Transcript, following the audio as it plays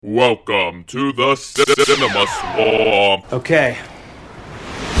Welcome to the Cinema Swamp. Okay,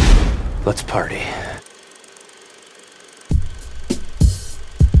 let's party.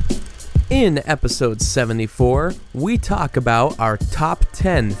 In episode 74, we talk about our top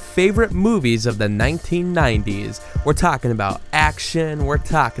 10 favorite movies of the 1990s. We're talking about action, we're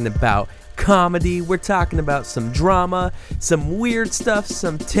talking about comedy, we're talking about some drama, some weird stuff,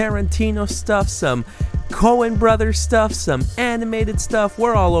 some Tarantino stuff, some Coen Brothers stuff, some animated stuff.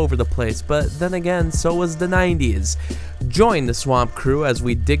 We're all over the place, but then again, so was the 90s. Join the Swamp Crew as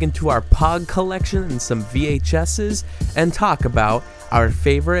we dig into our Pog collection and some VHSs and talk about our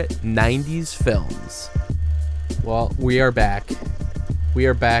favorite 90s films. Well, we are back. We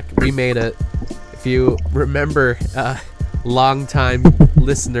are back. We made it. If you remember, long-time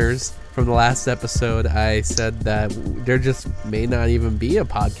listeners from the last episode, I said that there just may not even be a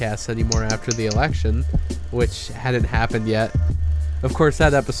podcast anymore after the election, which hadn't happened yet. Of course,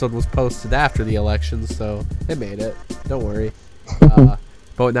 that episode was posted after the election, so it made it. Don't worry.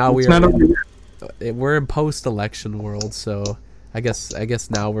 But now we're in post-election world, so I guess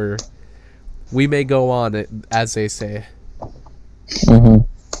now we may go on it, as they say. Mm-hmm.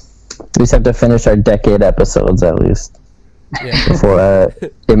 We just have to finish our decade episodes at least. Yeah. Before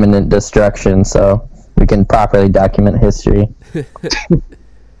imminent destruction, so we can properly document history. Right,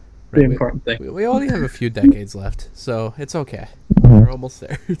 important thing. We only have a few decades left, so it's okay. Mm-hmm. We're almost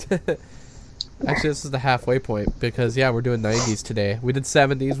there. Actually, this is the halfway point because we're doing 90s today. We did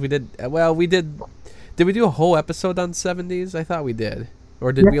 70s. Did we do a whole episode on 70s? I thought we did.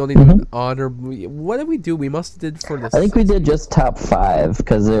 Or did we only do an honor? What did we do? We must have did for this. I think we did just top 5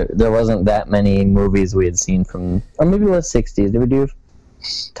 because there wasn't that many movies we had seen from, or maybe it was 60s. Did we do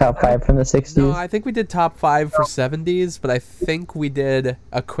top 5 from the 60s? No, I think we did top 5 for 70s, but I think we did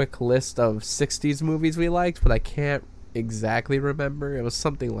a quick list of 60s movies we liked, but I can't exactly remember. It was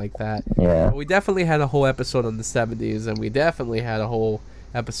something like that. Yeah. But we definitely had a whole episode on the 70s, and we definitely had a whole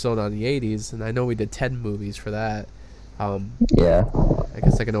episode on the 80s, and I know we did 10 movies for that. Yeah. I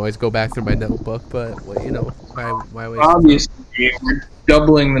guess I can always go back through my notebook, but why waste? Obviously, we're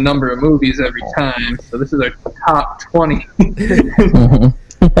doubling the number of movies every time, so this is our top 20.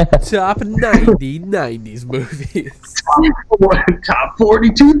 Top 90 90s movies. Top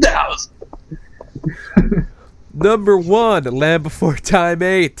 42,000. Number 1, Land Before Time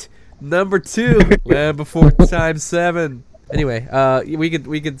 8. Number 2, Land Before Time 7. Anyway,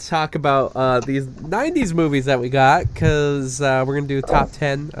 we could talk about these 90s movies that we got, because we're going to do top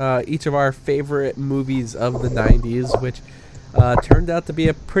 10, each of our favorite movies of the 90s, which turned out to be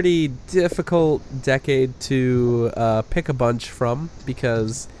a pretty difficult decade to pick a bunch from,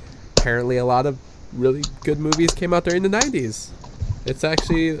 because apparently a lot of really good movies came out during the 90s. It's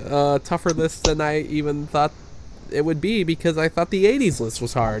actually a tougher list than I even thought it would be, because I thought the 80s list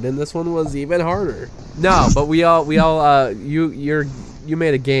was hard, and this one was even harder. No, but you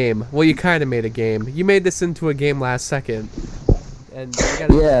made a game. Well, you kind of made a game. You made this into a game last second, and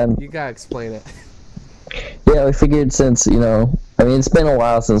you gotta explain it. Yeah, we figured since, it's been a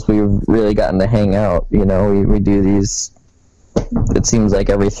while since we've really gotten to hang out. We do these, it seems like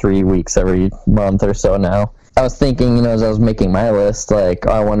every 3 weeks, every month or so now. I was thinking, as I was making my list, like,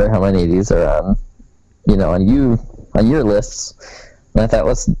 I wonder how many of these are on on your lists. And I thought,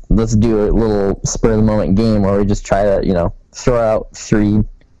 let's do a little spur of the moment game where we just try to, throw out three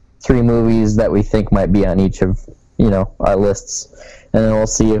movies that we think might be on each of, our lists. And then we'll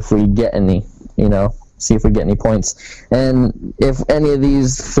see if we get any, points. And if any of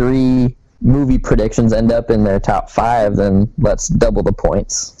these 3 movie predictions end up in their top 5, then let's double the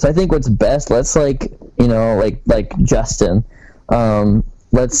points. So I think what's best, let's like Justin,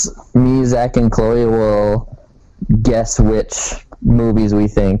 me, Zach, and Chloe will guess which movies we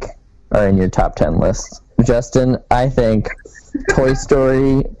think are in your top 10 list. Justin, I think Toy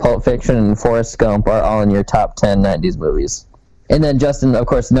Story, Pulp Fiction, and Forrest Gump are all in your top 10 90s movies. And then Justin, of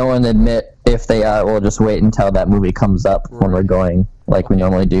course, no one admit if they are. We'll just wait until that movie comes up when we're going like we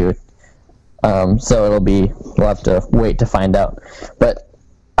normally do. So we'll have to wait to find out. But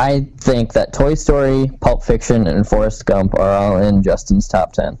I think that Toy Story, Pulp Fiction, and Forrest Gump are all in Justin's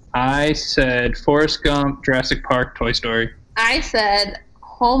top 10. I said Forrest Gump, Jurassic Park, Toy Story. I said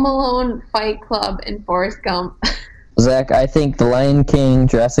Home Alone, Fight Club, and Forrest Gump. Zach, I think The Lion King,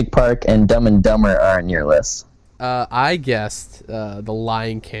 Jurassic Park, and Dumb and Dumber are on your list. I guessed The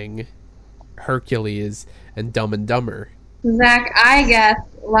Lion King, Hercules, and Dumb and Dumber. Zach, I guessed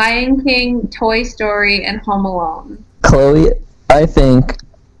Lion King, Toy Story, and Home Alone. Chloe, I think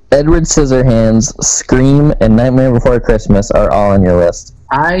Edward Scissorhands, Scream, and Nightmare Before Christmas are all on your list.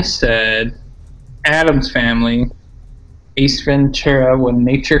 I said Addams Family, Ace Ventura: When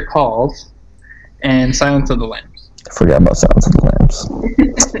Nature Calls, and Silence of the Lambs. I forgot about Silence of the Lambs.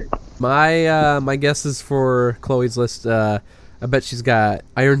 My guesses for Chloe's list. I bet she's got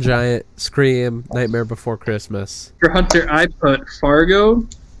Iron Giant, Scream, Nightmare Before Christmas. For Hunter, I put Fargo,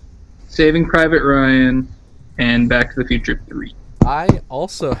 Saving Private Ryan, and Back to the Future 3. I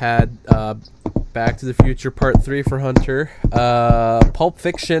also had Back to the Future Part 3 for Hunter, Pulp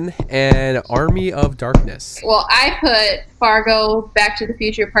Fiction, and Army of Darkness. Well, I put Fargo, Back to the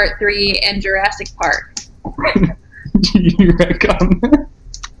Future Part 3, and Jurassic Park. You reckon?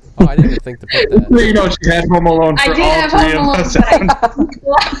 Oh, I didn't even think to put that. You know, she had Home Alone for I did all have three Home of Alone, us.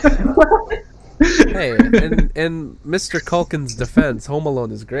 but I... Hey, in Mr. Culkin's defense, Home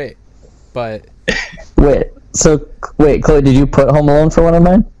Alone is great, but Wait, Chloe, did you put Home Alone for one of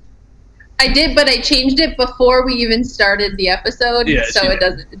mine? I did, but I changed it before we even started the episode, Yeah, so she it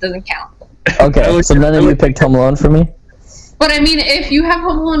did. doesn't count. Okay, so none of you picked Home Alone for me? But I mean, if you have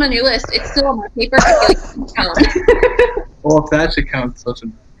Home Alone on your list, it's still on my paper. I feel like it can count. Well, if that should count, such a...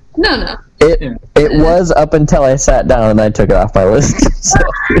 No. It was up until I sat down and I took it off my list. So,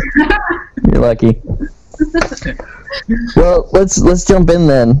 you're lucky. Well, let's jump in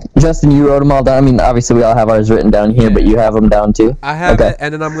then. Justin, you wrote them all down. I mean, obviously we all have ours written down here, but you have them down too. I have it,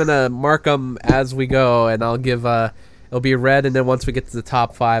 and then I'm gonna mark them as we go, and I'll give it'll be red, and then once we get to the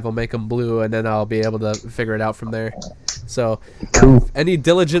top 5, I'll make them blue, and then I'll be able to figure it out from there. So, Cool. if any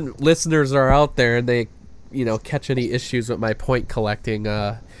diligent listeners are out there and they, catch any issues with my point collecting,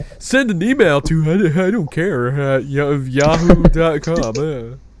 send an email to I don't care at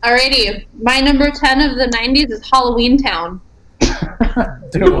yahoo.com. Alrighty, my number 10 of the 90s is Halloween Town.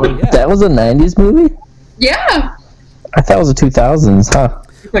 Dude, yeah. That was a 90s movie? Yeah. I thought it was a 2000s, huh?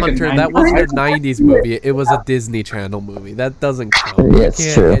 Like a Hunter, 90s. that wasn't a 90s movie. It was a Disney Channel movie. That doesn't count. Yeah,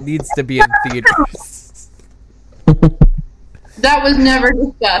 it's true. It needs to be in theaters. That was never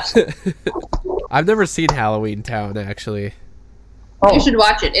discussed. I've never seen Halloween Town, actually. Oh, You should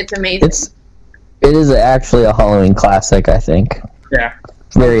watch it. It's amazing. It is actually a Halloween classic, I think. yeah.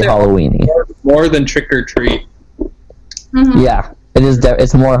 Very Yeah. Halloweeny. More than Trick or Treat. Mhm. Yeah, it is.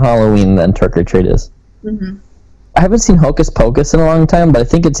 It's more Halloween than Trick or Treat is. Mhm. I haven't seen Hocus Pocus in a long time, but I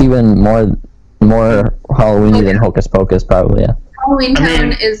think it's even more Halloweeny than Hocus Pocus, probably. Yeah. Halloween I Town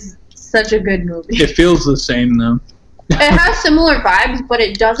mean- is such a good movie. It feels the same, though. It has similar vibes, but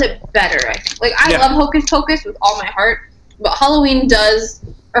it does it better, I think. Like, I Yeah. love Hocus Pocus with all my heart, but Halloween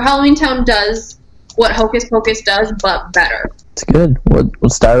Town does what Hocus Pocus does, but better. It's good.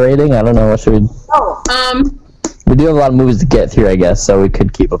 What star rating? I don't know. What should we? Oh, We do have a lot of movies to get through, I guess, so we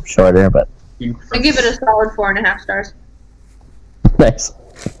could keep them shorter. But I give it a solid 4.5 stars. nice.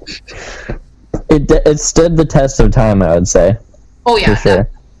 It stood the test of time, I would say, Oh, yeah. for sure.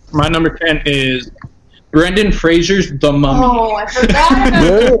 My number 10 is Brendan Fraser's The Mummy. Oh, I forgot about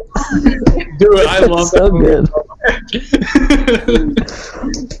Really? Dude, I love so that movie good. so much.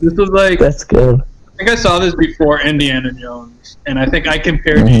 This was like, That's good. I think I saw this before Indiana Jones, and I think I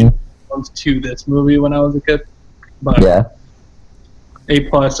compared Mhm. Indiana Jones to this movie when I was a kid. But Yeah. A+,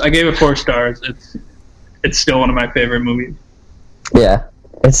 I gave it 4 stars. It's still one of my favorite movies. Yeah.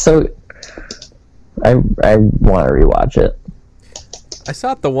 It's so. I want to rewatch it. I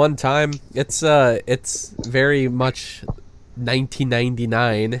saw it the one time. It's very much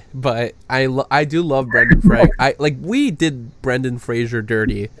 1999, but I do love Brendan Fraser. We did Brendan Fraser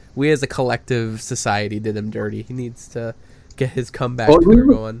dirty. We as a collective society did him dirty. He needs to get his comeback Well, tour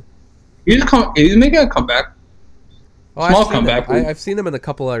going. He's making a comeback. Oh, Small I've seen comeback. I've seen him in a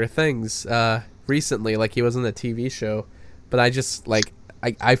couple other things recently, like he was in a TV show. But I just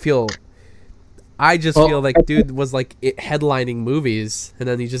feel like dude was headlining movies, and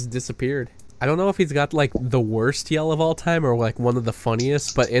then he just disappeared. I don't know if he's got the worst yell of all time or one of the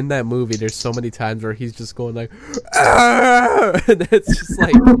funniest, but in that movie, there's so many times where he's just going "Ah!" and it's just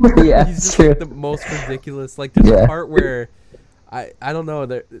Yeah, he's it's just true. the most ridiculous. There's Yeah. a part where I don't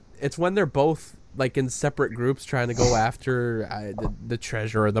know. It's when they're both in separate groups trying to go after the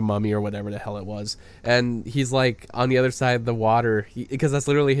treasure or the mummy or whatever the hell it was, and he's on the other side of the water because that's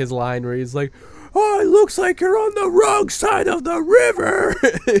literally his line where he's like, "Oh, it looks like you're on the wrong side of the river."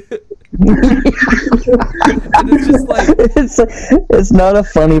 And it's just it's not a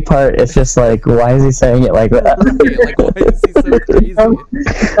funny part. It's just why is he saying it like that? why is he so crazy?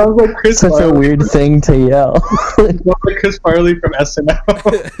 Sounds like Chris Such a Farley. weird thing to yell. Sounds like Chris Farley from SNL.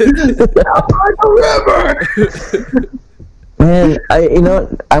 Man,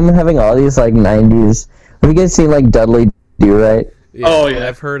 I'm having all these 90s. Have you guys seen Dudley Do Right? Yeah, Oh, yeah.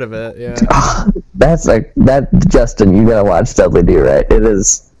 I've heard of it. Yeah. That's that Justin, you gotta watch Dudley Do Right. It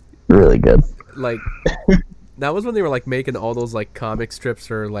is really good. that was when they were like making all those like comic strips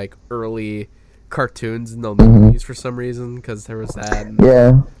or like early cartoons in the movies for some reason, because there was that. And,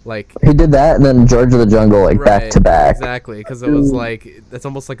 Yeah, like he did that, and then George of the Jungle, like back right, to back. Exactly, because it was like it's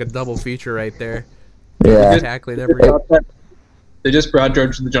almost like a double feature right there. Yeah, Tackling every. They just brought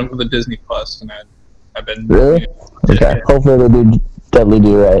George of the Jungle to Disney Plus, and I've been really. Okay, hopefully they do Dudley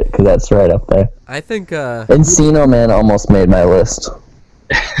Do Right, because that's right up there. I think. Encino Man almost made my list.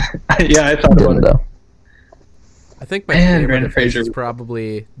 Yeah, I thought about Didn't it. though. I think my Man, favorite Brendan of his Fraser. is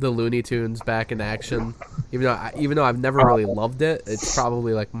probably the Looney Tunes back in action. Even though I've never really loved it, it's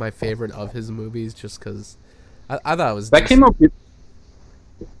probably like my favorite of his movies, just because I thought it was. That came out.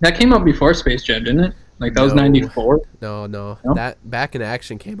 That came out before Space Jam, didn't it? Like that was No. '94. No, No? that Back in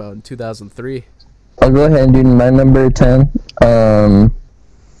Action came out in 2003. I'll go ahead and do my number 10,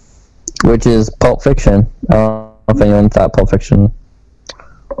 which is Pulp Fiction. I don't know if anyone thought Pulp Fiction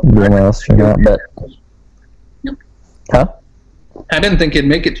doing well or not, but huh? I didn't think it'd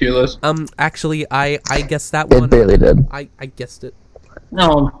make it to your list. Actually, I guessed that It one. barely did. I guessed it.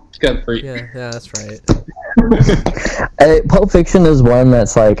 No, it's got free. Yeah, that's right. Pulp Fiction is one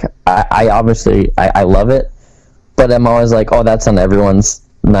that's like I obviously I love it, but I'm always like, oh, that's on everyone's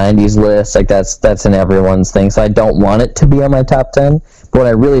 '90s list. Like that's in everyone's thing. So I don't want it to be on my top 10. But when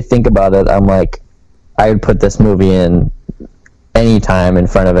I really think about it, I'm like, I would put this movie in any time in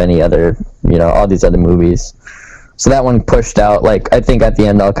front of any other, all these other movies. So that one pushed out. Like I think at the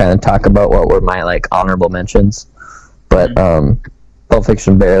end I'll kind of talk about what were my like honorable mentions, but Pulp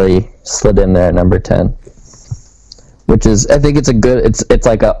Fiction barely slid in there at number 10, which is I think it's a good. It's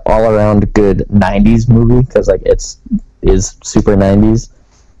like a all around good '90s movie because like is super '90s,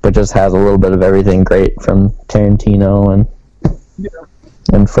 but just has a little bit of everything great from Tarantino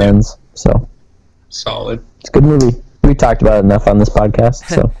and Friends. So Solid. it's a good movie. We talked about it enough on this podcast.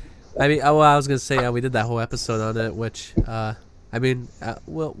 So I mean, I was gonna say we did that whole episode on it, which we'll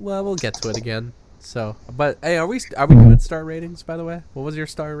get to it again. So, but hey, are we doing star ratings? By the way, what was your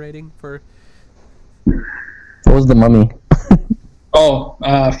star rating for? what was The Mummy? Oh,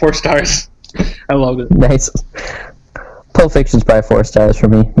 4 stars. I loved it. Nice. Pulp Fiction's probably 4 stars for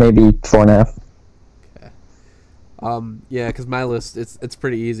me. Maybe 4.5. Yeah, because my list it's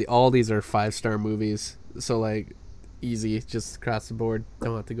pretty easy. All these are 5-star movies, so like easy, just across the board.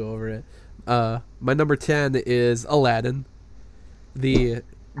 Don't have to go over it. My number 10 is Aladdin, the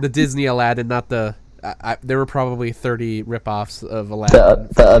Disney Aladdin, not the. There were probably 30 ripoffs of Aladdin.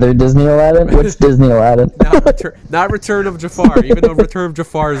 The other Disney Aladdin? Which Disney Aladdin? Not Return of Jafar, even though Return of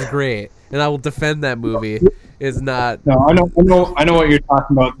Jafar is great, and I will defend that movie. Is not. No, I know what you're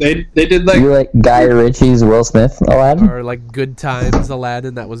talking about. They did like. You like Guy Ritchie's Will Smith Aladdin? Or like Good Times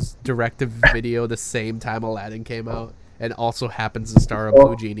Aladdin, that was direct to video the same time Aladdin came out, and also happens to star a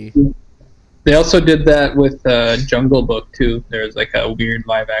blue genie. They also did that with Jungle Book too. There's like a weird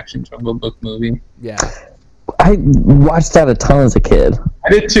live action Jungle Book movie. Yeah. I watched that a ton as a kid. I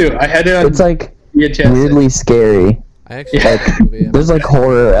did too. I had it on It's like VHS. weirdly scary. I actually Yeah. like the movie. There's like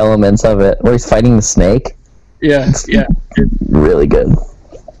horror elements of it where he's fighting the snake. Yeah. Really good.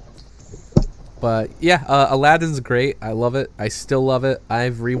 But yeah, Aladdin's great. I love it. I still love it.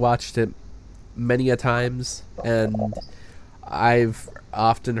 I've rewatched it many a times, and I've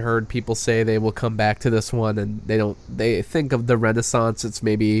often heard people say they will come back to this one, and they think of the Renaissance. It's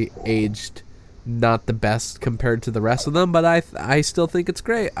maybe aged not the best compared to the rest of them, but I still think it's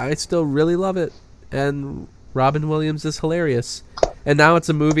great. I still really love it, and Robin Williams is hilarious. And now it's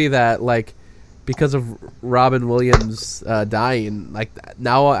a movie that like, because of Robin Williams dying, like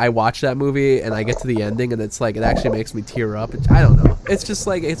now I watch that movie and I get to the ending and it's like it actually makes me tear up. I don't know. It's just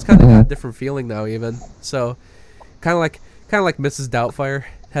like it's kind of got a different feeling now even. So kind of like Mrs. Doubtfire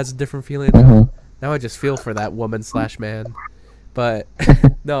has a different feeling. Now I just feel for that woman / man. But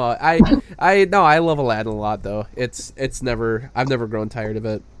no, I love Aladdin a lot though. I've never grown tired of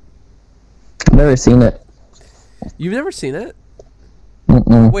it. I've never seen it. You've never seen it?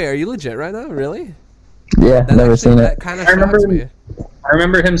 Mm-mm. Wait, are you legit right now? Really? Yeah, never seen That it. kind of I remember- shocks me. I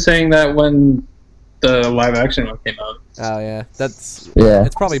remember him saying that when the live action one came out. Oh yeah, Yeah.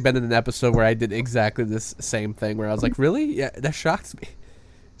 It's probably been in an episode where I did exactly this same thing where I was like, really? Yeah, that shocks me.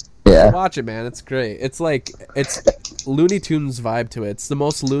 Yeah. Watch it, man. It's great. It's Looney Tunes vibe to it. It's the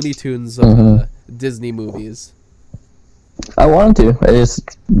most Looney Tunes of Disney movies. I want to. I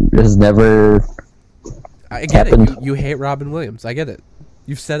just has never. I get happened. it. You hate Robin Williams. I get it.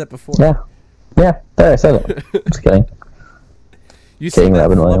 You've said it before. Yeah. Yeah. There, I said it. Just kidding. You said Kidding, that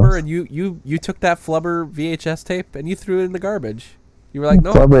Robin Flubber, Williams. and you took that Flubber VHS tape and you threw it in the garbage. You were like,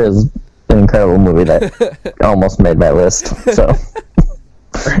 no. Flubber is an incredible movie that almost made my list. So.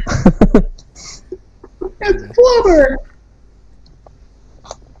 It's Flubber.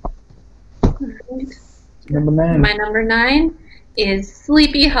 Alright. Number 9. My number 9 is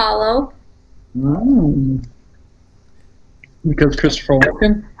Sleepy Hollow. Because Christopher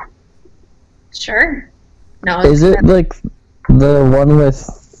Walken. Sure. No, Is it like the one with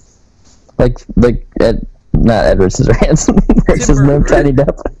not Edward Scissorhands? What's his name? Johnny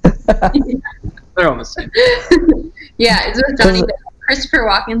Depp. They're all the same. Yeah, it's with Johnny Depp. Christopher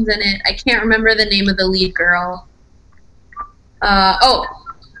Walken's in it. I can't remember the name of the lead girl.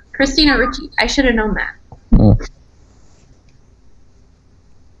 Christina Ricci. I should have known that. Mm.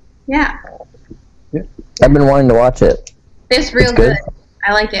 Yeah, I've been wanting to watch it. it's real It's good? good.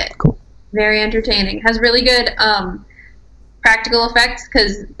 I like it. Cool. Very entertaining. Has really good practical effects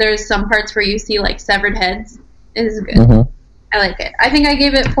because there's some parts where you see like severed heads. It is good. Hmm. I like it. I think I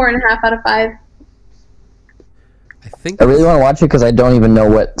gave it 4.5 out of 5. I think I really want to watch it because I don't even know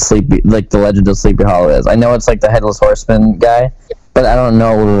what the Legend of Sleepy Hollow is. I know it's like the Headless Horseman guy, but I don't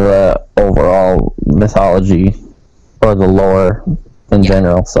know the overall mythology or the lore in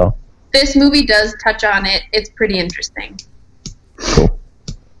general. So This movie does touch on it. It's pretty interesting. cool.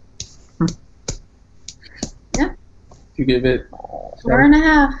 You give it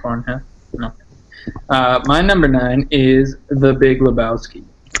 4.5. 4.5. No. My number 9 is The Big Lebowski.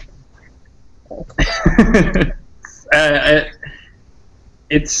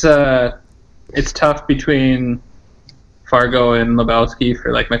 It's tough between Fargo and Lebowski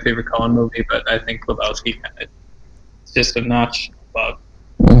for like my favorite Coen movie, but I think Lebowski kind of it's just a notch above.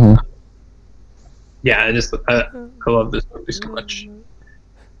 Hmm. Yeah, I love this movie so much.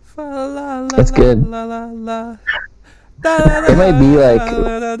 That's good. It might be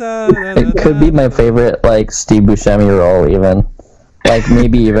it could be my favorite like Steve Buscemi role even, like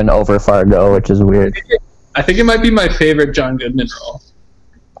maybe even over Fargo, which is weird. I think it might be my favorite John Goodman role.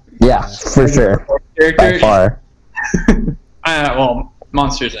 Yeah, for sure, by Character, far. well,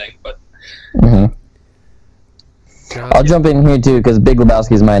 Monsters Inc., but Hmm. I'll jump in here too because Big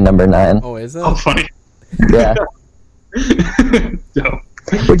Lebowski is my number 9. Oh, is it? oh, funny. Yeah, Dope.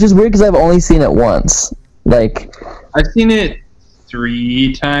 which is weird because I've only seen it once. Like, I've seen it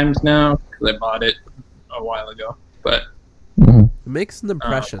 3 times now because I bought it a while ago. But mhm. It makes an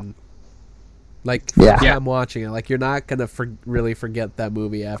impression. Like, Yeah. first time watching it, like you're not gonna really forget that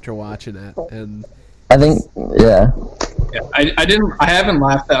movie after watching it. And I think, yeah, yeah, I haven't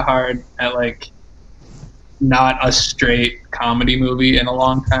laughed that hard at like not a straight comedy movie in a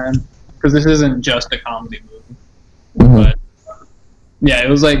long time because this isn't just a comedy movie. mhm. But yeah, it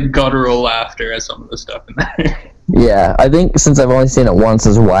was like guttural laughter at some of the stuff in there. Yeah. I think since I've only seen it once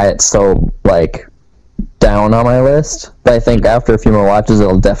is why it's so like down on my list. But I think after a few more watches,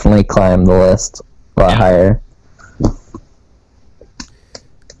 it'll definitely climb the list a lot higher.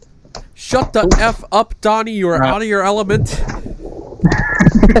 shut the f up, Donnie! You are out of your element.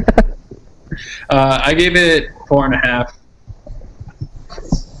 I gave it 4.5.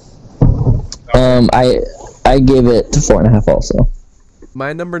 I gave it 4.5 also.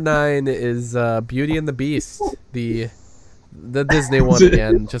 My number 9 is Beauty and the Beast, the Disney one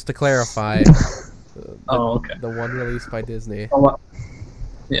again. Just to clarify, Oh, okay. the one released by Disney.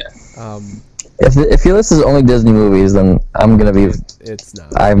 Yeah. If your list is only Disney movies, then I'm gonna be. It's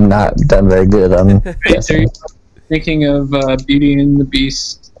not. I'm not done very good on Are guessing. you thinking of Beauty and the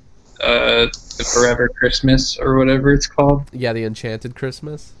Beast, the Forever Christmas, or whatever it's called? Yeah, the Enchanted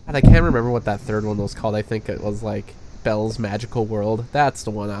Christmas. And I can't remember what that third one was called. I think it was like Belle's Magical World. That's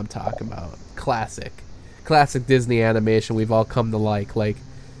the one I'm talking about. Classic Disney animation we've all come to like,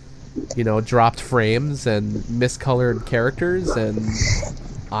 you know, dropped frames and miscolored characters and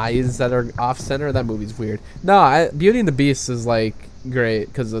eyes that are off center. That movie's weird. No, Beauty and the Beast is like great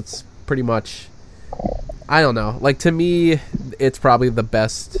because it's pretty much, I don't know, like to me it's probably the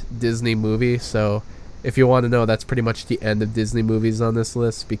best Disney movie. So if you want to know, that's pretty much the end of Disney movies on this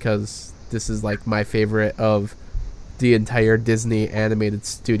list because this is like my favorite of the entire Disney animated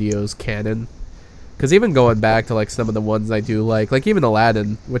studios canon. Because even going back to like some of the ones I do like even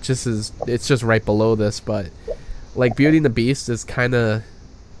Aladdin, which it's just right below this, but like Beauty and the Beast is kind of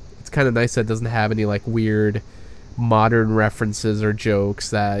nice that it doesn't have any like weird modern references or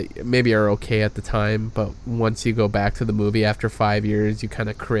jokes that maybe are okay at the time, but once you go back to the movie after 5 years, you kind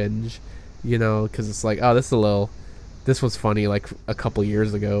of cringe, you know, because it's like, oh, this was funny like a couple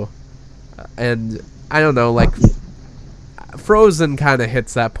years ago, and I don't know, like Frozen kind of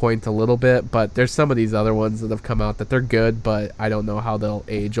hits that point a little bit, but there's some of these other ones that have come out that they're good, but I don't know how they'll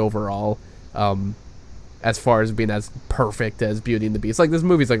age overall. As far as being as perfect as Beauty and the Beast. Like, this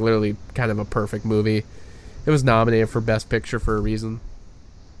movie's like literally kind of a perfect movie. It was nominated for Best Picture for a reason.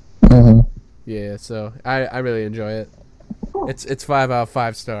 Hmm. Yeah, so I really enjoy it. It's 5 out of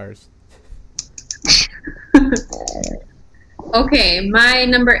 5 stars. Okay, my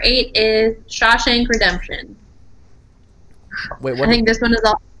number 8 is Shawshank Redemption. Wait, I what? think this one is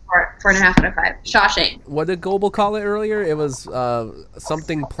also 4.5 out of 5. Shawshank. What did Global call it earlier? It was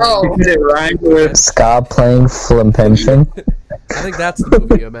something. Oh. Because it rhymed with Ska playing Flimpension. I think that's the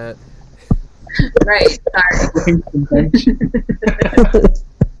movie I'm at. Right, sorry.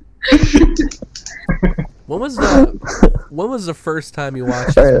 When was the first time you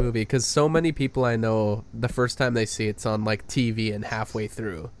watched this Alright. movie? Because so many people I know, the first time they see it's on like TV and halfway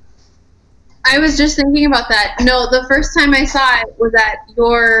through. I was just thinking about that. No, the first time I saw it was at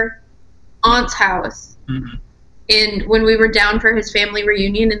your aunt's house. When we were down for his family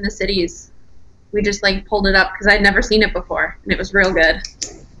reunion in the cities. We just like pulled it up because I'd never seen it before, and it was real good.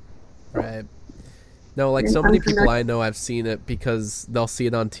 Right. No, like so many people I know have seen it because they'll see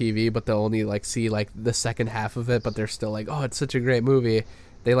it on TV, but they'll only like see like the second half of it, but they're still like, oh, it's such a great movie.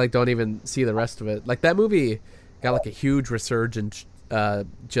 They like don't even see the rest of it. Like that movie got like a huge resurgence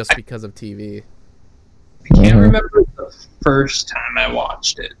just because of TV. I can't remember the first time I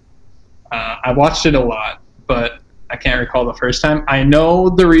watched it. I watched it a lot, but I can't recall the first time. I know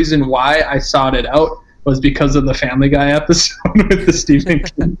the reason why I sought it out was because of the Family Guy episode with the Stephen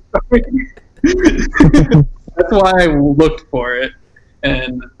King story. That's why I looked for it,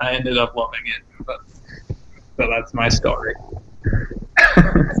 and I ended up loving it. So that's my story.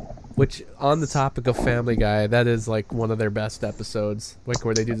 Which, on the topic of Family Guy, that is like one of their best episodes, like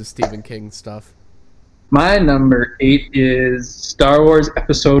where they do the Stephen King stuff. My number 8 is Star Wars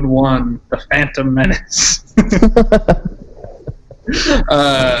Episode 1, The Phantom Menace.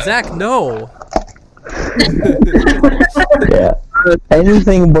 Zach, no. Yeah.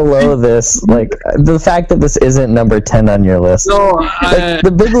 Anything below this, like the fact that this isn't number 10 on your list. No, Like, the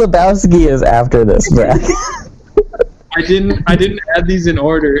Big Lebowski is after this, Zach. I didn't add these in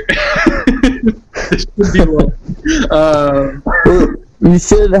order. This should be low. You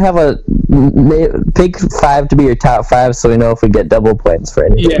should have pick 5 to be your top 5, so we know if we get double points for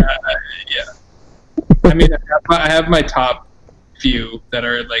anything. Yeah. I mean, I have my top few that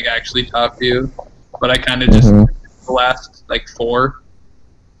are like actually top few, but I kind of just the last like 4.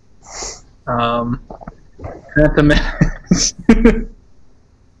 Phantom Menace.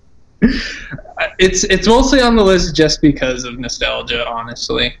 It's mostly on the list just because of nostalgia,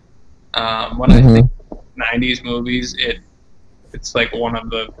 honestly. When I think 90s movies, it's like one of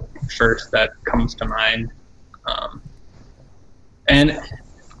the first that comes to mind. And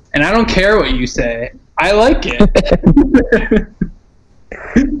I don't care what you say. I like it.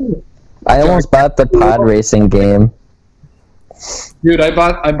 I almost bought the pod racing game. Dude, I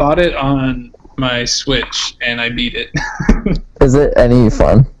bought it on my Switch and I beat it. Is it any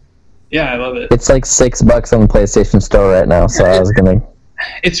fun? Yeah, I love it. It's like $6 on the PlayStation Store right now, so I was gonna.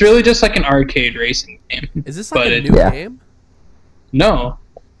 It's really just like an arcade racing game. Is this like But a new game? No,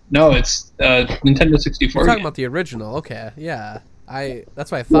 it's Nintendo 64 We're talking game. about the original. Okay, yeah.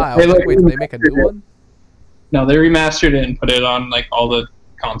 That's what I thought. I They was like, like wait, did they make a new remastered it. one? No, they remastered it and put it on like all the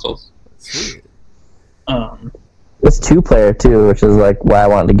consoles. Sweet. It's 2-player too, which is like why I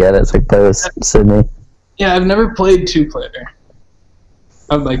wanted to get it. So I play with Sydney. Yeah, I've never played 2-player.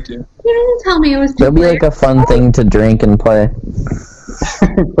 I'd like to. You didn't tell me it was It'll be like a fun thing to drink and play.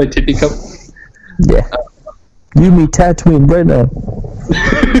 Play Tippy Cup. Yeah. Give me Tatooine right now.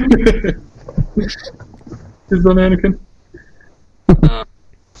 Is that Anakin?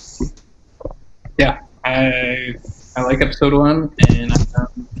 Yeah, I like episode 1, and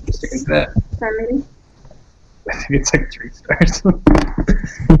I'm sticking to that. Maybe. I think it's like 3 stars.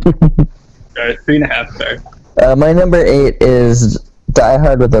 Alright, 3.5 stars. My number 8 is Die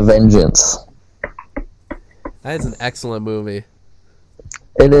Hard with a Vengeance. That is an excellent movie.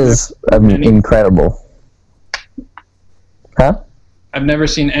 It is incredible. Huh? I've never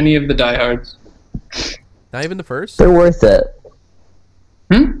seen any of the Die Hards. Not even the first? They're worth it.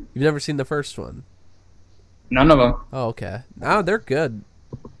 Hmm? You've never seen the first one? None of them. Oh, okay. No, they're good.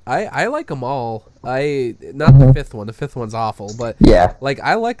 I like them all. Not the fifth one. The fifth one's awful, but Yeah. like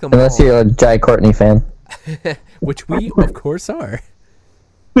I like them Unless all. you're a Jai Courtney fan. Which we of course are.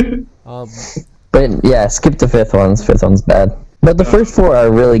 But yeah, skip the 5th one. The 5th one's bad. But the first 4 are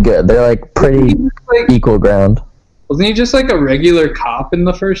really good. They're like pretty Like, equal ground. wasn't he just like a regular cop in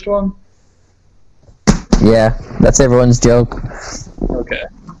the first one? Yeah, that's everyone's joke. Okay.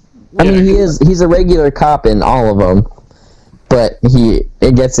 I mean, he's a regular cop in all of them, but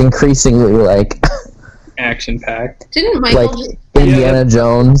it gets increasingly like Action packed. Didn't Michael like just... Indiana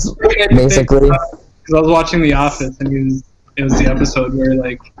Jones, basically. Because I was watching The Office, and it was the episode where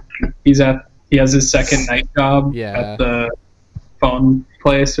like he's at he has his second night job Yeah. at the phone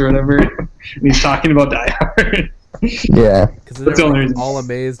place or whatever. And he's talking about Die Hard. Yeah. Because That's the only they're reason. all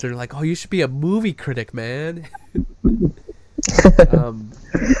amazed. They're like, "Oh, you should be a movie critic, man."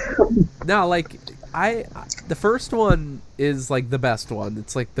 No, like the first one is like the best one.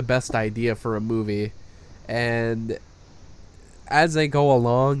 It's like the best idea for a movie, and as they go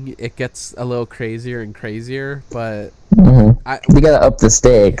along, it gets a little crazier and crazier. But You gotta up the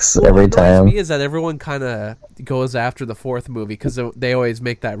stakes every what annoys time. me is that everyone kind of goes after the fourth movie because they always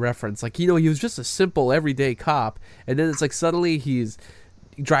make that reference. Like, he was just a simple everyday cop, and then it's like suddenly he's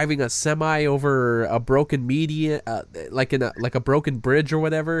driving a semi over a broken median, like a broken bridge or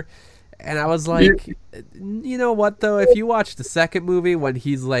whatever. And I was like, you know what though? If you watch the second movie when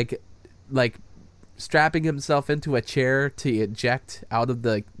he's like strapping himself into a chair to eject out of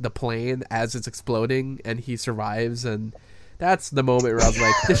the plane as it's exploding, and he survives, and that's the moment where I was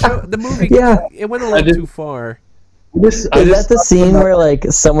like, the movie, Yeah. it went a little too far. Is that the scene where like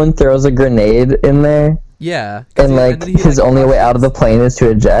someone throws a grenade in there Yeah, and like then he, his like, only way out of the plane is to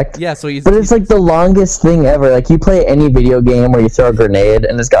eject? Yeah, so he's But it's like the longest thing ever. Like you play any video game where you throw a grenade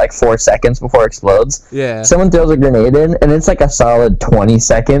and it's got like 4 seconds before it explodes. yeah. Someone throws a grenade in and it's like a solid 20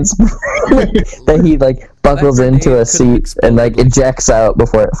 seconds that he like buckles That into grenade a could've seat and like exploded. ejects out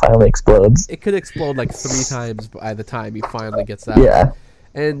before it finally explodes. It could explode like 3 times by the time he finally gets out. Yeah.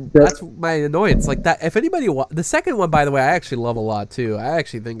 And that's my annoyance. Like that, if anybody, the second one, by the way, I actually love a lot too. I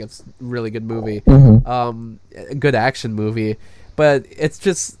actually think it's a really good movie, a good action movie. But it's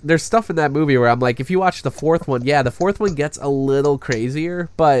just there's stuff in that movie where I'm like, if you watch the fourth one, yeah, the fourth one gets a little crazier.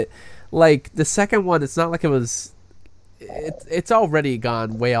 But like the second one, it's not like it was. It's already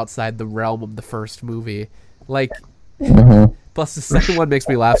gone way outside the realm of the first movie. Like. Plus, the second one makes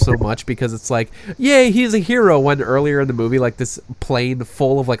me laugh so much because it's like, yay, he's a hero. When earlier in the movie, like this plane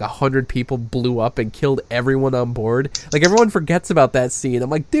full of like 100 people blew up and killed everyone on board. Like everyone forgets about that scene. I'm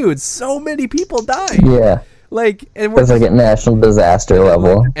like, dude, so many people died. Yeah. Like, and we're It's like at national disaster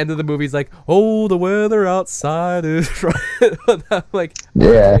level. end of the movie's like, oh, the weather outside is right. I'm like,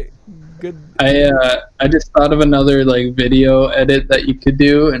 Yeah. okay, good. I just thought of another like video edit that you could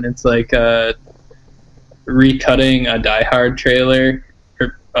do, and it's like recutting a Die Hard trailer,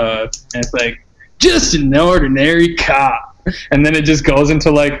 and it's like just an ordinary cop, and then it just goes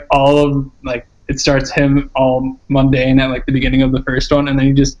into like all of like it starts him all mundane at like the beginning of the first one, and then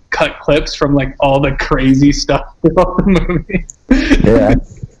you just cut clips from like all the crazy stuff about the movie. Yeah.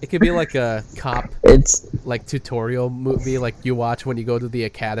 It could be like a cop It's like tutorial movie like you watch when you go to the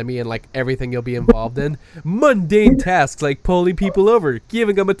academy, and like everything you'll be involved in mundane tasks like pulling people over,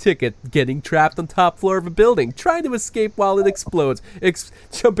 giving them a ticket, getting trapped on top floor of a building, trying to escape while it explodes,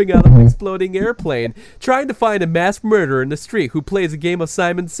 jumping out of an exploding airplane, trying to find a mass murderer in the street who plays a game of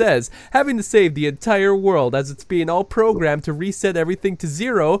Simon Says, having to save the entire world as it's being all programmed to reset everything to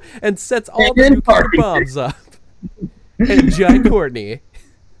zero and sets all the nuclear bombs up. And Jai Courtney.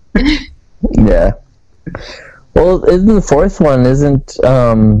 yeah. Well, in the fourth one, isn't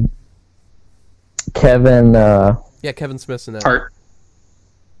Kevin? Yeah, Kevin Smith's in that. Hart.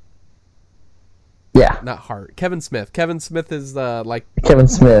 Yeah, Not Hart. Kevin Smith. Kevin Smith is like Kevin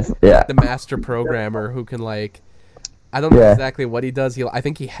Smith. Yeah, the master programmer who can like, I don't know Yeah. exactly what he does. I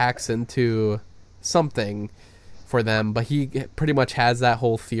think he hacks into something for them, but he pretty much has that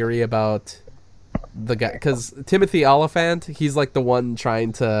whole theory about the guy, because Timothy Oliphant, he's like the one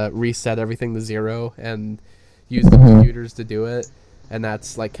trying to reset everything to zero and use the computers to do it, and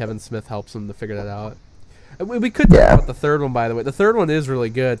that's like Kevin Smith helps him to figure that out. And we could talk Yeah. about the third one, by the way. The third one is really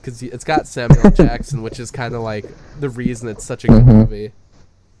good because it's got Samuel Jackson, which is kind of like the reason it's such a good movie.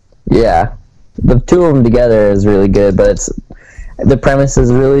 yeah. The two of them together is really good, but the premise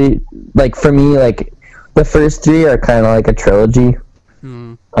is really like for me like the first three are kind of like a trilogy.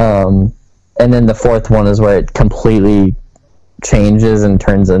 And then the fourth one is where it completely changes and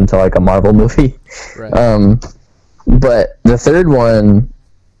turns into like a Marvel movie. Right. But the third one,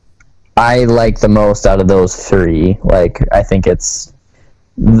 I like the most out of those three. Like, I think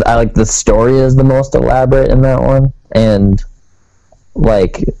I like the story is the most elaborate in that one. And,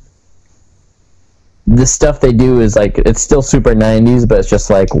 like, the stuff they do is, like, it's still super 90s, but it's just,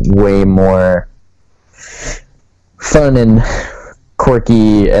 like, way more fun and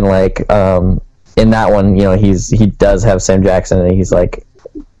quirky, and like in that one, you know, he does have Sam Jackson, and he's like,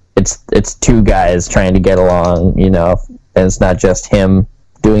 it's two guys trying to get along, you know, and it's not just him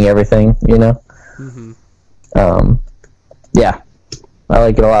doing everything, you know. Yeah, I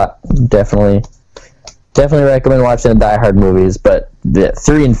like it a lot. Definitely recommend watching the Die Hard movies, but the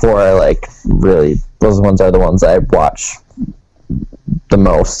 3 and 4 are like really, those ones are the ones I watch the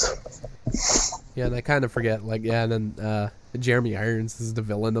most. Yeah, and I kind of forget, like, yeah, and then Jeremy Irons is the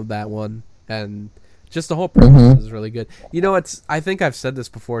villain of that one, and just the whole premise is really good. You know, I think I've said this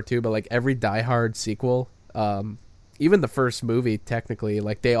before too, but like every Die Hard sequel, even the first movie, technically,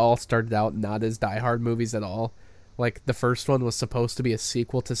 like they all started out not as Die Hard movies at all. Like the first one was supposed to be a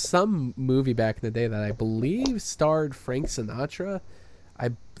sequel to some movie back in the day that I believe starred Frank Sinatra.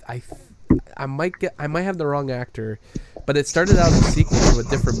 I might have the wrong actor, but it started out as a sequel to a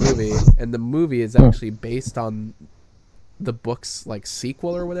different movie, and the movie is actually based on the book's like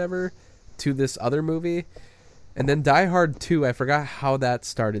sequel or whatever to this other movie. And then Die Hard 2, I forgot how that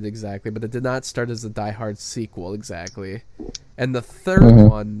started exactly, but it did not start as a Die Hard sequel exactly. And the third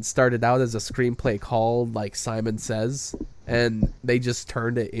one started out as a screenplay called like Simon Says, and they just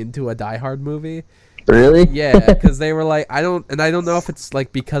turned it into a Die Hard movie. Really? Yeah, because they were like, I don't know if it's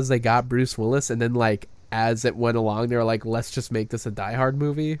like because they got Bruce Willis, and then like as it went along, they were like, let's just make this a Die Hard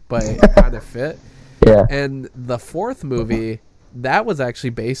movie, but it kind of fit. Yeah. And the fourth movie, that was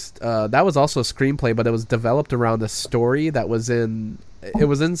actually based, that was also a screenplay, but it was developed around a story that was in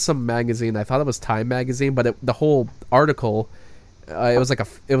some magazine. I thought it was Time magazine, but the whole article, it was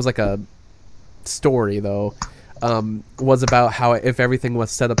like a story though. Was about how if everything was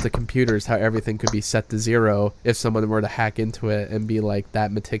set up to computers, how everything could be set to zero. If someone were to hack into it and be like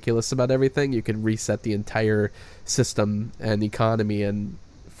that meticulous about everything, you could reset the entire system and economy and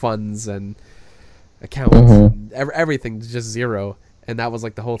funds and accounts and everything to just zero. And that was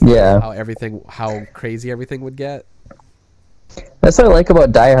like the whole thing, how crazy everything would get. That's what I like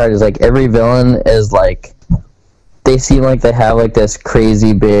about Die Hard is like every villain is like, they seem like they have like this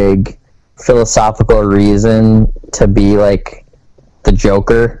crazy big philosophical reason to be like the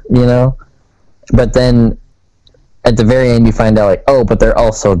Joker, you know, but then at the very end you find out like, oh, but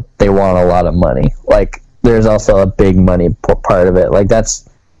they want a lot of money. Like there's also a big money part of it. Like that's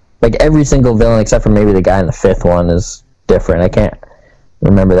like every single villain except for maybe the guy in the fifth one is different. I can't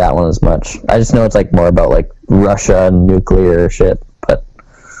remember that one as much. I just know it's like more about like Russia and nuclear shit.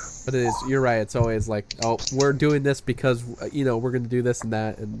 But it is, you're right, it's always like, oh, we're doing this because, you know, we're going to do this and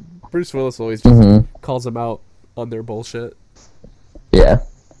that, and Bruce Willis always just calls them out on their bullshit. Yeah.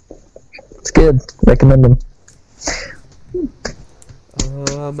 It's good. Recommend them.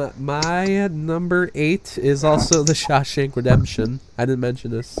 My number 8 is also The Shawshank Redemption. I didn't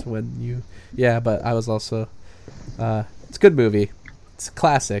mention this when you... Yeah, but I was also... it's a good movie. It's a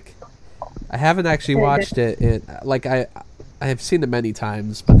classic. I haven't actually watched it. I have seen it many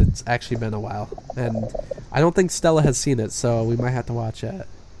times, but it's actually been a while. And I don't think Stella has seen it, so we might have to watch it.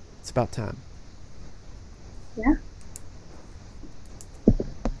 It's about time. Yeah.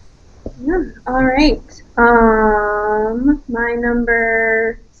 Yeah. All right. My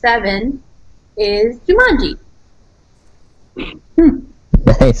number 7 is Jumanji.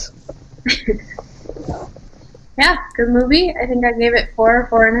 Nice. Yeah, good movie. I think I gave it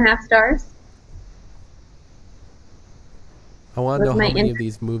 4.5 stars. I want to know how many of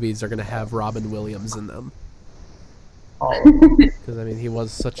these movies are going to have Robin Williams in them. Because, I mean, he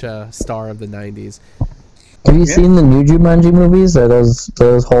was such a star of the 90s. Have you seen the new Jumanji movies? Are those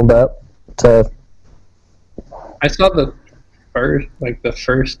hold up to... I saw the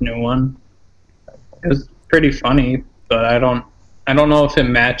first new one. It was pretty funny, but I don't know if it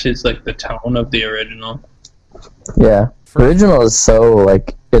matches like the tone of the original. Yeah. The original is so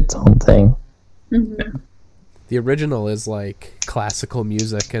like its own thing. Mm-hmm. The original is like classical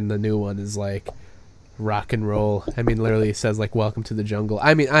music, and the new one is like rock and roll. I mean, literally says like "Welcome to the Jungle."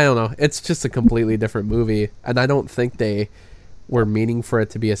 I mean, I don't know. It's just a completely different movie, and I don't think they were meaning for it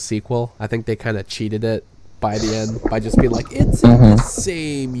to be a sequel. I think they kind of cheated it by the end by just being like, "It's in the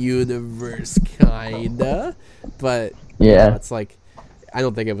same universe, kinda," but yeah, you know, it's like I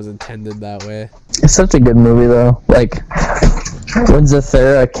don't think it was intended that way. It's such a good movie though. Like when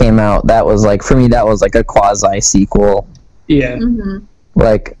Zathura came out, that was like, for me, that was like a quasi sequel. Yeah. Mm-hmm.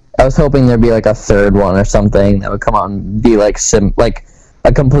 Like I was hoping there'd be like a third one or something that would come out and be like like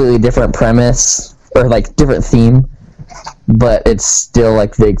a completely different premise or like different theme, but it's still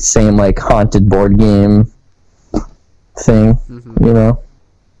like the same like haunted board game thing, you know?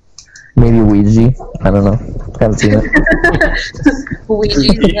 Maybe Ouija. I don't know. Haven't seen it. Ouija's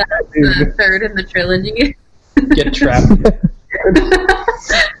the third in the trilogy. Get trapped.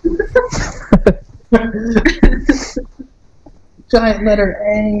 Giant letter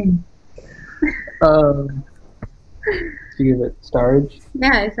A. To give it stars.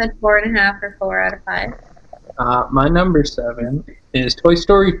 Yeah, I said 4.5 or 4 out of 5. My number 7 is Toy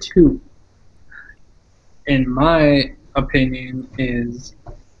Story 2. In my opinion, is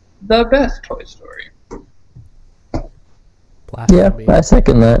the best Toy Story. Yeah, I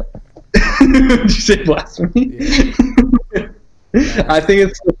second that. Did you say blasphemy? Yeah. I think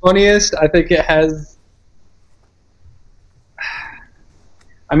it's the funniest. I think it has.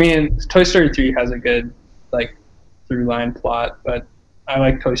 I mean, Toy Story 3 has a good like through line plot, but I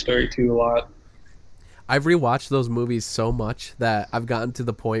like Toy Story 2 a lot. I've rewatched those movies so much that I've gotten to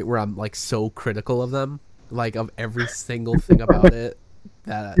the point where I'm like so critical of them, like of every single thing about it.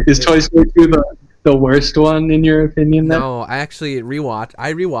 That Is Toy Story 2 the worst one in your opinion? Then? No, I actually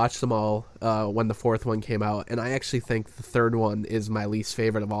rewatched them all when the fourth one came out, and I actually think the third one is my least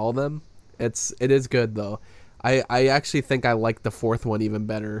favorite of all of them. It is good though. I actually think I like the fourth one even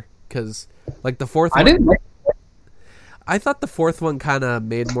better because like the fourth one. I thought the fourth one kind of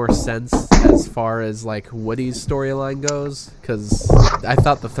made more sense as far as like Woody's storyline goes, because I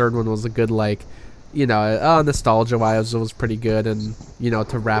thought the third one was a good like, you know, nostalgia wise it was pretty good, and you know,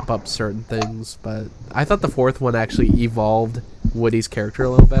 to wrap up certain things. But I thought the fourth one actually evolved Woody's character a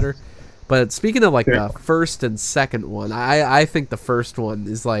little better. But speaking of like the first and second one, I think the first one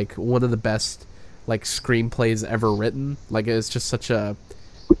is like one of the best like screenplays ever written. Like it's just such a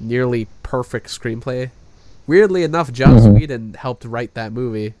nearly perfect screenplay. Weirdly enough, Joss Whedon helped write that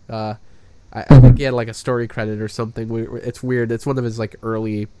movie. I think he had like a story credit or something. It's weird. It's one of his like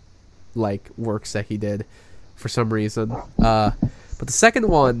early like works that he did for some reason. But the second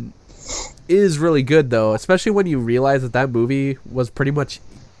one is really good though, especially when you realize that movie was pretty much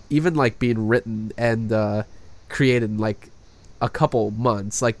even like being written and created in like a couple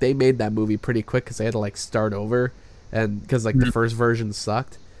months. Like they made that movie pretty quick because they had to like start over, and because like the first version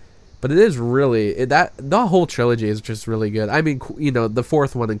sucked. But it is really the whole trilogy is just really good. I mean, you know, the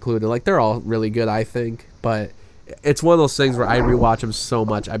fourth one included. Like they're all really good, I think. But it's one of those things where I rewatch them so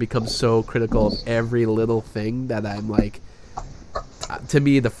much, I become so critical of every little thing that I'm like. To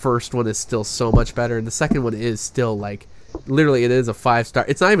me, the first one is still so much better, and the second one is still like. Literally, it is a 5-star.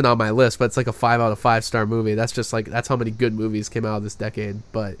 It's not even on my list, but it's like a 5 out of 5 star movie. That's just like that's how many good movies came out of this decade.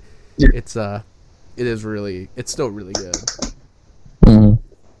 But it's still really good.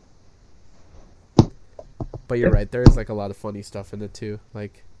 But you're right. There is like a lot of funny stuff in it too,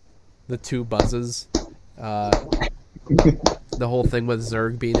 like the two buzzes, the whole thing with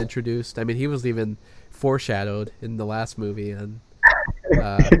Zurg being introduced. I mean, he was even foreshadowed in the last movie, and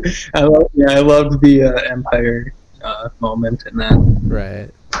I loved the Empire. Moment in that,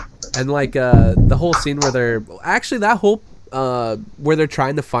 right? And like the whole scene where they're actually that whole where they're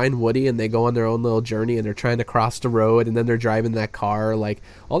trying to find Woody and they go on their own little journey and they're trying to cross the road and then they're driving that car, like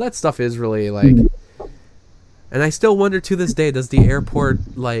all that stuff is really like. And I still wonder to this day, does the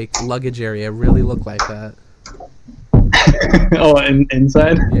airport like luggage area really look like that? Oh,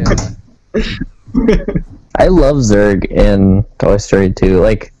 inside? Yeah. I love Zurg in Toy Story 2.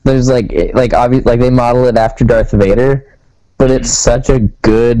 Like, there's obviously, like they model it after Darth Vader, but it's such a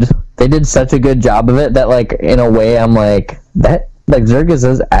good. They did such a good job of it that, like, in a way, I'm like that. Like Zurg is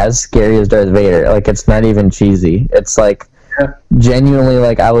as scary as Darth Vader. Like, it's not even cheesy. It's like genuinely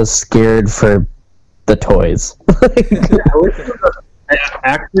like I was scared for the toys. I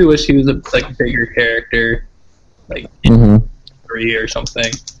actually wish he was a like bigger character, like in 3 or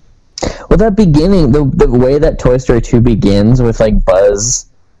something. Well, that beginning, the way that Toy Story 2 begins with, like, Buzz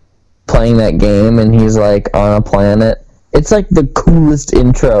playing that game and he's, like, on a planet, it's, like, the coolest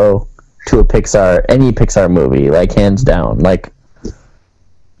intro to any Pixar movie, like, hands down. Like,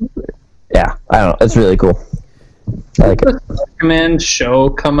 yeah, I don't know, it's really cool. I like it. The Command show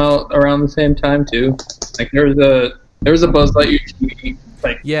come out around the same time, too. Like, there was a Buzz Lightyear TV,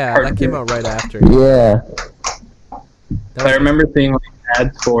 like, Yeah, cartoon. that came out right after. Yeah. I remember seeing like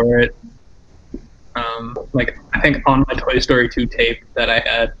ads for it. Like I think on my Toy Story 2 tape that I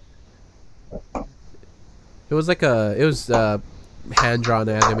had. It was like hand-drawn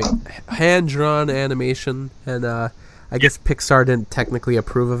animation, and I guess Pixar didn't technically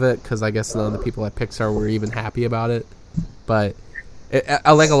approve of it because I guess none of the people at Pixar were even happy about it. But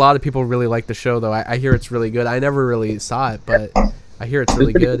I like a lot of people really like the show though. I hear it's really good. I never really saw it, but I hear it's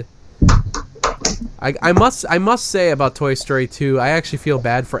really good. I must say about Toy Story 2, I actually feel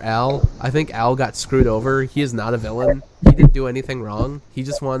bad for Al. I think Al got screwed over. He is not a villain. He didn't do anything wrong. He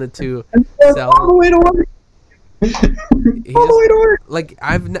just wanted to sell. All the way to work. Like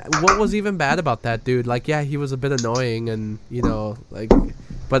what was even bad about that dude? Like, yeah, he was a bit annoying, and you know, like,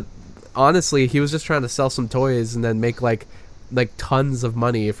 but honestly, he was just trying to sell some toys and then make like tons of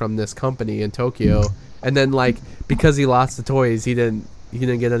money from this company in Tokyo, and then like because he lost the toys, he didn't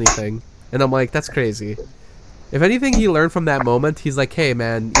get anything. And I'm like, that's crazy. If anything he learned from that moment, he's like, hey,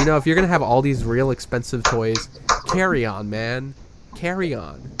 man, you know, if you're going to have all these real expensive toys, carry on, man. Carry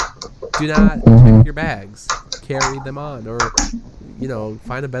on. Do not check your bags. Carry them on, or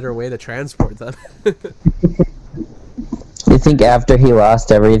find a better way to transport them. You think after he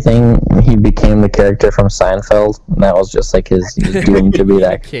lost everything, he became the character from Seinfeld, and that was just like he was doomed to be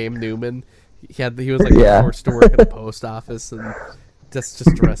that? Became Newman. He was like forced to work at the post office, and just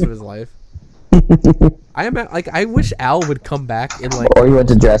the rest of his life. I wish Al would come back in like. Or he went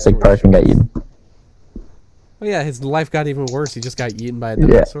to Jurassic Park and got eaten. Oh yeah, his life got even worse. He just got eaten by a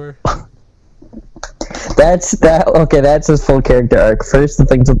dinosaur. Yeah. That's his full character arc. First,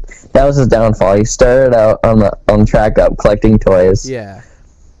 that was his downfall. He started out on track up collecting toys. Yeah.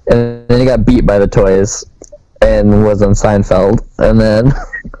 And then he got beat by the toys and was on Seinfeld, and then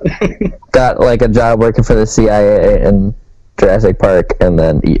got like a job working for the CIA in Jurassic Park, and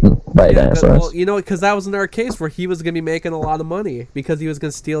then eaten by dinosaurs. Well, because that was another case where he was going to be making a lot of money because he was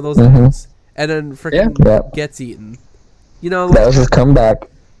going to steal those eggs, and then freaking gets eaten. That was his comeback.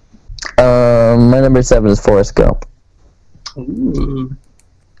 My number 7 is Forrest Gump. Ooh.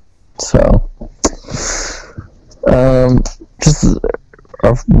 So, just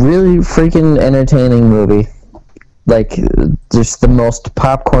a really freaking entertaining movie. Like, just the most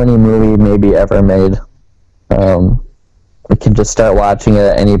popcorny movie maybe ever made. You can just start watching it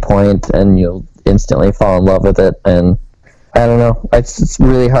at any point, and you'll instantly fall in love with it. And I don't know, it's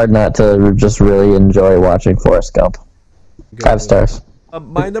really hard not to just really enjoy watching Forrest Gump. 5 stars.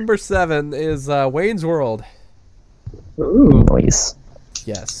 My number 7 is Wayne's World. Ooh. Nice.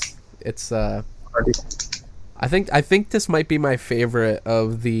 Yes, it's. I think this might be my favorite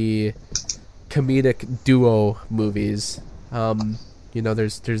of the comedic duo movies.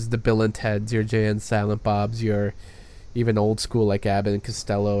 There's the Bill and Ted's, your Jay and Silent Bob's, your even old school like Abbott and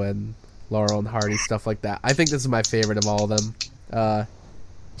Costello and Laurel and Hardy, stuff like that. I think this is my favorite of all of them.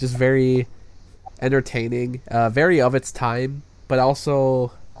 Just very entertaining, very of its time. But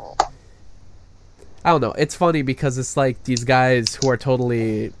also, I don't know, it's funny because it's like these guys who are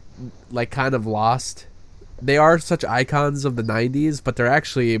totally, like, kind of lost. They are such icons of the 90s, but they're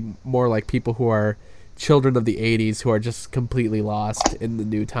actually more like people who are children of the 80s who are just completely lost in the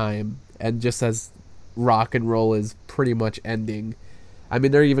new time. And just as rock and roll is pretty much ending. I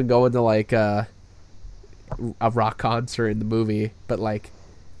mean, they're even going to, like, a rock concert in the movie. But, like,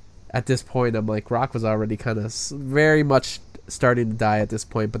 at this point, I'm like, rock was already kind of very much starting to die at this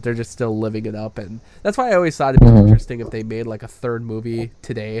point, but they're just still living it up, and that's why I always thought it'd be interesting if they made like a third movie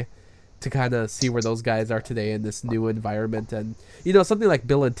today to kind of see where those guys are today in this new environment. And something like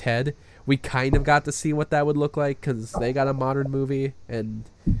Bill and Ted, we kind of got to see what that would look like because they got a modern movie,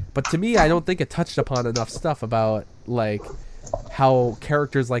 but to me, I don't think it touched upon enough stuff about like how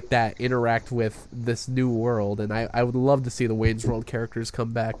characters like that interact with this new world, and I would love to see the Wayne's World characters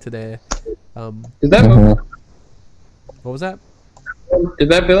come back today. Did that movie? What was that? Did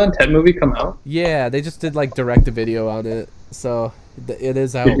that Bill and Ted movie come out? Yeah, they just did like direct-to-video on it, so it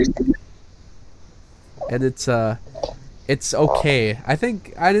is out, and it's okay. I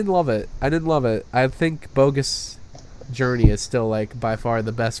think I didn't love it. I think Bogus Journey is still like by far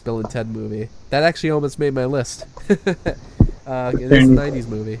the best Bill and Ted movie. That actually almost made my list. It is a 90s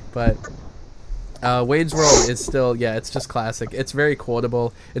movie, but Wayne's World is still, it's just classic. It's very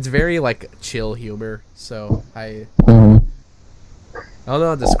quotable. It's very like chill humor. So I don't know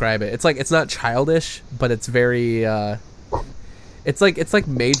how to describe it. It's not childish, but it's very it's like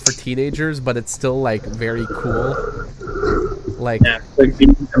made for teenagers, but it's still like very cool. Like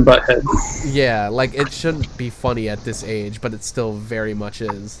Beavis and Butthead. Yeah, like it shouldn't be funny at this age, but it still very much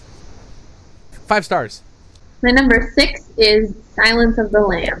is. 5 stars. My number 6 is Silence of the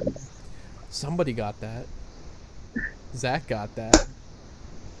Lambs. Somebody got that. Zach got that.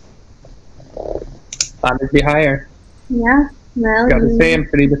 Thought it'd be higher. Yeah, well, Gotta say, I'm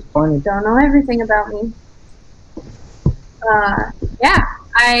pretty disappointed. Don't know everything about me. I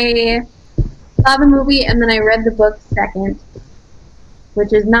saw the movie and then I read the book second,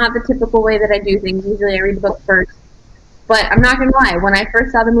 which is not the typical way that I do things. Usually I read the book first. But I'm not gonna lie, when I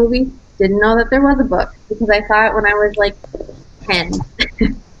first saw the movie, didn't know that there was a book because I saw it when I was like 10.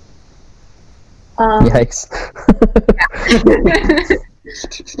 Yikes.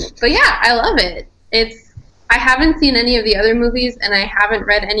 But yeah, I love it. I haven't seen any of the other movies and I haven't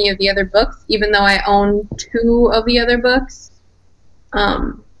read any of the other books, even though I own 2 of the other books.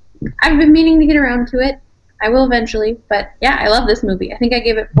 I've been meaning to get around to it. I will eventually, but yeah, I love this movie. I think I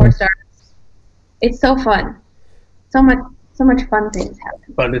gave it 4 stars. It's so fun. So much fun things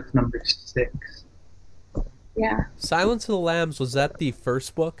happen. But it's number 6. Yeah. Silence of the Lambs, was that the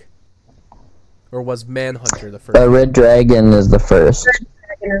first book? Or was Manhunter the first? Red Dragon is the first. Red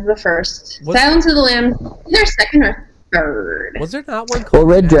Dragon is the first. Silence of the Lambs, either second or third. Was there not one Well, called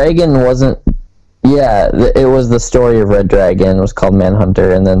Red Dragon wasn't. Yeah, it was the story of Red Dragon. It was called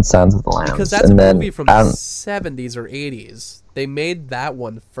Manhunter, and then Silence of the Lambs. Because that's and a then, movie from the 70s or 80s. They made that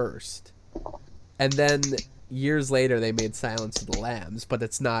one first. And then years later they made Silence of the Lambs, but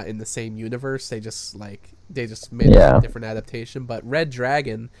it's not in the same universe. They just made a different adaptation. But Red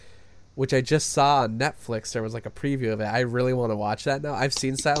Dragon, which I just saw on Netflix, there was like a preview of it. I really want to watch that now. I've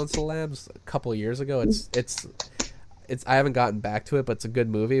seen Silence of the Lambs a couple years ago. It's I haven't gotten back to it, but it's a good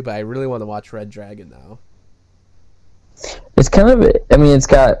movie. But I really want to watch Red Dragon now. It's kind of, I mean, it's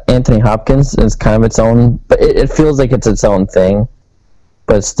got Anthony Hopkins. It's kind of its own, but it feels like it's its own thing.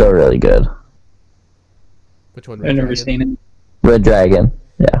 But it's still really good. Which one? I've never seen it. Red Dragon.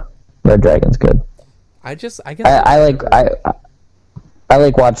 Yeah, Red Dragon's good. I guess I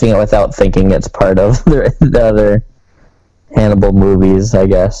like watching it without thinking it's part of the other Hannibal movies, I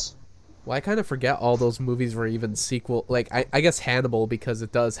guess. Well, I kind of forget all those movies were even sequel. Like, I guess Hannibal, because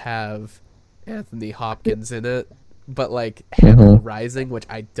it does have Anthony Hopkins in it, but like Hannibal Rising, which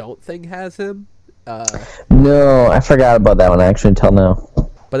I don't think has him. No, I forgot about that one actually until now.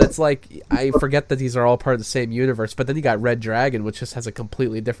 But it's like, I forget that these are all part of the same universe. But then you got Red Dragon, which just has a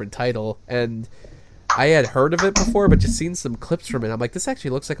completely different title, and I had heard of it before, but just seen some clips from it. I'm like, this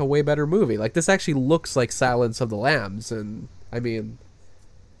actually looks like a way better movie. Like, this actually looks like Silence of the Lambs, and I mean,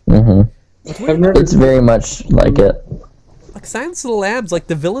 it's very much like it. Like Silence of the Lambs, like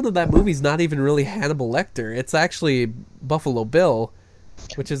the villain of that movie is not even really Hannibal Lecter. It's actually Buffalo Bill,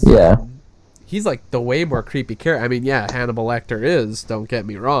 which is he's like the way more creepy character. I mean, yeah, Hannibal Lecter is. Don't get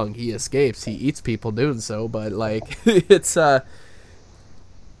me wrong. He escapes. He eats people doing so, but like it's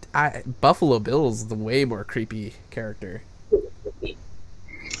Buffalo Bill's the way more creepy character.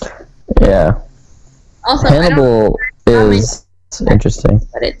 Yeah. Also, Hannibal is interesting.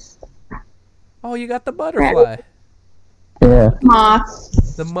 But it's Oh, you got the butterfly. Yeah.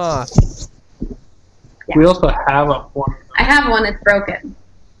 moth. The moth. Yeah. We also have a one. I have one. It's broken.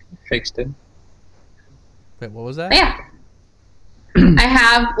 Fixed it. Wait, what was that? But yeah. I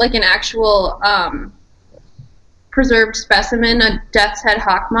have like an actual preserved specimen, a death's head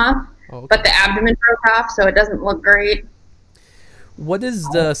hawk moth, but the abdomen broke off, so it doesn't look great. What is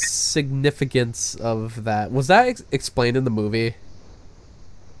the significance of that? Was that explained in the movie?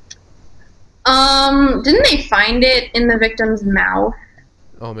 Didn't they find it in the victim's mouth?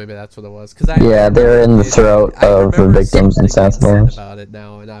 Oh, maybe that's what it was. They're in the throat of the victims in Silence of the Lambs. About it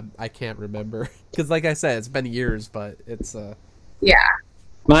now, and I can't remember because, like I said, it's been years, but it's Yeah.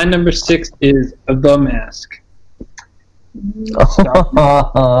 My number 6 is The Mask.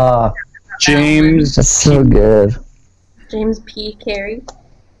 James. That's so good. James P. Carey.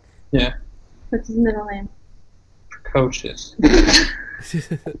 Yeah. What's his middle name? Precocious.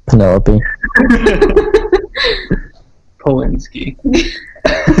 Penelope. Polinsky.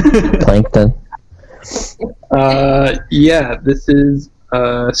 Plankton. Yeah, this is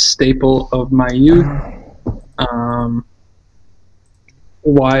a staple of my youth.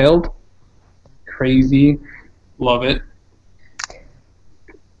 Wild. Crazy. Love it.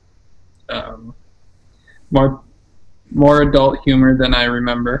 More adult humor than I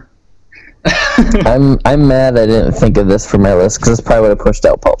remember. I'm mad I didn't think of this for my list because this probably would have pushed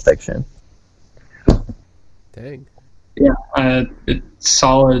out Pulp Fiction. dang. Yeah, it's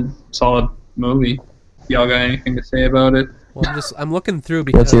solid movie. Y'all got anything to say about it? Well, I'm looking through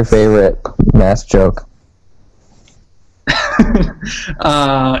because What's your favorite mask joke?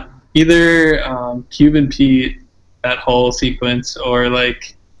 Either Cuban Pete, that whole sequence, or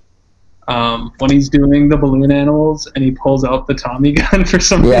like when he's doing the balloon animals and he pulls out the Tommy gun for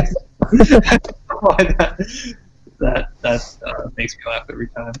some reason. that makes me laugh every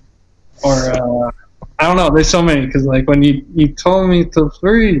time. Or I don't know. There's so many because like when you told me to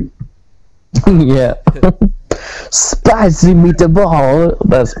free. Yeah. Spicy meatball.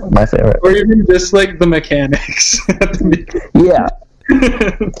 That's my favorite. Or even just like the mechanics. Yeah.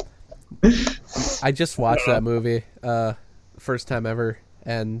 I just watched that movie, first time ever,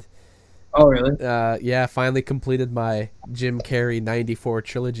 and Oh really? yeah, finally completed my Jim Carrey '94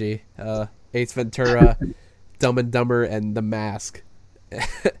 trilogy: Ace Ventura, Dumb and Dumber, and The Mask.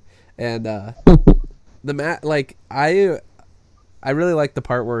 And I really like the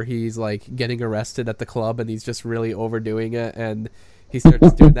part where he's like getting arrested at the club and he's just really overdoing it, and he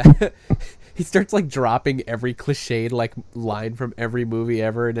starts doing that. He starts like dropping every cliched like line from every movie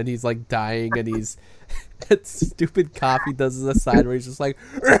ever, and then he's like dying, and he's that stupid cop he does as a side where he's just like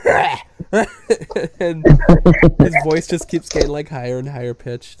and his voice just keeps getting like higher and higher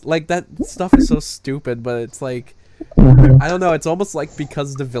pitched. Like that stuff is so stupid, but it's like I don't know. It's almost like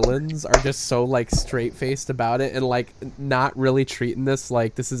because the villains are just so like straight faced about it and like not really treating this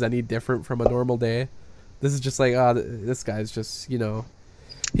like this is any different from a normal day. This is just like, oh, this guy's just, you know,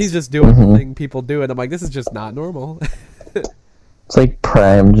 he's just doing the thing people do, and I'm like, this is just not normal. It's like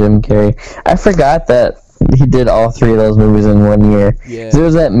prime Jim Carrey. I forgot that he did all three of those movies in 1 year. Yeah. There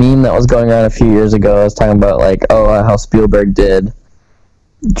was that meme that was going around a few years ago. I was talking about like, how Spielberg did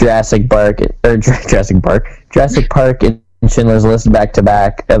Jurassic Park and Schindler's List back to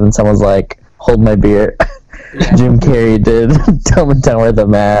back, and then someone's like, "Hold my beer." Yeah. Jim Carrey did Dumb and Dumber, The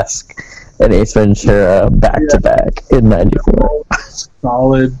Mask, and Ace Ventura back to back in '94.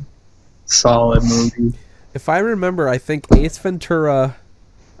 Solid movie. If I remember, I think Ace Ventura,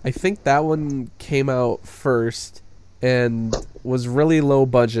 I think that one came out first and was really low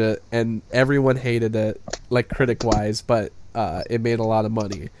budget, and everyone hated it, like critic wise, but it made a lot of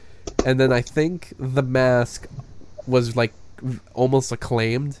money. And then I think The Mask was like almost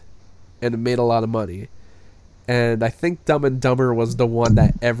acclaimed, and it made a lot of money. And I think Dumb and Dumber was the one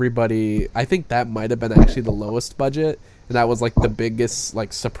that everybody, I think that might have been actually the lowest budget, and that was like the biggest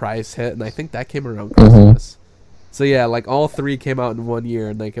like surprise hit, and I think that came around Christmas. So yeah, like all three came out in 1 year,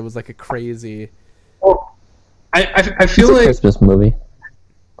 and like it was like a crazy. Well, I feel It's a like Christmas movie.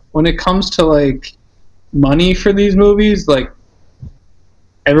 when it comes to like money for these movies, like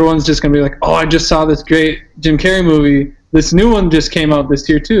everyone's just gonna be like, "Oh, I just saw this great Jim Carrey movie. This new one just came out this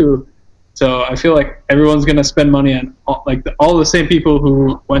year too." So I feel like everyone's gonna spend money on all the same people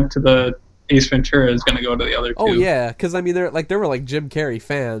who went to the Ace Ventura is gonna go to the other two. Oh yeah, because I mean, there were like Jim Carrey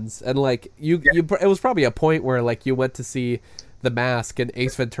fans, and like it was probably a point where like you went to see The Mask, and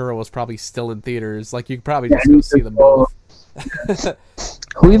Ace Ventura was probably still in theaters. Like you could probably just go see them both.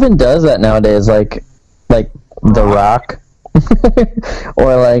 Who even does that nowadays? Like The Rock,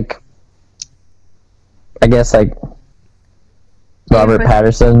 or like, I guess like Robert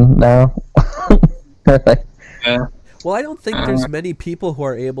Pattinson now. Like, Yeah. Well, I don't think there's many people who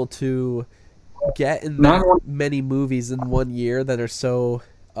are able to get in Not that one- many movies in 1 year that are so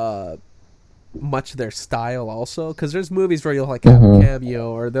much their style also, because there's movies where you'll like have a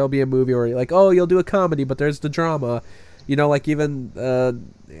cameo, or there'll be a movie where you're like, oh, you'll do a comedy, but there's the drama, you know, like even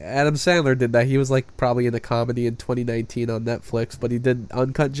Adam Sandler did that. He was like probably in a comedy in 2019 on Netflix, but he did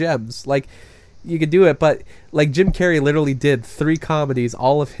Uncut Gems. Like you could do it, but like Jim Carrey literally did 3 comedies,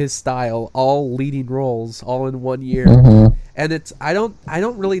 all of his style, all leading roles, all in 1 year. And it's I don't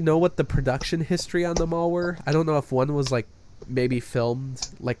really know what the production history on them all were. I don't know if one was like maybe filmed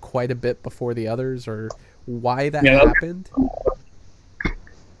like quite a bit before the others, or why that happened.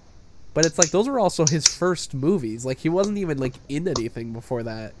 But it's like those were also his first movies. Like he wasn't even like in anything before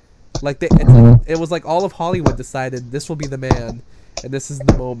that. Like it was like all of Hollywood decided this will be the man, and this is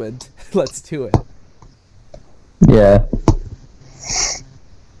the moment. Let's do it. yeah.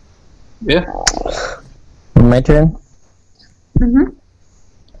 Yeah. My turn.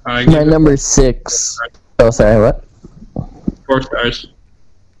 I My number 6. Oh, sorry. What? 4 stars.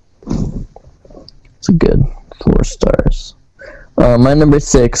 It's a good 4 stars. My number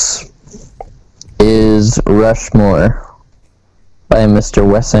 6 is Rushmore by Mr.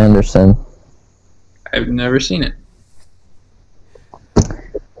 Wes Anderson. I've never seen it.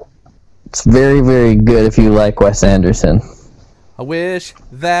 It's very, very good if you like Wes Anderson. I wish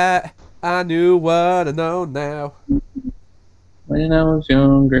that I knew what I know now. When I was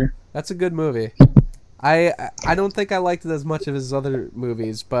younger. That's a good movie. I don't think I liked it as much of his other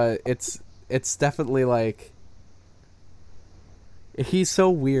movies, but it's definitely like he's so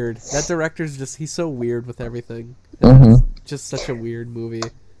weird. That director's just he's so weird with everything. It's just such a weird movie.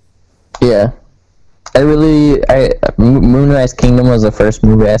 Yeah. Moonrise Kingdom was the first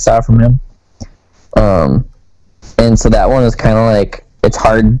movie I saw from him. And so that one is kind of like, it's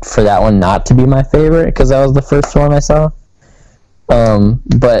hard for that one not to be my favorite, because that was the first one I saw.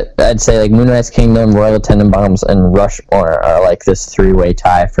 But I'd say like Moonrise Kingdom, Royal Tenenbaums, and Rushmore are like this 3-way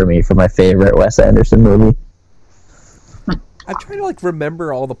tie for me for my favorite Wes Anderson movie. I'm trying to like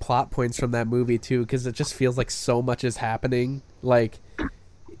remember all the plot points from that movie too, because it just feels like so much is happening. Like,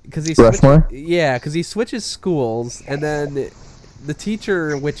 because Rushmore? because he switches schools, and then the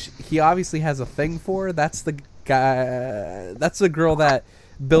teacher, which he obviously has a thing for, that's the guy, that's the girl that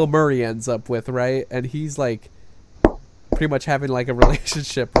Bill Murray ends up with, right? And he's like pretty much having like a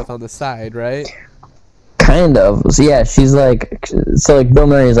relationship with on the side, right? Kind of. So yeah, she's like, so like Bill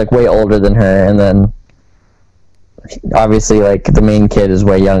Murray is like way older than her, and then obviously like the main kid is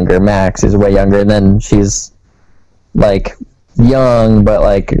way younger, Max is way younger, and then she's like young but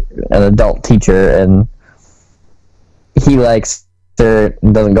like an adult teacher, and he likes her,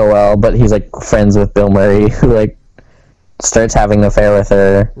 doesn't go well, but he's like friends with Bill Murray, who like starts having an affair with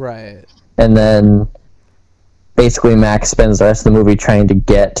her. Right. And then basically Max spends the rest of the movie trying to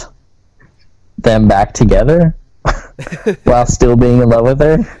get them back together while still being in love with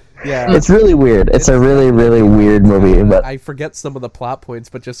her. Yeah. It's really weird. It's a really, really weird movie. But I forget some of the plot points,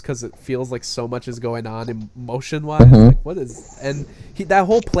 but just because it feels like so much is going on emotion-wise, like, what is... And that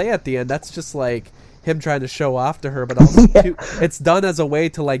whole play at the end, that's just like him trying to show off to her, but also it's done as a way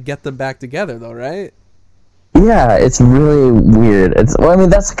to like get them back together, though, right? yeah, it's really weird. Well, I mean,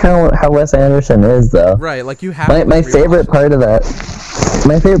 that's kind of how Wes Anderson is, though. Right, like you have my favorite part of that.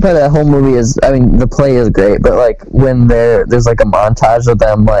 My favorite part of that whole movie is, I mean, the play is great, but like when there's like a montage of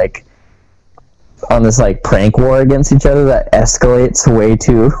them like on this like prank war against each other that escalates way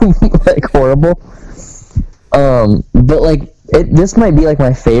too like horrible. But like this might be like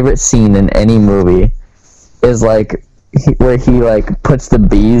my favorite scene in any movie is like where he like puts the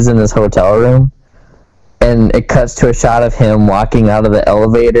bees in his hotel room, and it cuts to a shot of him walking out of the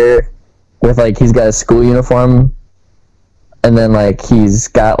elevator with like he's got a school uniform. And then, like, he's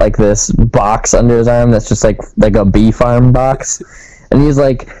got, like, this box under his arm that's just, like a bee farm box. And he's,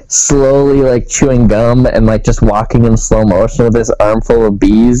 like, slowly, like, chewing gum and, like, just walking in slow motion with this armful of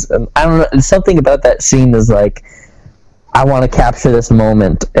bees. And I don't know, something about that scene is, like, I want to capture this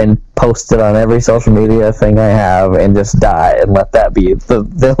moment and post it on every social media thing I have and just die and let that be.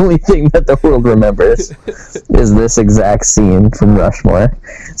 The only thing that the world remembers is this exact scene from Rushmore.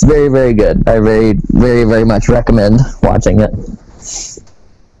 It's very, very good. I very, very, very much recommend watching it.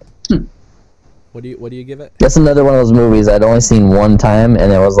 What do you give it? That's another one of those movies I'd only seen one time,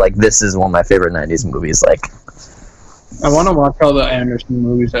 and it was like, this is one of my favorite 90s movies. Like, I want to watch all the Anderson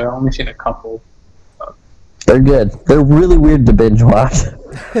movies. I've only seen a couple. they're good. They're really weird to binge watch.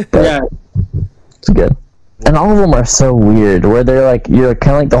 Yeah. It's good. And all of them are so weird, where they're like, you're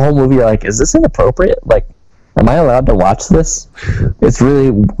kind of like the whole movie, you're like, is this inappropriate? Like, am I allowed to watch this? It's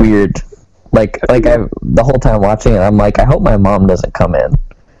really weird. Like the whole time watching it, I'm like, I hope my mom doesn't come in.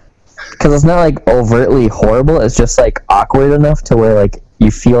 Because it's not like overtly horrible, it's just like awkward enough to where like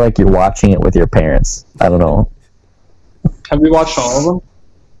you feel like you're watching it with your parents. I don't know. Have you watched all of them?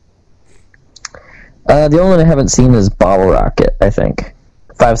 The only one I haven't seen is Bottle Rocket, I think.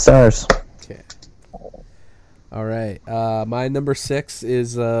 5 stars. Okay. All right. My number 6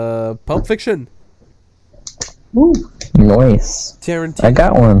 is Pulp Fiction. Woo. Nice. Tarantino. I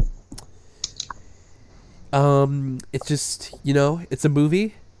got one. It's just, it's a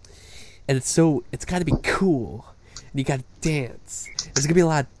movie, and it's got to be cool, and you got to dance. There's gonna be a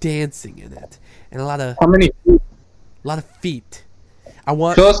lot of dancing in it, and a lot of How many? feet. I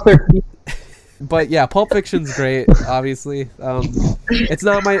want. Show us their feet. But yeah, Pulp Fiction's great. Obviously, it's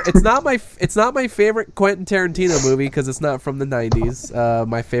not my favorite Quentin Tarantino movie because it's not from the '90s.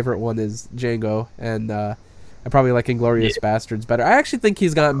 My favorite one is Django, and I probably like Inglourious Bastards better. I actually think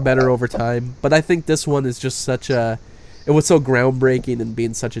he's gotten better over time, but I think this one is just it was so groundbreaking and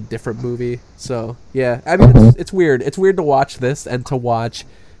being such a different movie. So yeah, I mean it's weird. It's weird to watch this and to watch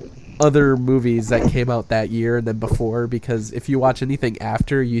other movies that came out that year and then before, because if you watch anything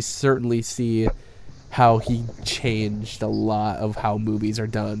after, you certainly see how he changed a lot of how movies are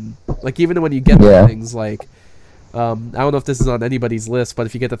done. Like even when you get to things like I don't know if this is on anybody's list, but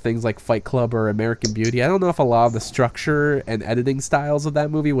if you get to things like Fight Club or American Beauty, I don't know if a lot of the structure and editing styles of that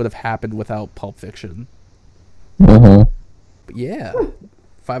movie would have happened without Pulp Fiction. Mm-hmm. But yeah,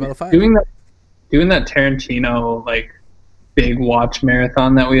 5 out of 5. Doing that Tarantino like big watch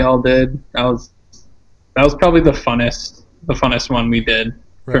marathon that we all did, that was probably the funnest one we did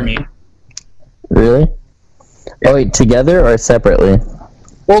for me. Really? Oh wait, together or separately?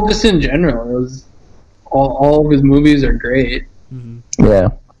 Well, just in general, it was all of his movies are great. Mm-hmm. Yeah.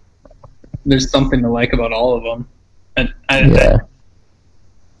 There's something to like about all of them, and I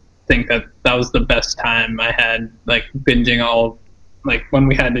think that was the best time I had, like binging all, like when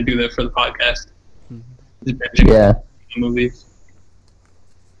we had to do that for the podcast. Just binging movies.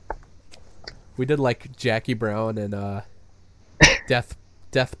 We did like Jackie Brown and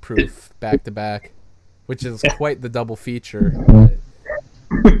Death Proof back to back, which is quite the double feature.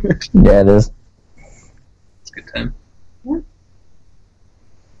 Yeah, it is. It's a good time. Yeah.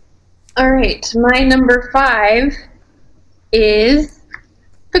 All right, my number 5 is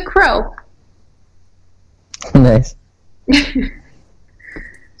The Crow. Nice.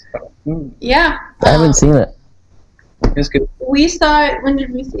 Yeah. I haven't seen it. It's good. We saw it, when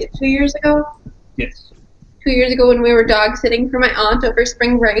did we see it? 2 years ago? Yes. 2 years ago when we were dog sitting for my aunt over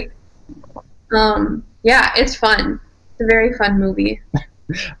spring break. Yeah, it's fun. It's a very fun movie. I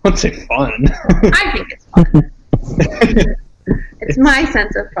wouldn't say fun. I think it's fun. It's my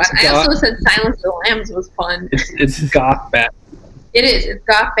sense of fun. I goth. also said Silence of the Lambs was fun. It's goth Batman. It is. It's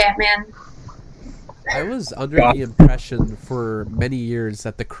goth Batman. I was under the impression for many years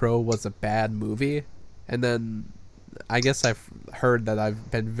that The Crow was a bad movie, and then I guess I've heard that I've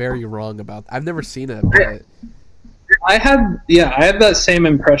been very wrong about. I've never seen it, but I had that same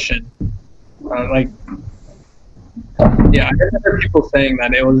impression. I heard people saying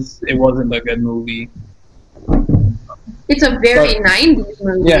that it wasn't a good movie. It's a very 90s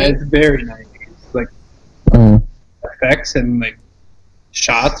movie. Yeah, it's very 90s. Like effects and like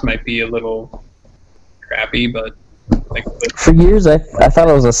shots might be a little crappy, but like For years, I thought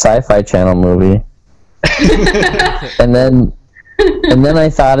it was a Sci-Fi Channel movie, and then I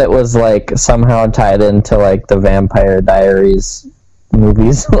thought it was like somehow tied into like the Vampire Diaries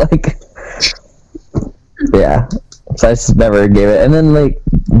movies. Like, yeah, so I just never gave it. And then like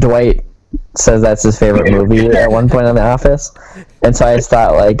Dwight says that's his favorite movie at one point on The Office, and so I just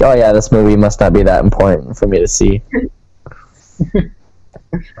thought like, oh yeah, this movie must not be that important for me to see.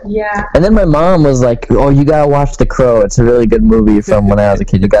 Yeah. And then my mom was like, oh, you gotta watch The Crow. It's a really good movie from when I was a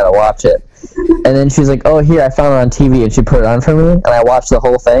kid. You gotta watch it. And then she's like, oh, here, I found it on TV, and she put it on for me, and I watched the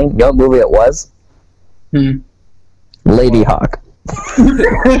whole thing. You know what movie it was? Lady Hawk.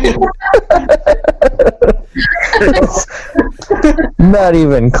 Not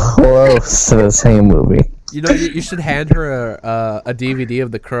even close to the same movie. you know, you should hand her a DVD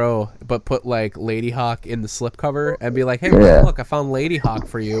of The Crow, but put like Lady Hawk in the slipcover and be like, hey, look, I found Lady Hawk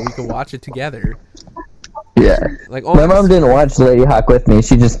for you. We can watch it together. Yeah. Like, My mom didn't watch Lady Hawk with me.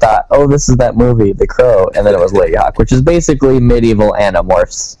 She just thought, oh, this is that movie, The Crow, and then it was Lady Hawk, which is basically medieval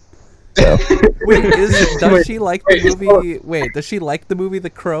Animorphs. So. Wait, does she like the movie? Wait, does she like the movie The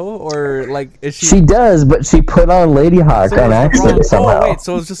Crow, or like is she? She does, but she put on Lady Hawk on accident somehow. Oh wait,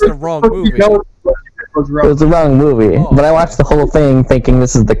 so it's just the wrong movie. It was It was the wrong movie, but I watched the whole thing thinking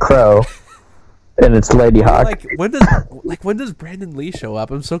this is The Crow, and it's Lady Hawk. Like when does Brandon Lee show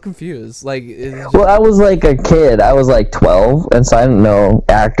up? I'm so confused. Like, Well, I was like a kid. I was like 12, and so I didn't know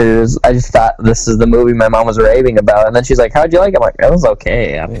actors. I just thought this is the movie my mom was raving about, and then she's like, "How'd you like it?" I'm like, "It was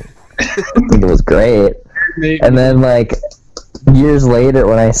okay. I mean, I think it was great." And then like years later,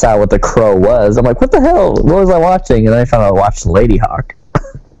 when I saw what The Crow was, I'm like, "What the hell? What was I watching?" And then I found out I watched Lady Hawk.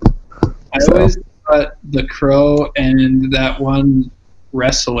 I always thought The Crow and that one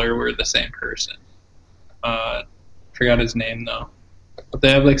wrestler were the same person. Forgot his name though, but they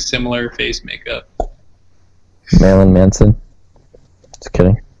have like similar face makeup. Marilyn Manson. Just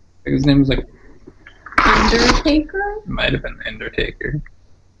kidding. I think his name was like Undertaker? it might have been Undertaker.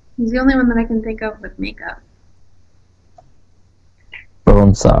 He's the only one that I can think of with makeup.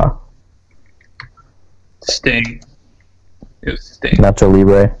 Bonesaw. Sting. It was Sting. Nacho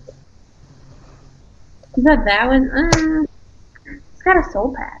Libre. Is that one? It's got a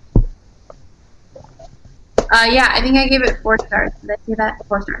soul patch. Yeah, I think I gave it 4 stars. Did I say that?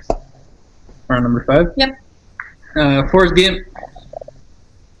 4 stars. Round number 5? Yep. Forrest Gimp.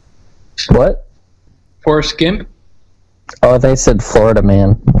 What? Forrest Gimp. Oh, they said Florida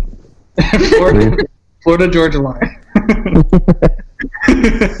Man. Florida Georgia Line.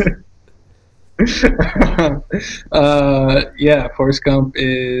 Yeah, Forrest Gump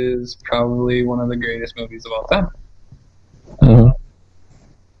is probably one of the greatest movies of all time. Mm-hmm.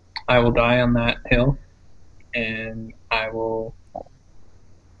 I will die on that hill, and I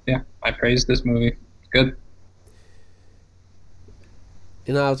praise this movie. It's good.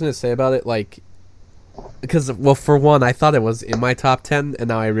 You know, I was gonna say about it, like, because, well, for one, I thought it was in my top 10, and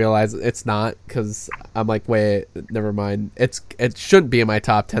now I realize it's not, because I'm like, wait, never mind. It shouldn't be in my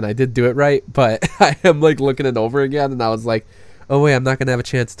top 10. I did do it right, but I am, like, looking it over again, and I was like, oh, wait, I'm not gonna have a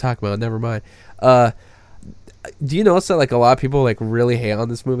chance to talk about it. Never mind. Do you notice that, like, a lot of people, like, really hate on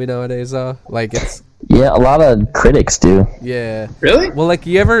this movie nowadays, though? Like, it's... Yeah, a lot of critics do. Yeah. Really? Well, like,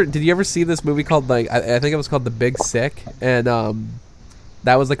 did you ever see this movie called, like, I think it was called The Big Sick, and,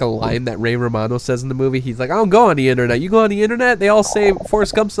 that was like a line that Ray Romano says in the movie. He's like, I don't go on the internet. You go on the internet, they all say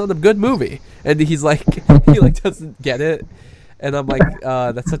Forrest Gump's not a good movie. And he's like, he like doesn't get it. And I'm like,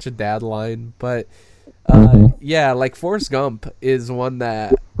 that's such a dad line. But yeah, like Forrest Gump is one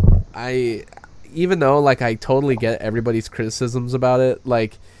that even though like I totally get everybody's criticisms about it,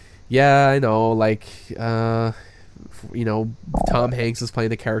 like, yeah, I know, like, you know, Tom Hanks is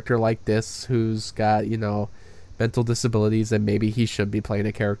playing a character like this who's got, you know, mental disabilities, and maybe he should be playing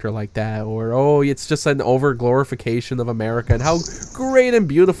a character like that, or oh, it's just an over glorification of America and how great and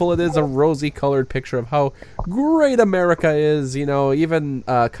beautiful it is, a rosy colored picture of how great America is, you know, even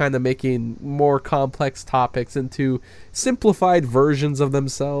kind of making more complex topics into simplified versions of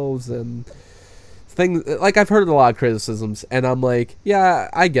themselves. And things like I've heard a lot of criticisms, and I'm like, yeah,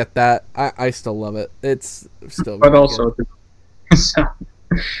 I get that. I still love it. It's still. But really also, good. so,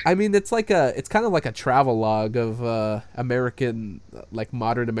 I mean, it's kind of like a travel log of American, like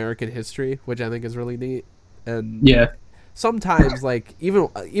modern American history, which I think is really neat. And yeah, sometimes, like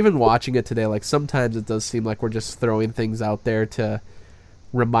even watching it today, like sometimes it does seem like we're just throwing things out there to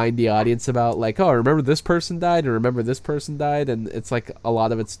remind the audience about, like, oh, remember this person died, and remember this person died, and it's like a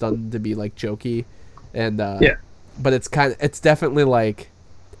lot of it's done to be like jokey, and yeah. But it's definitely like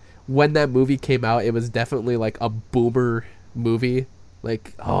when that movie came out, it was definitely like a boomer movie.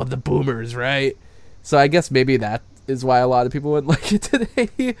 Like, oh, the boomers, right? So I guess maybe that is why a lot of people wouldn't like it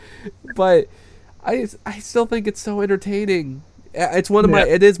today. But I still think it's so entertaining. It's one of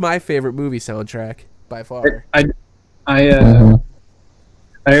it is my favorite movie soundtrack by far. I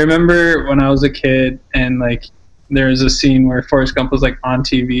remember when I was a kid, and like there was a scene where Forrest Gump was like on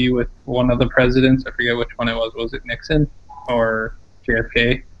TV with one of the presidents. I forget which one it was. Was it Nixon or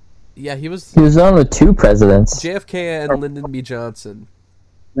JFK? Yeah, he was on with two presidents. JFK and Lyndon B. Johnson.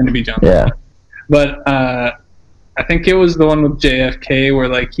 Lyndon B. Johnson. Yeah. But I think it was the one with JFK where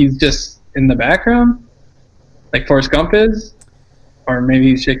like he's just in the background, like Forrest Gump is, or maybe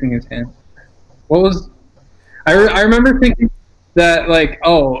he's shaking his hand. What was? I remember thinking that like,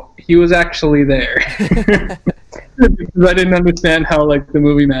 oh, he was actually there, because I didn't understand how like the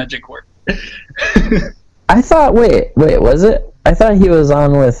movie magic worked. I thought. Wait, was it? I thought he was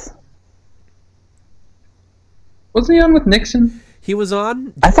on with. Wasn't he on with Nixon? He was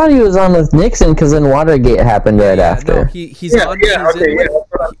on. I thought he was on with Nixon because then Watergate happened right after. No, he's on.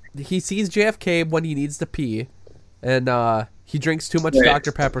 He sees JFK when he needs to pee, and he drinks too much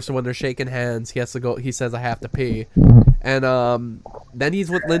Dr. Pepper. So when they're shaking hands, he has to go. He says, "I have to pee," and then he's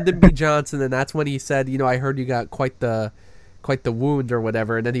with Lyndon B. Johnson, and that's when he said, "You know, I heard you got quite the wound or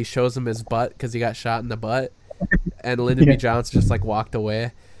whatever." And then he shows him his butt because he got shot in the butt, and Lyndon B. Johnson just like walked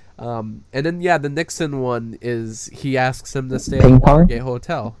away. And then the Nixon one is he asks him to stay at the Watergate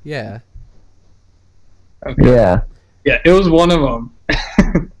Hotel. Yeah. Okay. Yeah. Yeah, it was one of them,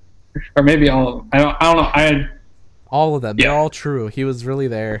 or maybe all of them. I don't know. All of them. Yeah. They're all true. He was really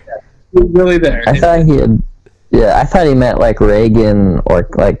there. Yeah, he was really there. I thought he had. Yeah, I thought he meant like Reagan or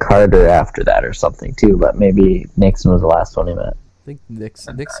like Carter after that or something too. But maybe Nixon was the last one he meant. I think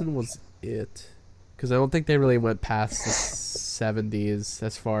Nixon was it. Because I don't think they really went past the 70s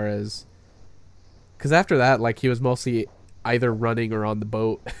as far as... Because after that, like, he was mostly either running or on the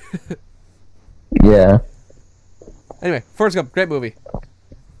boat. Yeah. Anyway, Forrest Gump, great movie.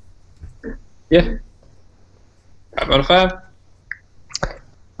 Yeah. 5 out of 5.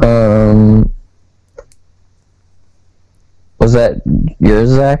 Was that yours,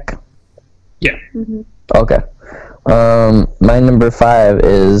 Zach? Yeah. Mm-hmm. Okay. My number 5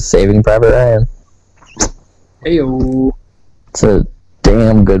 is Saving Private Ryan. Heyo. It's a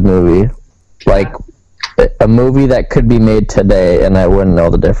damn good movie. Like, a movie that could be made today and I wouldn't know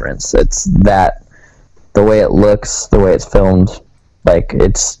the difference. It's that, the way it looks, the way it's filmed, like,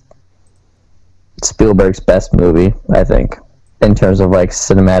 it's Spielberg's best movie, I think, in terms of, like,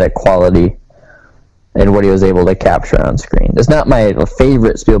 cinematic quality and what he was able to capture on screen. It's not my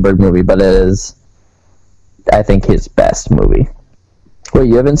favorite Spielberg movie, but it is, I think, his best movie. Wait,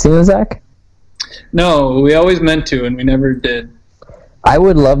 you haven't seen it, Zach? No, we always meant to, and we never did. I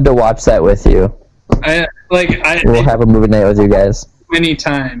would love to watch that with you. We'll have a movie night with you guys. Many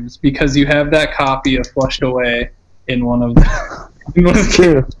times, because you have that copy of Flushed Away in one of the... That's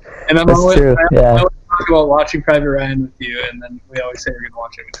true. And I always talk about watching Private Ryan with you, and then we always say we're going to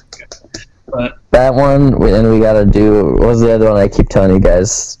watch it with you. But that one, and we got to do... What was the other one I keep telling you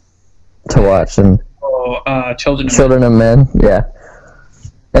guys to watch? And Children of Men. Yeah.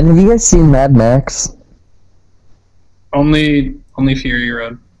 And have you guys seen Mad Max? Only Fury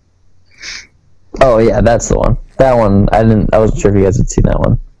Road. Oh yeah, that's the one. That one, I wasn't sure if you guys had seen that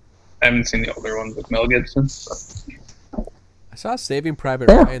one. I haven't seen the older ones with Mel Gibson. I saw Saving Private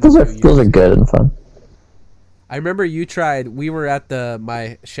Ryan. Those are good and fun. I remember you tried. We were at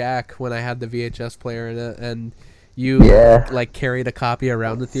my shack when I had the VHS player in it, and you like carried a copy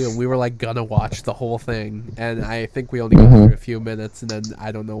around with you, and we were like gonna watch the whole thing, and I think we only got through a few minutes, and then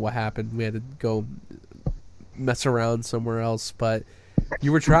I don't know what happened. We had to go mess around somewhere else, but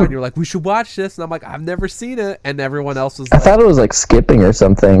you were trying. You were like, "We should watch this," and I'm like, "I've never seen it," and everyone else was. I thought it was like skipping or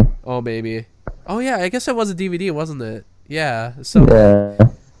something. Oh, maybe. Oh yeah, I guess it was a DVD, wasn't it? Yeah. So. Yeah.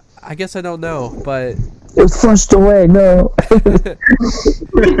 I guess I don't know, but it was Flushed Away. No.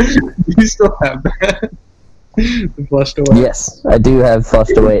 You still have that. Flushed Away. Yes, I do have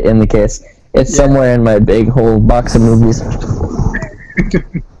Flushed Away in the case. It's somewhere in my big whole box of movies.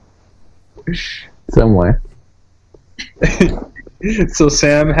 somewhere. So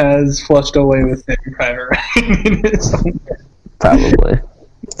Sam has flushed away with Saving Private Ryan in his own. Probably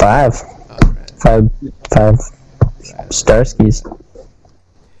 5. All right. 5 Starskis.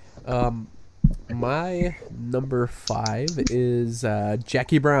 My number 5 is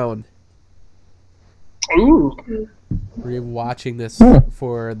Jackie Brown. Ooh. Rewatching this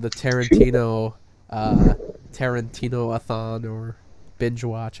for the Tarantino-a-thon or binge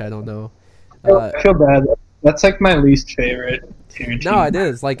watch. I don't know. I feel bad. That's like my least favorite Tarantino. No, it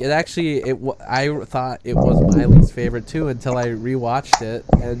is. Like, I thought it was my least favorite too until I rewatched it,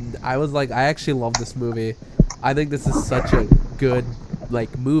 and I was like, I actually love this movie. I think this is such a good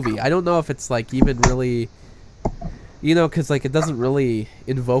like movie. I don't know if it's like even really, because like it doesn't really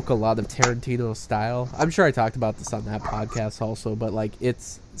invoke a lot of Tarantino style. I'm sure I talked about this on that podcast also, but like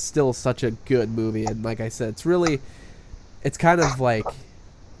it's still such a good movie, and like I said, it's kind of like,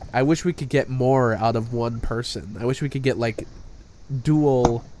 I wish we could get more out of one person. I wish we could get like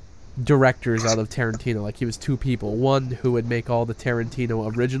dual directors out of Tarantino. Like he was 2 people. One who would make all the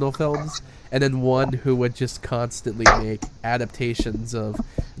Tarantino original films, and then one who would just constantly make adaptations of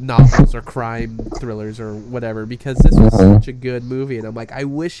novels or crime thrillers or whatever, because this was such a good movie. And I'm like, I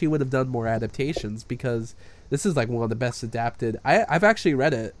wish he would have done more adaptations, because this is like one of the best adapted. I've actually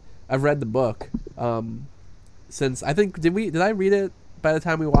read it. I've read the book. Since I think did I read it by the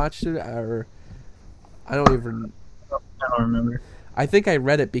time we watched it, or I don't remember. I think I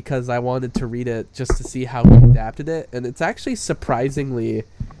read it because I wanted to read it just to see how he adapted it, and it's actually surprisingly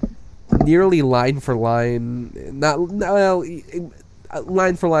nearly line for line.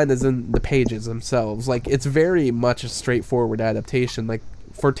 Line for line as in the pages themselves. Like it's very much a straightforward adaptation. Like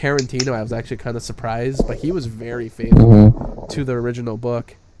for Tarantino, I was actually kind of surprised, but he was very faithful to the original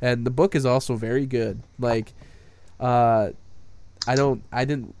book, and the book is also very good. Like, I don't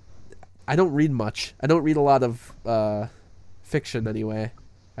read much. I don't read a lot of fiction anyway,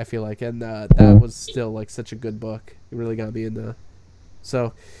 I feel like, and that was still like such a good book. It really got me into.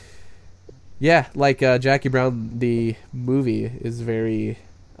 So yeah, like Jackie Brown the movie is very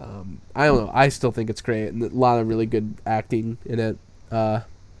I don't know, I still think it's great, and a lot of really good acting in it.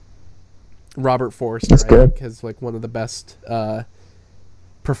 Robert Forster, I think, has like one of the best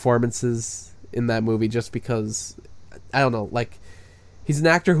performances in that movie, just because I don't know, like he's an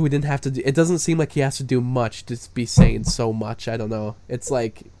actor who didn't have to do, it doesn't seem like he has to do much to be saying so much. I don't know. It's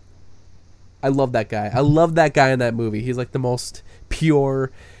like, I love that guy. I love that guy in that movie. He's like the most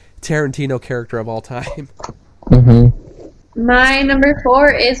pure Tarantino character of all time. My number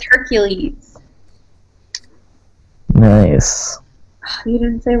 4 is Hercules. Nice. You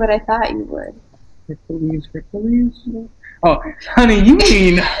didn't say what I thought you would. Hercules. Oh, honey, you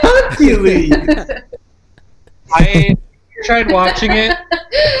mean Hercules. I tried watching it,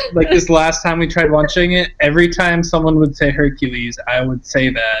 like this last time we tried watching it, every time someone would say Hercules, I would say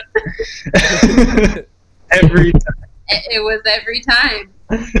that. Every time. It was every time.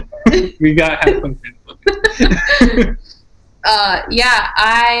 We got half of it. Yeah,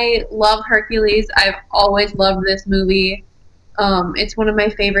 I love Hercules. I've always loved this movie. It's one of my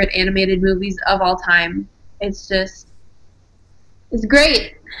favorite animated movies of all time. It's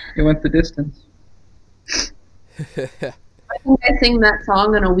great. It went the distance. I think I sing that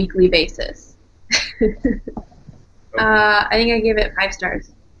song on a weekly basis. I think I give it 5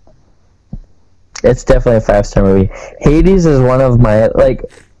 stars. It's definitely a 5-star movie. Hades is one of my like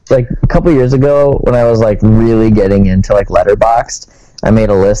a couple years ago when I was like really getting into like Letterboxd. I made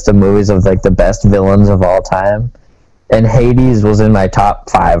a list of movies of like the best villains of all time, and Hades was in my top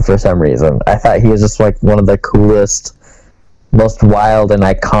 5 for some reason. I thought he was just like one of the coolest, most wild and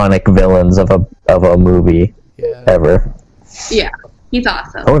iconic villains of a movie ever. Yeah, he's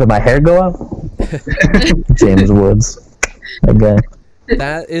awesome. Oh, did my hair go up? James Woods. Okay.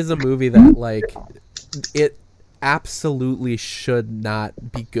 That is a movie that, like, it absolutely should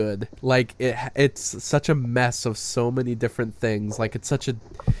not be good. Like, it's such a mess of so many different things. Like, it's such a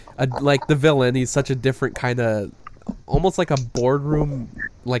like, the villain, he's such a different kind of, almost like a boardroom,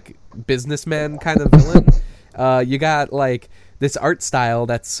 like, businessman kind of villain. You got, like, this art style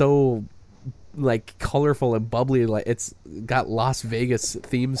that's so, like, colorful and bubbly. Like, it's got Las Vegas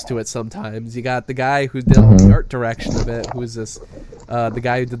themes to it sometimes. You got the guy who did all the art direction of it, who's this the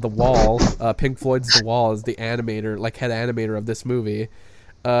guy who did The Wall. Pink Floyd's The Wall is the animator, like, head animator of this movie.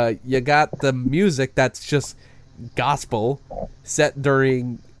 You got the music that's just gospel set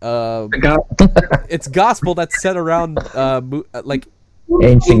during it's gospel that's set around like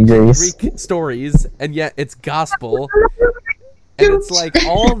ancient Greece Greek stories, and yet it's gospel. And it's like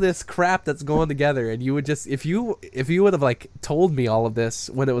all this crap that's going together, and you would just if you would have like told me all of this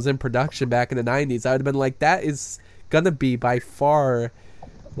when it was in production back in the 90s, I would have been like, that is gonna be by far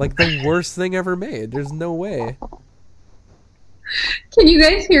like the worst thing ever made. There's no way. Can you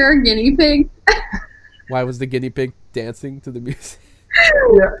guys hear our guinea pig? Why was the guinea pig dancing to the music?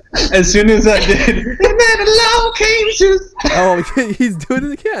 Yeah. As soon as I did, and then along came just. Oh, he's doing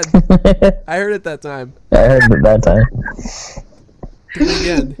it again. I heard it that time. I heard it that time. Do it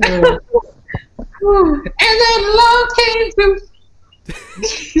again. And then along came just.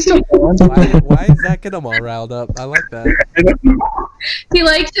 Why is that getting him all riled up? I like that. He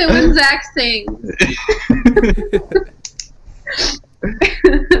likes it when Zach sings.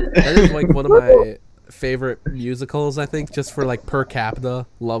 That is like one of my favorite musicals, I think, just for like per capita.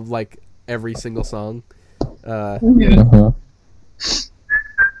 Love like every single song. I don't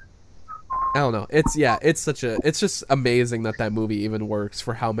know. It's just amazing that movie even works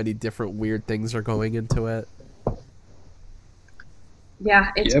for how many different weird things are going into it.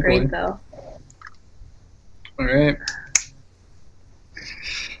 Yeah, it's great though. All right.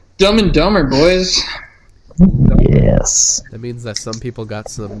 Dumb and Dumber, boys. Yes. That means that some people got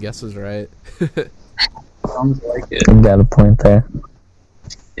some guesses right. Sounds like it. You got a point there.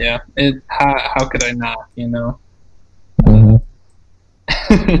 Yeah. How could I not? You know. Mm-hmm.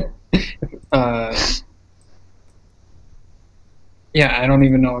 Yeah, I don't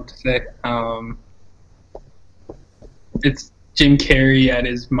even know what to say. It's Jim Carrey at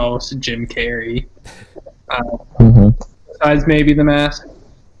his most Jim Carrey. Besides maybe The Mask.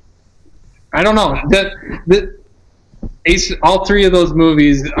 I don't know. All three of those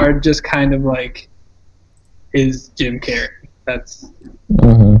movies are just kind of like his Jim Carrey. That's.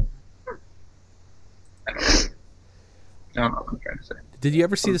 I don't know what I'm trying to say. Did you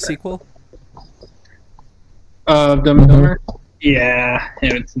ever see the sequel? Dumb and Dumber? Yeah,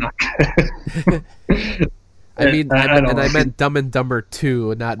 it's not good. I mean, I meant Dumb and Dumber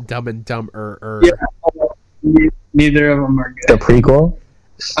 2, not Dumb and Dumber. Yeah, neither of them are good. The prequel?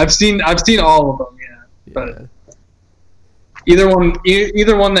 I've seen all of them, yeah. But either one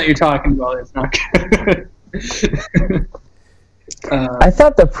that you're talking about is not good. I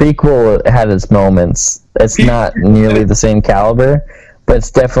thought the prequel had its moments. It's not nearly the same caliber, but it's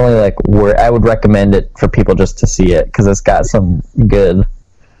definitely like where I would recommend it for people just to see it because it's got some good.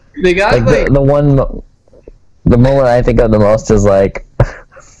 They got like the moment I think of the most is like.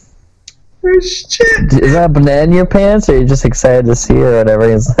 Shit. Is that a banana in your pants, or are you just excited to see it, or whatever?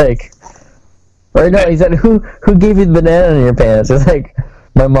 He's like, or no, he said, "Who gave you the banana in your pants?" He's like,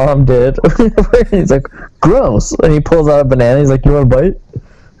 "My mom did." He's like, "Gross!" And he pulls out a banana. He's like, "You want a bite?"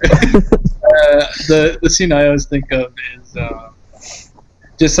 The scene I always think of is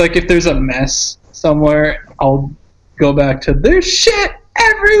just like if there's a mess somewhere, I'll go back to there's shit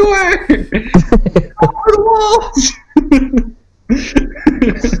everywhere over the walls.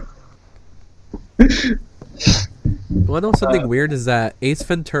 You want to know something weird is that Ace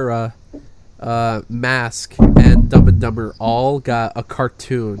Ventura, Mask, and Dumb and Dumber all got a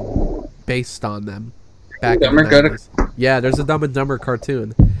cartoon based on them. Back in the 90s. Yeah, there's a Dumb and Dumber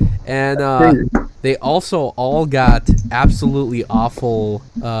cartoon. And they also all got absolutely awful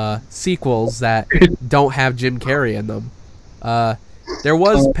sequels that don't have Jim Carrey in them. There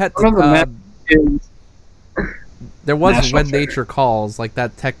was there was National When Treasure. Nature Calls, like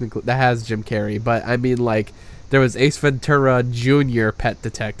that technically that has Jim Carrey, but I mean like there was Ace Ventura Jr. Pet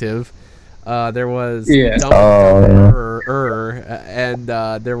Detective. There was Dumb and Dumber, and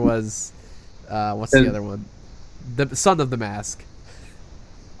there was what's the other one? The Son of the Mask.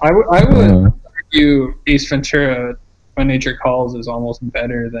 I would argue Ace Ventura When Nature Calls is almost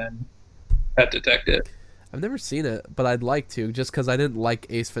better than Pet Detective. I've never seen it, but I'd like to, just because I didn't like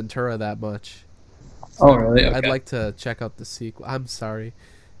Ace Ventura that much. So oh, really? Okay. I'd like to check out the sequel. I'm sorry.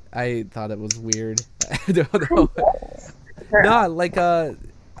 I thought it was weird. I don't know. No, like,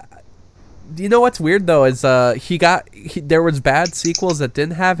 you know what's weird, though, is there was bad sequels that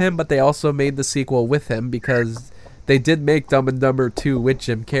didn't have him, but they also made the sequel with him, because they did make Dumb and Dumber 2 with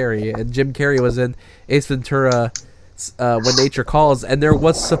Jim Carrey, and Jim Carrey was in Ace Ventura When Nature Calls, and there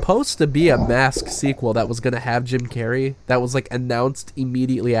was supposed to be a Mask sequel that was going to have Jim Carrey that was like announced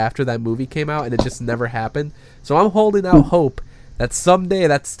immediately after that movie came out, and it just never happened. So I'm holding out hope that someday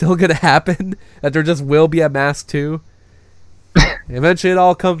that's still going to happen, that there just will be a Mask 2. Eventually it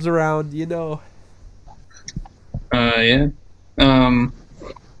all comes around, you know. Yeah.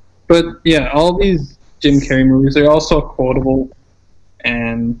 But yeah, all these Jim Carrey movies are also quotable,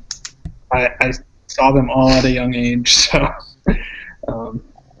 and I saw them all at a young age, so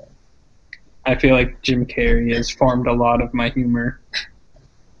I I feel like Jim Carrey has formed a lot of my humor.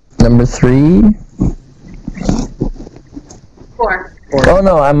 Number 3. 4. Oh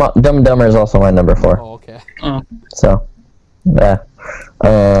no, Dumb and Dumber is also my number 4. Oh, okay. So, yeah,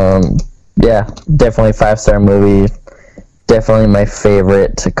 yeah, definitely 5-star movie. Definitely my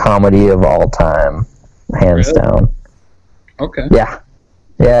favorite comedy of all time, hands Really? down. Okay. Yeah,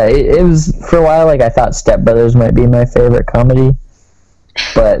 it was for a while. Like I thought Step Brothers might be my favorite comedy,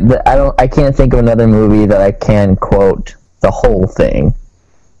 but I can't think of another movie that I can quote the whole thing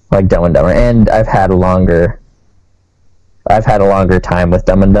like Dumb and Dumber. And I've had a longer time with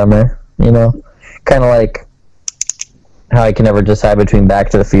Dumb and Dumber. You know, kind of like how I can never decide between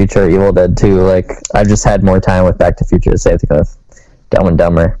Back to the Future or Evil Dead 2. Like I've just had more time with Back to the Future to same thing with Dumb and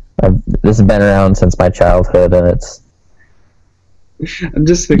Dumber. This has been around since my childhood, and it's. I'm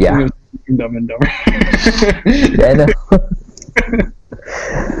just thinking Yeah. of Dumb and Dumber. Yeah, I know.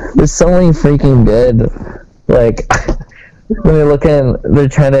 There's so many freaking good, like, when they're looking, they're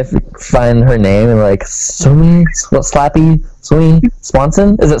trying to find her name, and like, Sweeney Swanson?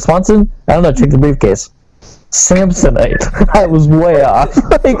 Is it Swanson? I don't know, check the briefcase. Samsonite. I was way off.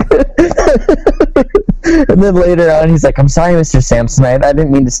 And then later on, he's like, I'm sorry, Mr. Samsonite, I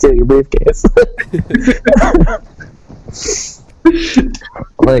didn't mean to steal your briefcase.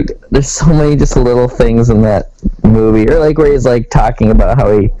 Like, there's so many just little things in that movie, or like where he's like talking about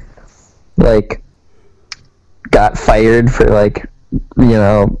how he like got fired for like, you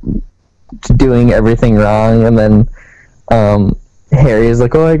know, doing everything wrong, and then Harry is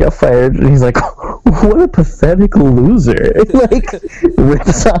like, oh, I got fired, and he's like, what a pathetic loser. Like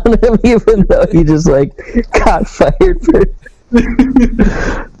rips on him even though he just like got fired for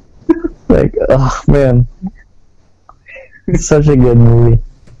like, oh man. It's such a good movie.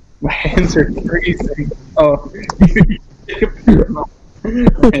 My hands are freezing. Oh.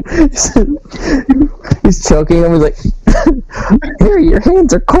 He's choking him. He's like, Harry, your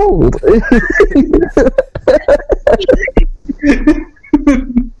hands are cold.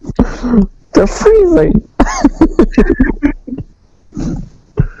 They're freezing.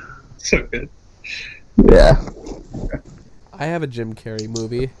 So good. Yeah. I have a Jim Carrey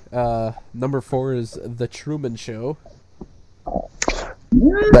movie. Number 4 is The Truman Show.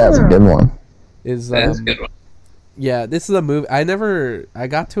 That's a good one. Is That's a good one. Yeah, this is a movie I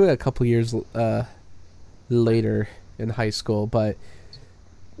got to it a couple years later in high school, but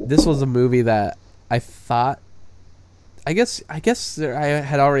this was a movie that I thought I guess I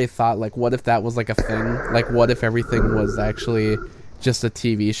had already thought, like, what if that was like a thing? Like, what if everything was actually just a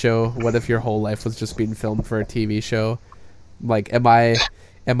TV show? What if your whole life was just being filmed for a TV show? Like, am I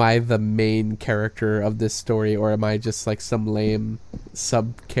the main character of this story, or am I just like some lame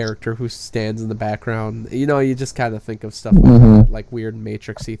sub character who stands in the background? You know, you just kind of think of stuff like that, like weird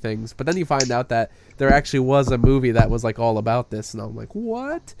Matrixy things. But then you find out that there actually was a movie that was like all about this, and I'm like,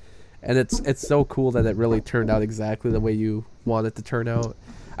 what? And it's so cool that it really turned out exactly the way you want it to turn out.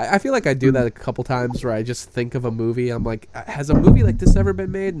 I feel like I do that a couple times where I just think of a movie. I'm like, has a movie like this ever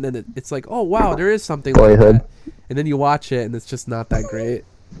been made? And then it's like, oh wow, there is something Boyhood. like that. And then you watch it and it's just not that great.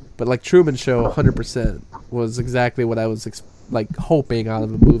 But like Truman Show, 100% was exactly what I was like hoping out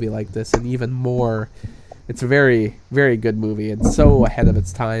of a movie like this, and even more. It's a very, very good movie and so ahead of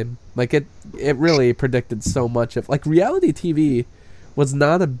its time. Like it really predicted so much of, like, reality TV was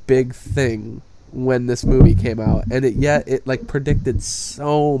not a big thing when this movie came out, and it like predicted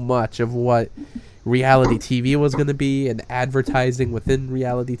so much of what reality TV was going to be, and advertising within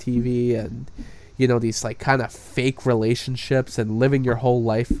reality TV, and you know, these like kind of fake relationships, and living your whole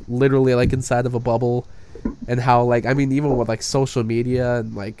life literally like inside of a bubble, and how, like, I mean, even with like social media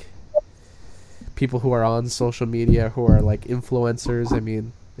and like people who are on social media who are like influencers, I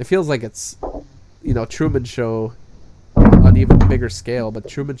mean, it feels like it's, you know, Truman Show on even bigger scale, but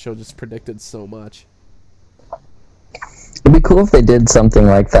Truman Show just predicted so much. It'd be cool if they did something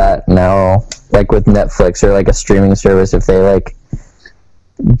like that now, like with Netflix or like a streaming service, if they like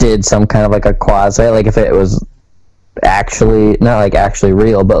did some kind of like a quasi, like if it was actually, not like actually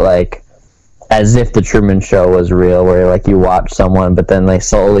real, but like as if the Truman Show was real, where like you watch someone, but then they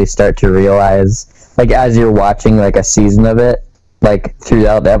slowly start to realize, like as you're watching like a season of it, like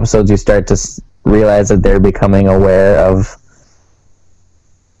throughout the episodes, you start to realize that they're becoming aware of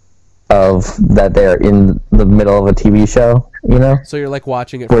that they're in the middle of a TV show, you know? So you're like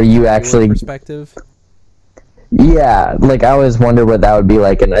watching it where from you a actually perspective. Yeah, like I always wonder what that would be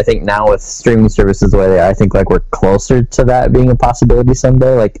like, and I think now with streaming services the way they are, I think like we're closer to that being a possibility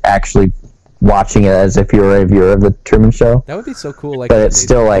someday, like actually watching it as if you were a viewer of the Truman Show. That would be so cool. Like, but it's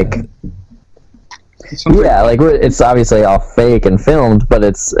still like Yeah, like it's obviously all fake and filmed, but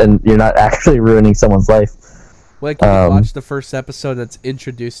and you're not actually ruining someone's life. Like you watch the first episode that's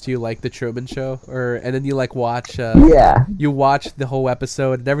introduced to you, like the Truman Show, and then you like watch. You watch the whole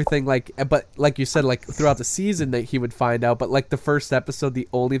episode and everything, but like you said, like throughout the season that he would find out. But like the first episode, the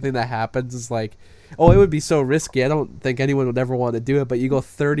only thing that happens is like, oh, it would be so risky. I don't think anyone would ever want to do it. But you go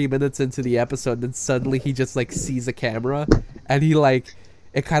 30 minutes into the episode, and then suddenly he just like sees a camera, and he like.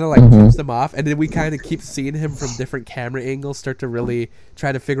 It kind of like tips them off, and then we kind of keep seeing him from different camera angles, start to really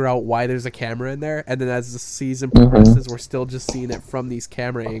try to figure out why there's a camera in there, and then as the season progresses, we're still just seeing it from these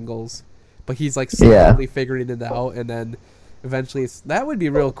camera angles, but he's like slowly figuring it out, and then eventually that would be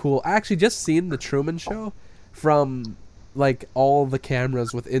real cool. I actually just seen the Truman Show from like all the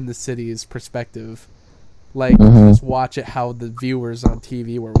cameras within the city's perspective, like just watch it how the viewers on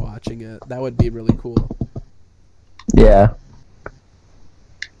TV were watching it. That would be really cool. Yeah.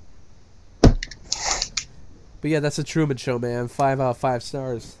 But yeah, that's a Truman Show, man. 5 out of 5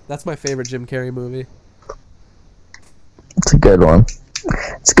 stars. That's my favorite Jim Carrey movie. It's a good one.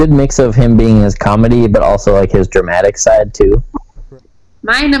 It's a good mix of him being his comedy, but also like his dramatic side too.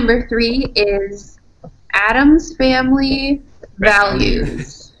 My number 3 is Addams Family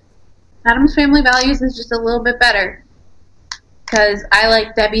Values. Addams Family Values is just a little bit better. Because I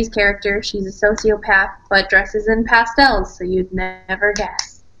like Debbie's character. She's a sociopath, but dresses in pastels, so you'd never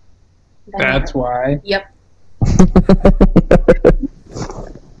guess. That's why. Yep.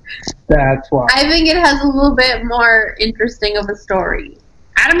 That's why. I think it has a little bit more interesting of a story.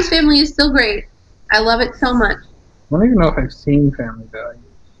 Addams Family is still great. I love it so much. I don't even know if I've seen Family Values.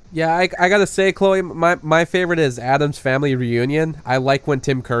 Yeah, I gotta say, Chloe, my favorite is Addams Family Reunion. I like when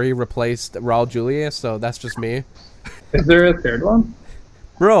Tim Curry replaced Raul Julia, so that's just me. Is there a third one?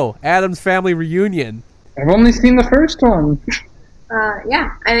 Bro, Addams Family Reunion. I've only seen the first one.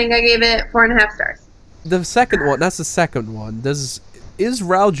 Yeah, I think I gave it 4.5 stars. The second one, that's the second one. Is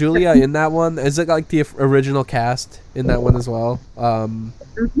Raul Julia in that one? Is it like the original cast in that one as well?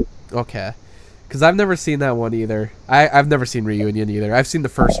 Okay. Because I've never seen that one either. I've never seen Reunion either. I've seen the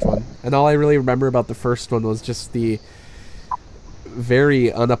first one. And all I really remember about the first one was just the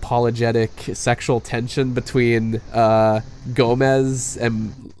very unapologetic sexual tension between Gomez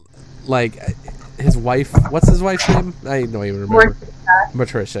and, like, his wife. What's his wife's name? I don't even remember.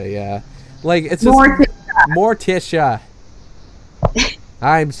 Morticia, yeah. Like, it's just... Morticia.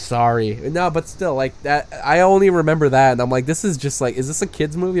 I'm sorry. No, but still, like, that, I only remember that, and I'm like, this is just, like, is this a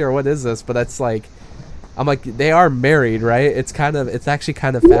kid's movie, or what is this? But it's, like, I'm like, they are married, right? It's actually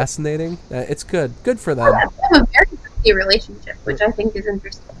kind of fascinating. It's good. Good for them. They have a very healthy relationship, which I think is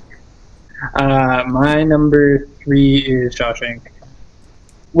interesting. My number 3 is Shawshank.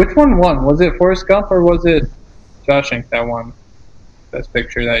 Which one won? Was it Forrest Gump, or was it Shawshank that won Best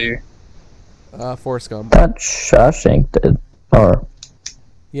Picture that year? Forrest Gump. That Shawshank did. Or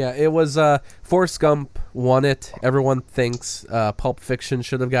yeah, it was Forrest Gump won it. Everyone thinks Pulp Fiction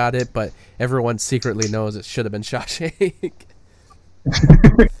should have got it, but everyone secretly knows it should have been Shawshank.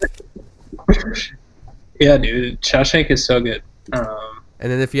 Yeah, dude, Shawshank is so good. And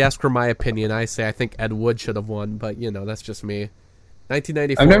then if you ask for my opinion, I say I think Ed Wood should have won, but you know, that's just me.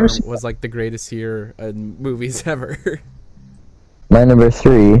 1994 was like the greatest year in movies ever. my number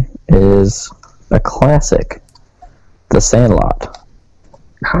 3 is a classic, The Sandlot.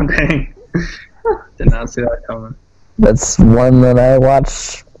 Oh, dang. Did not see that coming. That's one that I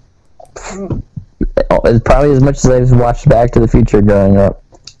watch probably as much as I've watched Back to the Future growing up.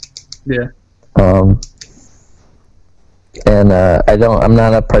 Yeah. And I'm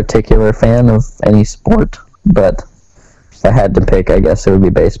not a particular fan of any sport, but if I had to pick, I guess it would be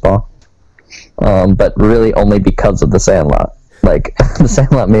baseball. But really only because of The Sandlot. Like, The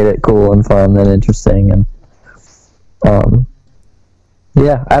Sandlot made it cool and fun and interesting, and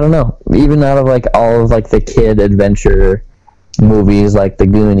yeah, I don't know. Even out of like all of like the kid adventure movies, like The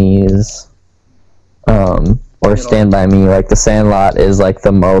Goonies, or Stand By Me, like The Sandlot is like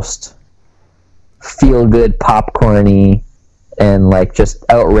the most feel good, popcorny, and like just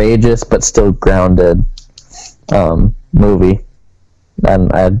outrageous but still grounded movie.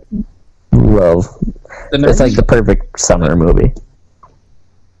 And I love. It's like the perfect summer movie.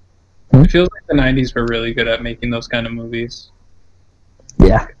 It feels like the 90s were really good at making those kind of movies.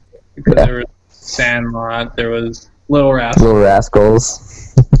 Yeah. Because there was Sandlot, there was Little Rascals. Little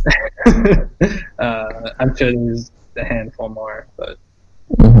Rascals. I'm sure there's a handful more, but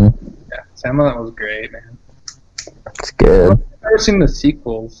yeah, Sandlot was great, man. It's good. I've never seen the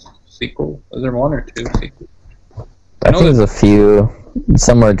sequels. Was there 1 or 2 sequels? I think there's a few.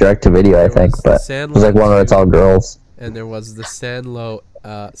 Some are direct to video, I think, but there's like one where it's all girls. And there was the Sandlot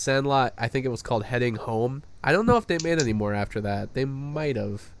Sandlot, I think it was called Heading Home. I don't know if they made any more after that. They might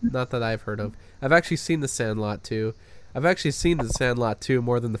have. Not that I've heard of. I've actually seen The Sandlot 2. I've actually seen The Sandlot 2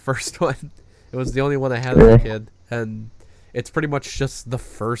 more than the first one. It was the only one I had as a kid. And it's pretty much just the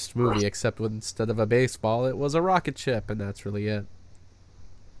first movie, except with, instead of a baseball, it was a rocket ship, and that's really it.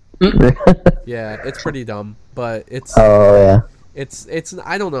 Yeah, it's pretty dumb, but it's... Oh, yeah. It's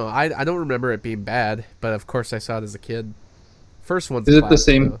I don't know. I don't remember it being bad, but of course I saw it as a kid. First one's Is it the classic,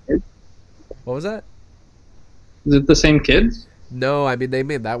 same? though. What was that? Is it the same kids? No, I mean they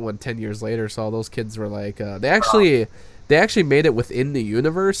made that one 10 years later, so all those kids were like they actually made it within the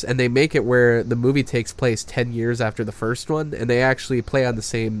universe, and they make it where the movie takes place 10 years after the first one, and they actually play on the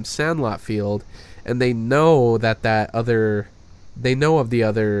same Sandlot field, and they know of the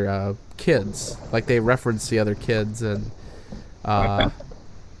other kids. Like they reference the other kids, and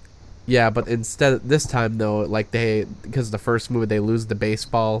yeah, but instead this time though, like because the first movie they lose the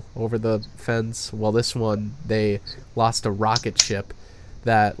baseball over the fence. Well, this one they lost a rocket ship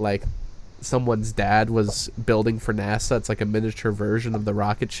that like someone's dad was building for NASA. It's like a miniature version of the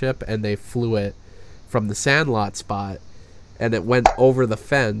rocket ship, and they flew it from the Sandlot spot, and it went over the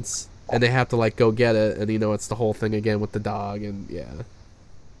fence, and they have to like go get it, and it's the whole thing again with the dog, and yeah.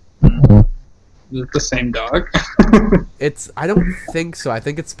 Is it the same dog? I don't think so. I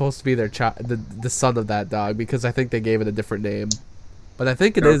think it's supposed to be their the son of that dog, because I think they gave it a different name. But I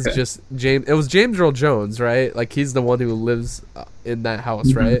think it is just James. It was James Earl Jones, right? Like he's the one who lives in that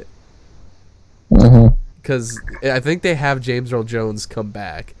house, right? Because I think they have James Earl Jones come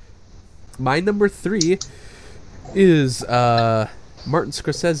back. My number 3 is Martin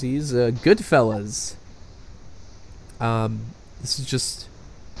Scorsese's Goodfellas. This is just...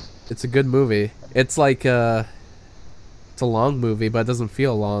 It's a good movie. It's like it's a long movie, but it doesn't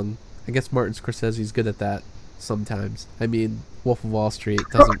feel long. I guess Martin Scorsese's good at that sometimes. I mean, Wolf of Wall Street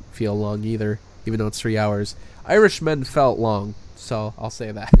doesn't feel long either, even though it's 3 hours. Irishman felt long, so I'll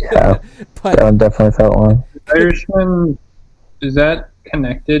say that. Yeah, but that one definitely felt long. Irishman, is that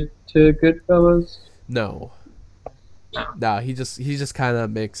connected to Goodfellas? no. No, he just kind of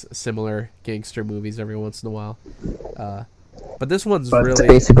makes similar gangster movies every once in a while. But this one's But It's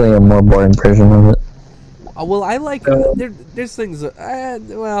really... basically a more boring version of it. Well, I like... there's things...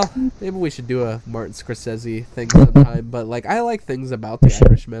 well, maybe we should do a Martin Scorsese thing sometime, but like I like things about The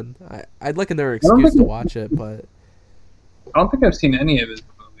Irishman. I'd like another excuse to watch it, but... I don't think I've seen any of his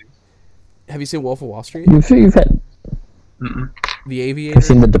movies. Have you seen Wolf of Wall Street? You've had... The Aviator? I've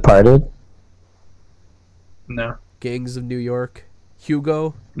seen The Departed. No. Gangs of New York?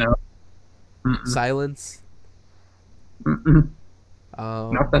 No. Silence?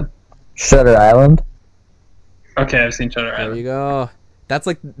 Nothing. Shutter Island. Okay, I've seen Shutter There Island. you go. That's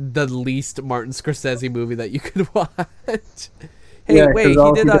like the least Martin Scorsese movie that you could watch. Hey, Yeah, wait,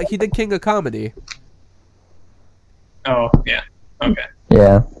 'cause he did King of Comedy. Oh, yeah. Okay.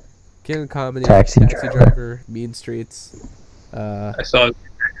 Yeah. King of Comedy, Taxi Driver, Mean Streets. I saw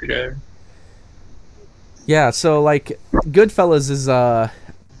it. Yeah, so like Goodfellas is I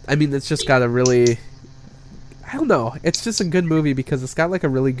mean it's just got a really, I don't know, it's just a good movie because it's got like a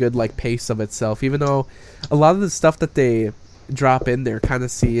really good like pace of itself, even though a lot of the stuff that they drop in there kind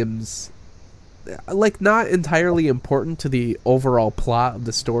of seems like not entirely important to the overall plot of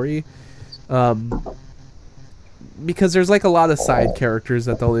the story. Because there's like a lot of side characters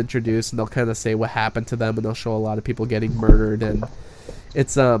that they'll introduce, and they'll kind of say what happened to them, and they'll show a lot of people getting murdered, and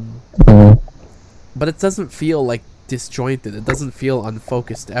it's but it doesn't feel like disjointed. It doesn't feel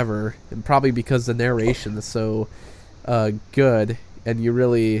unfocused ever, and probably because the narration is so good,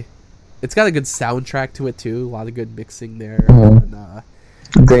 and it's got a good soundtrack to it too. A lot of good mixing there. And,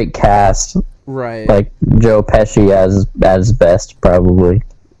 Great cast. right. Like Joe Pesci as best, probably.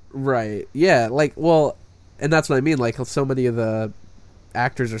 Right. Yeah. Like, well, and that's what I mean. Like, so many of the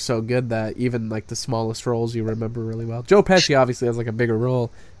actors are so good that even like the smallest roles you remember really well. Joe Pesci obviously has like a bigger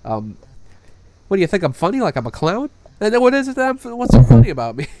role. What do you think? I'm funny? Like I'm a clown? And then what is it that what's so funny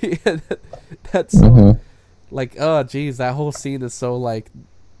about me? That's so, like, oh geez, that whole scene is so like,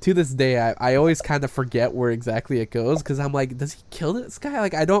 to this day I always kind of forget where exactly it goes, because I'm like, does he kill this guy?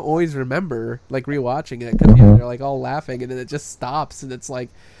 Like I don't always remember like rewatching it, because they're like all laughing, and then it just stops, and it's like,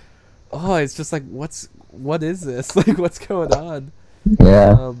 oh, it's just like, what is this? Like what's going on?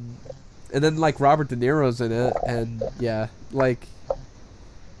 Yeah. And then like Robert De Niro's in it, and yeah, like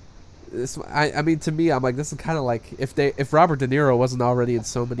this. I mean, to me, I'm like, this is kind of like if Robert De Niro wasn't already in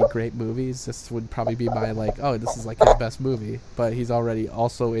so many great movies, this would probably be my like, oh, this is like his best movie. But he's already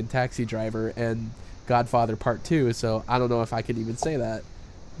also in Taxi Driver and Godfather Part 2, so I don't know if I could even say that.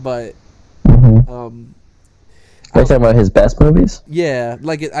 But Are you talking about his best movies? Yeah,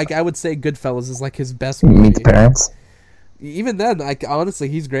 like I would say Goodfellas is like his best movie. Meet the Parents. Even then, like honestly,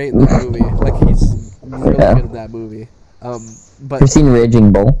 he's great in that movie. Like he's really good in that movie. But Have you seen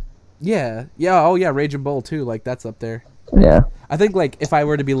Raging Bull? yeah, oh yeah, Raging Bull too. Like that's up there. Yeah. I think like if I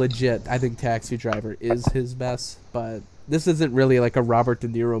were to be legit, I think Taxi Driver is his best. But this isn't really like a Robert De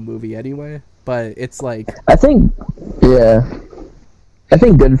Niro movie anyway. But it's like I think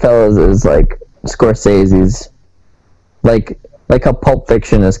Goodfellas is like Scorsese's, like how Pulp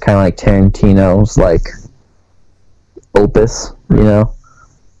Fiction is kind of like Tarantino's like opus, you know,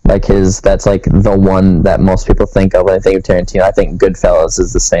 like that's like the one that most people think of when they think of Tarantino. I think Goodfellas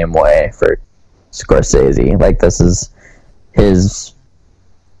is the same way for Scorsese. Like this is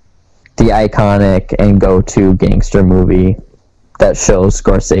the iconic and go-to gangster movie that shows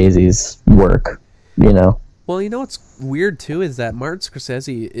Scorsese's work, you know. Well, you know what's weird too is that Martin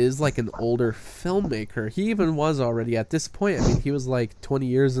Scorsese is like an older filmmaker. He even was already at this point. I mean, he was like 20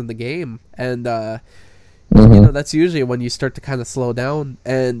 years in the game, and you know that's usually when you start to kind of slow down.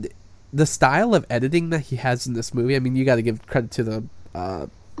 And the style of editing that he has in this movie, I mean, you got to give credit to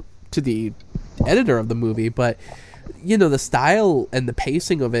the editor of the movie, but you know the style and the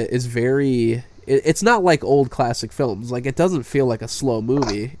pacing of it is very. It's not like old classic films. Like it doesn't feel like a slow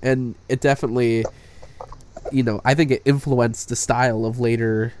movie, and it definitely. You know, I think it influenced the style of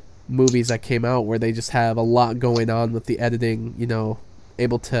later movies that came out where they just have a lot going on with the editing, you know,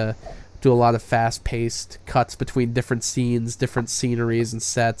 able to do a lot of fast-paced cuts between different scenes, different sceneries and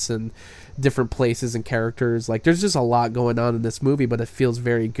sets and different places and characters. Like, there's just a lot going on in this movie, but it feels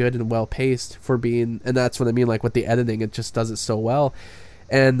very good and well-paced for being... And that's what I mean, like, with the editing, it just does it so well.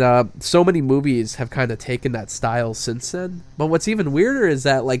 And so many movies have kind of taken that style since then. But what's even weirder is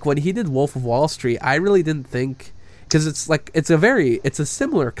that, like, when he did Wolf of Wall Street, I really didn't think... Because it's like, it's a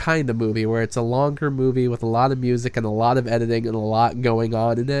similar kind of movie where it's a longer movie with a lot of music and a lot of editing and a lot going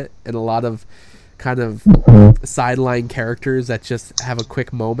on in it. And a lot of kind of sideline characters that just have a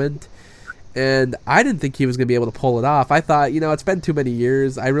quick moment. And I didn't think he was going to be able to pull it off. I thought, you know, it's been too many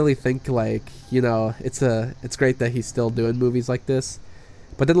years. I really think, like, you know, it's great that he's still doing movies like this.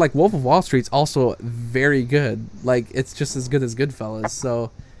 But then, like, Wolf of Wall Street's also very good. Like, it's just as good as Goodfellas. So,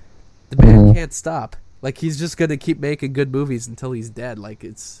 the man can't stop. Like, he's just going to keep making good movies until he's dead. Like,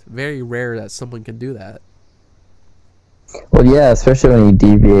 it's very rare that someone can do that. Well, yeah, especially when he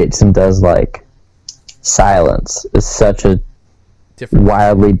deviates and does, like, Silence. It's such a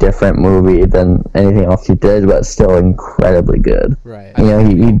wildly different movie than anything else he did, but still incredibly good. Right. You know,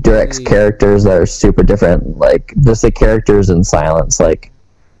 he directs characters that are super different. Like, just the characters in Silence, like,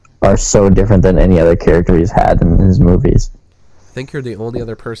 are so different than any other character he's had in his movies. I think you're the only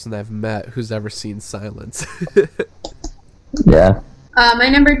other person I've met who's ever seen Silence. Yeah. My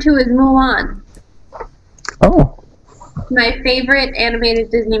number 2 is Mulan. Oh. My favorite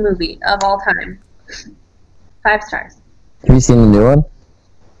animated Disney movie of all time. 5 stars. Have you seen the new one?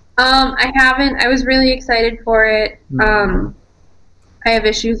 I haven't. I was really excited for it. I have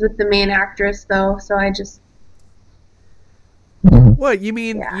issues with the main actress, though, so I just... What, you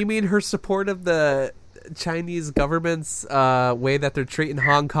mean her support of the Chinese government's way that they're treating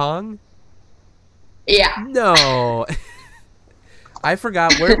Hong Kong? Yeah. No. I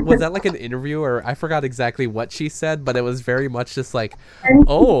forgot, was that like an interview, or I forgot exactly what she said, but it was very much just like,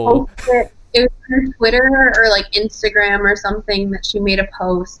 oh. It was her Twitter or like Instagram or something that she made a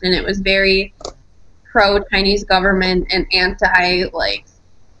post, and it was very pro-Chinese government and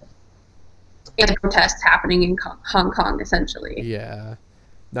anti-protests happening in Hong Kong, essentially. Yeah.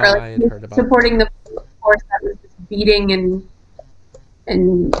 No, or, like, I had heard about supporting the force that was just beating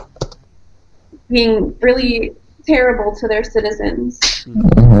and being really terrible to their citizens.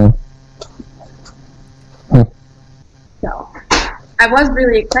 So, I was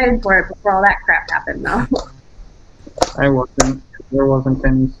really excited for it before all that crap happened, though. I wasn't. There wasn't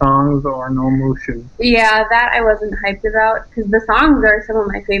any songs or no Mushu. Yeah, that I wasn't hyped about, because the songs are some of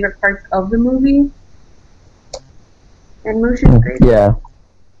my favorite parts of the movie. And Mushu's great. Yeah,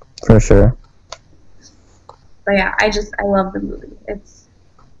 for sure. But yeah, I love the movie.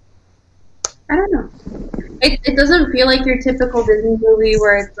 I don't know. It doesn't feel like your typical Disney movie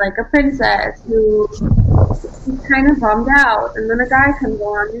where it's like a princess who's kind of bummed out, and then a guy comes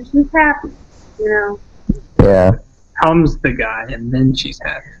along and she's happy, you know? Yeah. Comes the guy, and then she's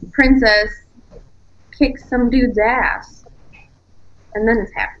happy. Princess kicks some dude's ass, and then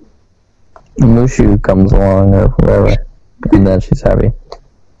is happy. Mushu comes along or whatever, and then she's happy.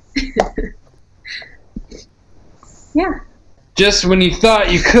 Yeah. Just when you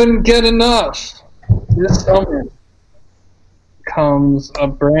thought you couldn't get enough, this summer comes a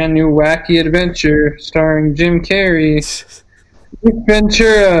brand new wacky adventure starring Jim Carrey. Ace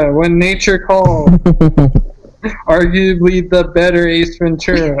Ventura: When Nature Calls. Arguably the better Ace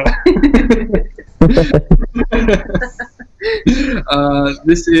Ventura.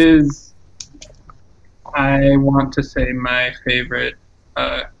 This is, I want to say, my favorite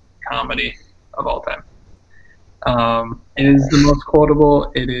comedy of all time. It is the most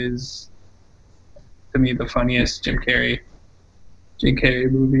quotable. It is, to me, the funniest Jim Carrey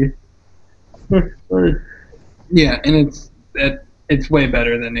movie. Yeah, and it's way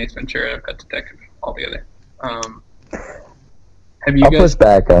better than Ace Ventura and Pet Detective altogether. Have you I'll guys? push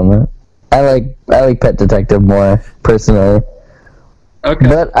back on that. I like Pet Detective more personally. Okay.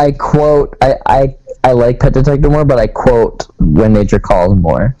 But I quote I like Pet Detective more, but I quote When Nature Calls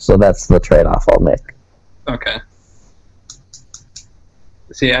more. So that's the trade-off I'll make. Okay.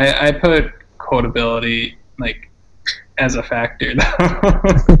 See, I put quotability as a factor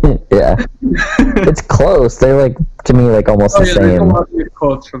though. Yeah, it's close. They're to me almost the There's a same. lot of good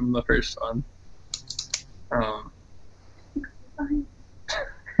quotes from the first one.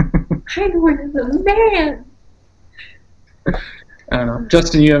 Hagrid is a man. I don't know.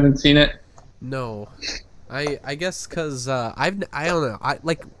 Justin, you haven't seen it? No, I guess because I don't know. I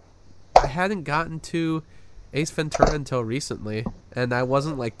hadn't gotten to Ace Ventura until recently, and I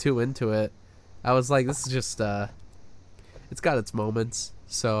wasn't too into it. I was like, this is just it's got its moments.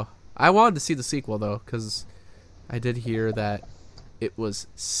 So I wanted to see the sequel though, because I did hear that it was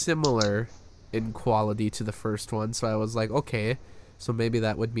similar in quality to the first one. So I was like, okay, so maybe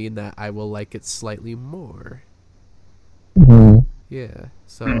that would mean that I will like it slightly more. Mhm. Yeah.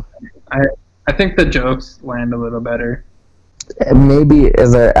 So I think the jokes land a little better. Maybe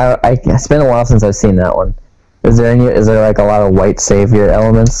is there? It's been a while since I've seen that one. Is there a lot of white savior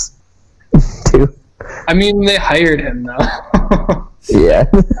elements too? I mean, they hired him though. Yeah.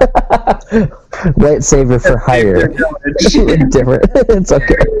 White savior for hire. Different. It's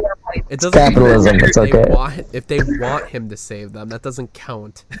okay. it doesn't capitalism, matter it's okay. if they want him to save them, that doesn't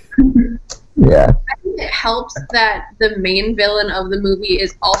count. Yeah. I think it helps that the main villain of the movie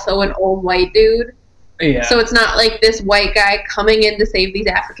is also an old white dude. Yeah. So it's not like this white guy coming in to save these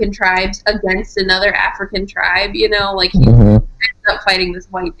African tribes against another African tribe, he Mhm. ends up fighting this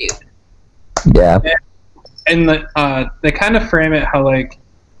white dude. Yeah. And they kind of frame it how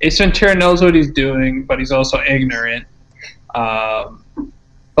Ace Ventura knows what he's doing, but he's also ignorant. But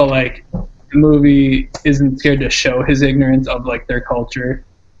the movie isn't scared to show his ignorance of their culture,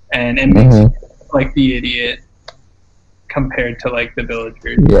 and it makes him the idiot compared to the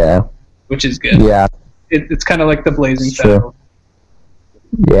villagers. Yeah. Which is good. Yeah. It's kind of like the Blazing It's true. Saddles.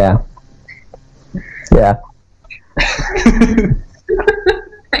 Yeah. Yeah.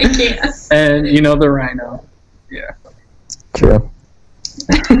 I can't. And the rhino. Yeah. True.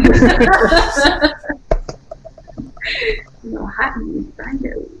 No, hot and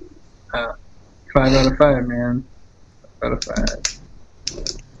rhino. 5 out of 5, man. 5 out of 5.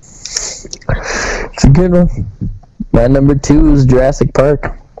 It's a good one. My number 2 is Jurassic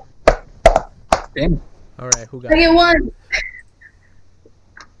Park. Damn. All right, who got I get one.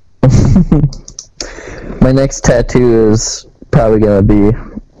 My next tattoo is probably gonna be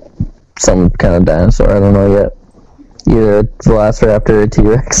some kind of dinosaur. I don't know yet. Either a Velociraptor or a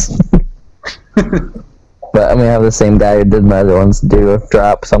T-Rex. But I'm gonna have the same guy who did my other ones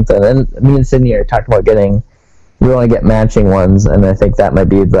drop something. And me and Sydney are talking about we want to get matching ones, and I think that might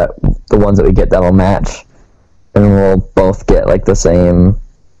be the ones that we get that'll match, and we'll both get the same.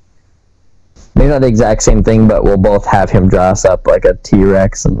 Maybe not the exact same thing, but we'll both have him draw us up a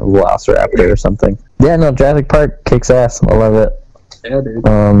T-Rex and a Velociraptor or something. Yeah, no, Jurassic Park kicks ass. I love it. Yeah,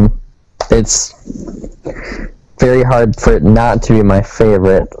 dude. It's very hard for it not to be my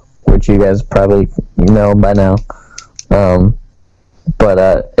favorite, which you guys probably know by now.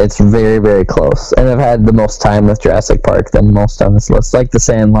 But it's very, very close. And I've had the most time with Jurassic Park than most on this list. Like The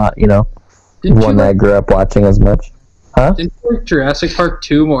Sandlot, one that I grew up watching as much. Huh? Didn't you like Jurassic Park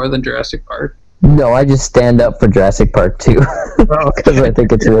 2 more than Jurassic Park? No, I just stand up for Jurassic Park 2 because I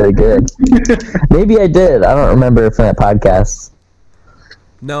think it's really good. Maybe I did. I don't remember from that podcast.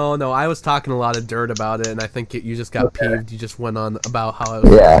 No, I was talking a lot of dirt about it, and I think you just got peeved. You just went on about how it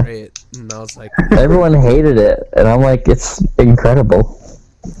was great, and I was like... Everyone hated it, and I'm like, it's incredible.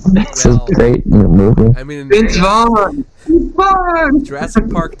 It's a great movie. I mean, Vince Vaughn!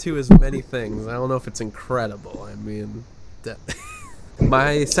 Jurassic Park 2 is many things. I don't know if it's incredible. I mean...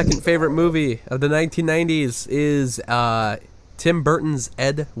 My second favorite movie of the 1990s is Tim Burton's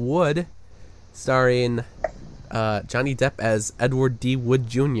Ed Wood, starring Johnny Depp as Edward D. Wood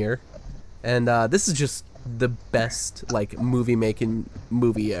Jr. And this is just the best like movie making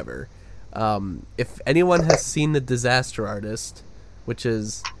movie ever. If anyone has seen The Disaster Artist, which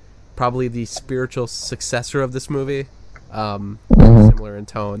is probably the spiritual successor of this movie, similar in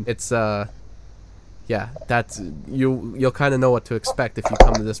tone, it's yeah, that's you'll kind of know what to expect if you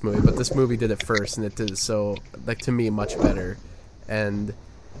come to this movie. But this movie did it first, and it did it so, like, to me, much better. And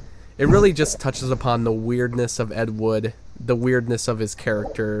it really just touches upon the weirdness of Ed Wood, the weirdness of his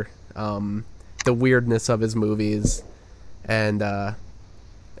character, the weirdness of his movies, and I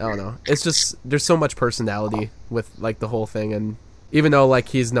don't know. It's just, there's so much personality with like the whole thing, and even though like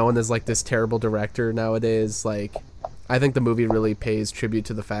he's known as like this terrible director nowadays, like I think the movie really pays tribute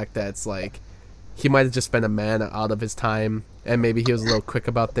to the fact that it's like he might have just been a man out of his time, and maybe he was a little quick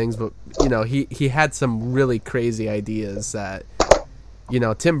about things, but you know, he had some really crazy ideas that, you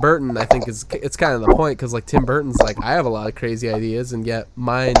know, Tim Burton, I think it's kind of the point, because like Tim Burton's like, I have a lot of crazy ideas, and yet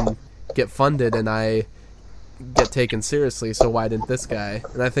mine get funded and I get taken seriously, so why didn't this guy?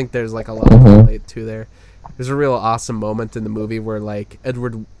 And I think there's like a lot to relate to there. There's a real awesome moment in the movie where like Ed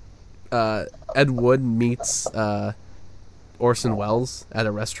Wood meets Orson Welles at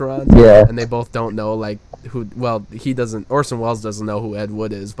a restaurant, and they both don't know like who. Well, Orson Welles doesn't know who Ed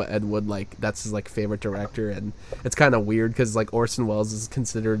Wood is, but Ed Wood, like, that's his like favorite director, and it's kind of weird because like Orson Welles is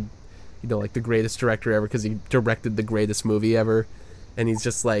considered, you know, like the greatest director ever because he directed the greatest movie ever, and he's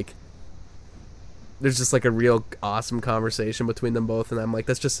just like, there's just like a real awesome conversation between them both, and I'm like,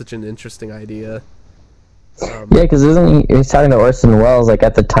 that's just such an interesting idea. Yeah, because he's talking to Orson Welles like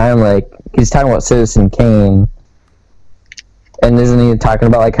at the time, like he's talking about Citizen Kane. And isn't he talking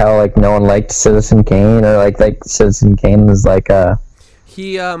about like how like no one liked Citizen Kane, or like Citizen Kane was like or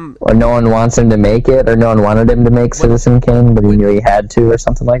no one wants him to make it, or no one wanted him to make Citizen Kane, but he knew he had to, or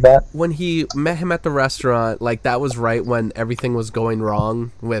something like that? When he met him at the restaurant, like that was right when everything was going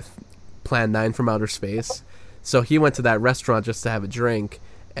wrong with Plan 9 from Outer Space. So he went to that restaurant just to have a drink,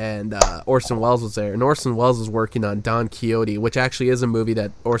 and Orson Welles was there, and Orson Welles was working on Don Quixote, which actually is a movie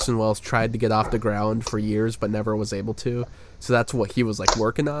that Orson Welles tried to get off the ground for years but never was able to. So that's what he was like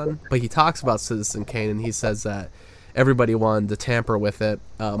working on. But he talks about Citizen Kane, and he says that everybody wanted to tamper with it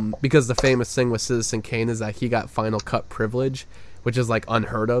because the famous thing with Citizen Kane is that he got final cut privilege, which is like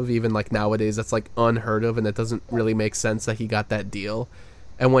unheard of. Even like nowadays, that's like unheard of, and it doesn't really make sense that he got that deal.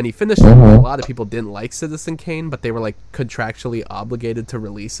 And when he finished it, a lot of people didn't like Citizen Kane, but they were like contractually obligated to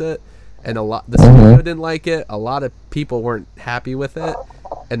release it, and the studio didn't like it. A lot of people weren't happy with it,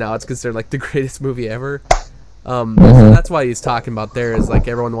 and now it's considered like the greatest movie ever. So that's why he's talking about there, is like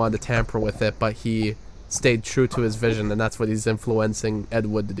everyone wanted to tamper with it, but he stayed true to his vision, and that's what he's influencing Ed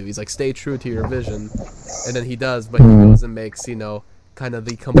Wood to do. He's like, stay true to your vision, and then he does, but he goes and makes, you know, kind of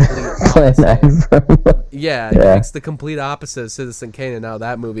the complete opposite. He makes the complete opposite of Citizen Kane, and now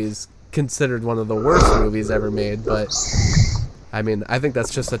that movie is considered one of the worst movies ever made. But I mean, I think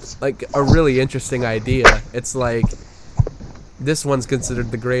that's just a really interesting idea. It's like, this one's considered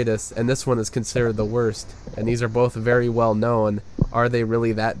the greatest, and this one is considered the worst, and these are both very well known. Are they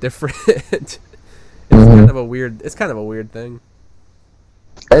really that different? It's kind of a weird thing.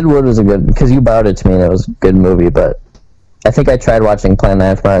 Ed Wood was a good, because you brought it to me and it was a good movie, but I think I tried watching Plan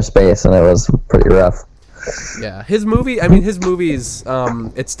 9 from Outer Space and it was pretty rough. Yeah, his movies,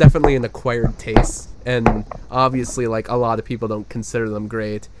 it's definitely an acquired taste, and obviously, like, a lot of people don't consider them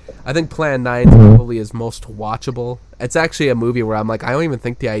great. I think Plan 9 probably is most watchable. It's actually a movie where I'm like, I don't even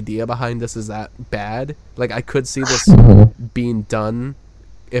think the idea behind this is that bad. Like, I could see this being done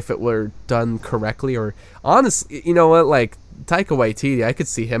if it were done correctly, or honestly, you know what, like, Taika Waititi, I could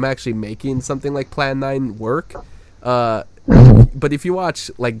see him actually making something like Plan 9 work. But if you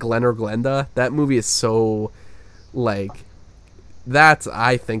watch like Glen or Glenda, that movie is so, like, that's,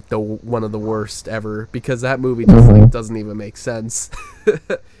 I think, one of the worst ever, because that movie just like doesn't even make sense.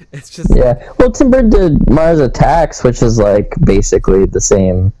 It's just, yeah. Well, Tim Burton did Mars Attacks, which is like basically the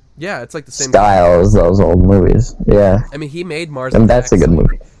same. Yeah, it's like the same style as those old movies. Yeah. I mean, he made Mars and Attacks, that's a good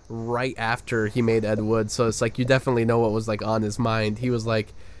movie. Right after he made Ed Wood, so it's like you definitely know what was like on his mind. He was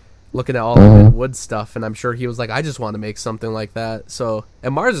like looking at all the Ed Wood stuff, and I'm sure he was like, I just want to make something like that. So,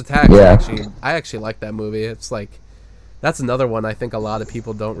 and Mars Attacks, I actually like that movie. It's like, that's another one I think a lot of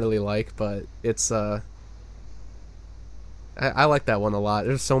people don't really like, but it's I like that one a lot.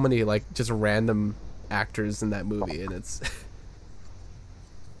 There's so many like just random actors in that movie, and it's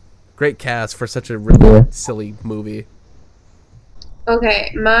great cast for such a really silly movie.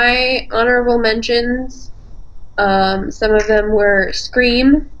 Okay, my honorable mentions, some of them were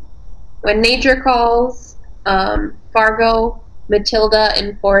Scream, When Nature Calls, Fargo, Matilda,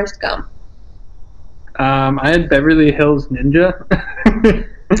 and Forrest Gump. I had Beverly Hills Ninja.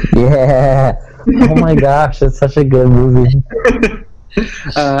 Yeah. Oh my gosh, it's such a good movie.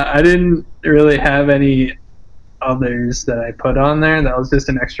 I didn't really have any others that I put on there. That was just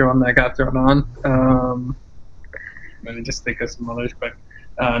an extra one that got thrown on. Let me just think of some others quick.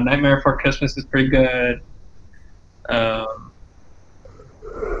 Nightmare Before Christmas is pretty good. Home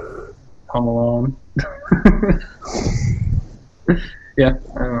Alone. Yeah,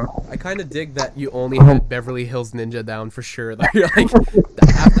 I don't know. I kind of dig that you only had Beverly Hills Ninja down for sure. Like, you're like,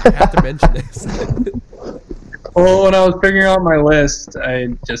 I have to mention this. Well, when I was figuring out my list, I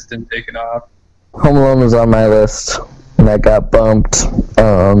just didn't take it off. Home Alone was on my list, and that got bumped.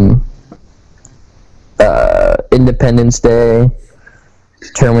 Independence Day,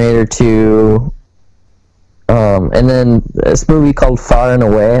 Terminator 2, and then this movie called Far and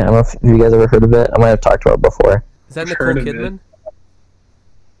Away. I don't know if you guys ever heard of it. I might have talked about it before. Is that Nicole Kidman?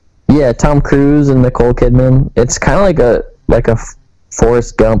 Yeah, Tom Cruise and Nicole Kidman. It's kind of like a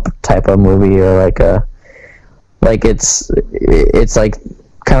Forrest Gump type of movie, or it's like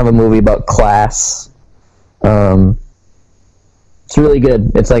kind of a movie about class. It's really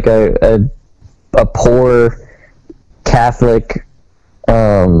good. It's like a poor Catholic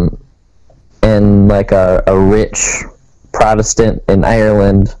and like a rich Protestant in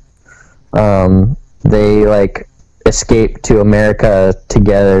Ireland. They like escape to America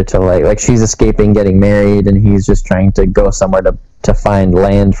together to like she's escaping getting married, and he's just trying to go somewhere to find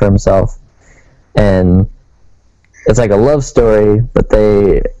land for himself. And it's like a love story, but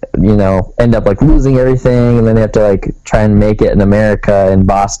they, end up like losing everything, and then they have to like try and make it in America, in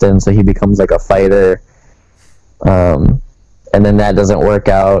Boston, so he becomes like a fighter. And then that doesn't work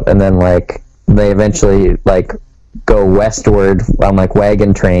out, and then like they eventually like go westward on like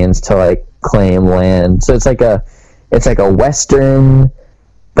wagon trains to like claim land. So it's like a Western,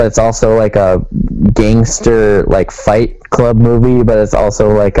 but it's also like a gangster like fight club movie, but it's also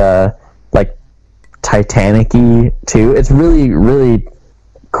like a Titanic-y too. It's really, really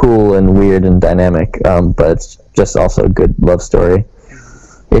cool and weird and dynamic, but it's just also a good love story.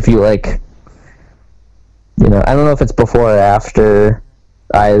 If you like, I don't know if it's before or after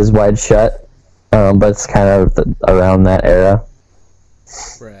Eyes Wide Shut, but it's kind of around that era.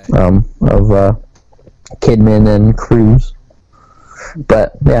 Right. Of Kidman and Cruise.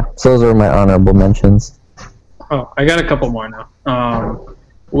 But yeah, so those are my honorable mentions. Oh, I got a couple more now.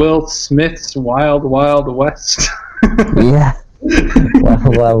 Will Smith's Wild Wild West. Yeah.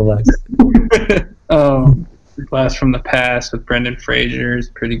 Wild West. Blast from the Past with Brendan Fraser is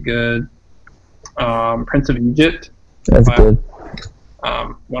pretty good. Prince of Egypt. That's good.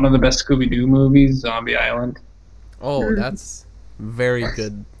 One of the best Scooby-Doo movies, Zombie Island. Oh, that's very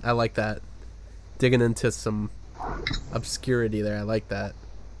good. I like that. Digging into some obscurity there. I like that.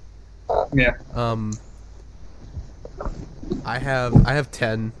 Yeah. I have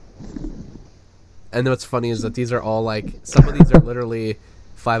 10. And what's funny is that these are all like, some of these are literally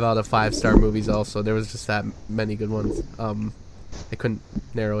 5 out of 5 star movies also. There was just that many good ones. I couldn't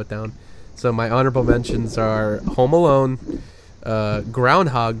narrow it down. So my honorable mentions are Home Alone,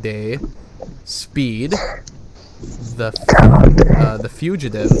 Groundhog Day, Speed, The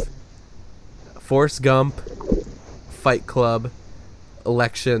Fugitive, Forrest Gump, Fight Club,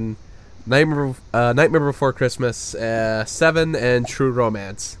 Election, Nightmare Before Christmas, 7, and True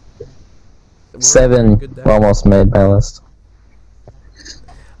Romance. 7 almost made my list. I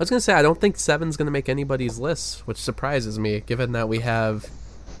was gonna say I don't think 7's gonna make anybody's list, which surprises me, given that we have,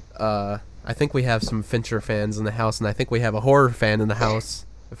 I think we have some Fincher fans in the house, and I think we have a horror fan in the house.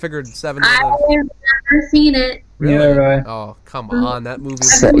 I figured 7. I've never seen it. Really? Neither have I. Oh, come on, that movie.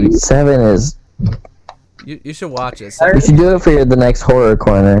 7 is. You should watch it. You should do it for the next horror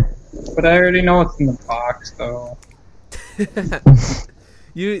corner. But I already know what's in the box, though.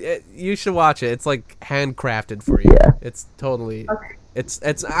 You should watch it. It's like handcrafted for you. Yeah. It's totally. Okay.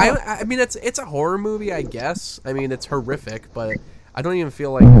 I mean it's a horror movie, I guess. I mean it's horrific, but I don't even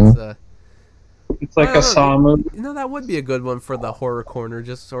feel like it's a. It's like a Saw movie. That would be a good one for the horror corner.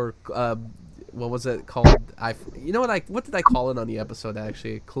 What was it called? What did I call it on the episode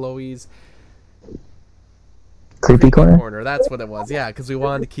actually? Chloe's Creepy Corner? That's what it was. Yeah, because we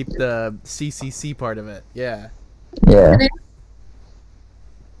wanted to keep the CCC part of it. Yeah. Yeah.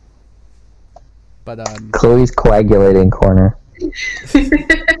 But Chloe's Coagulating Corner. Gross.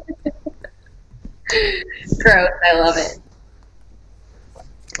 I love it.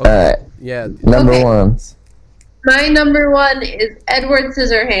 Alright. Yeah. Number Okay. 1. My number 1 is Edward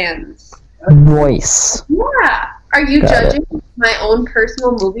Scissorhands. Nice. Yeah. Are you Got judging my own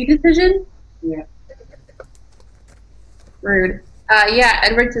personal movie decision? Yeah. Rude. Yeah,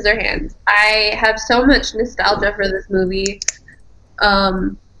 Edward Scissorhands. I have so much nostalgia for this movie.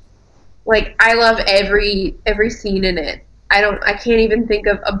 Like, I love every scene in it. I can't even think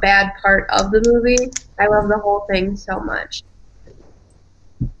of a bad part of the movie. I love the whole thing so much.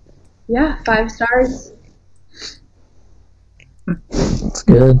 Yeah, 5 stars. It's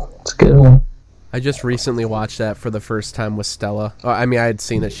good. It's a good one. I just recently watched that for the first time with Stella. Oh, I mean, I had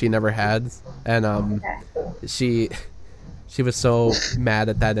seen it; she never had, and she was so mad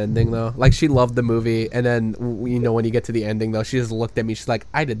at that ending though. Like, she loved the movie, and then when you get to the ending though, she just looked at me. She's like,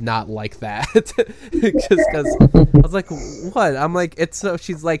 "I did not like that," just because I was like, "What?" I'm like, "It's so."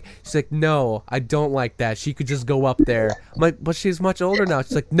 She's like, "No, I don't like that. She could just go up there." I'm like, "But she's much older now."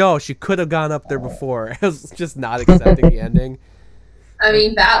 She's like, "No, she could have gone up there before." I was just not accepting the ending. I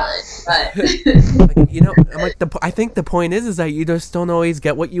mean, valid, but Like, I'm like, I think the point is that you just don't always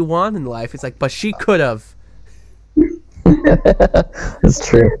get what you want in life. It's like, but she could have. It's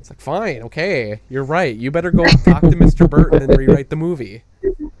true. It's like, fine, okay, you're right. You better go talk to Mr. Burton and rewrite the movie.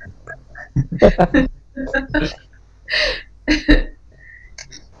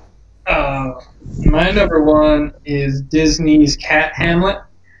 My number 1 is Disney's Cat Hamlet.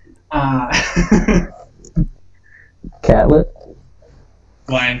 Catlet.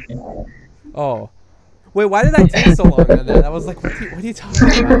 Lion King. Oh. Wait, why did I take so long on that? I was like, what are you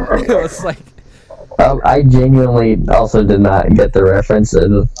talking about? It was like... I genuinely also did not get the reference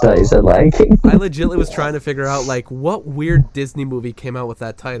that you said Lion King. I legitimately was trying to figure out, like, what weird Disney movie came out with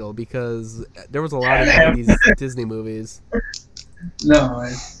that title, because there was a lot of 90s Disney movies. No,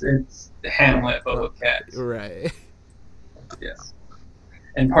 it's Hamlet, but with cats. Right. Yes.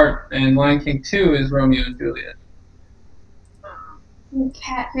 And Lion King 2 is Romeo and Juliet.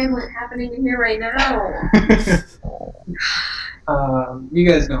 Cat Hamlet happening in here right now. You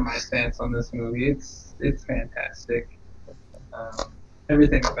guys know my stance on this movie. It's fantastic.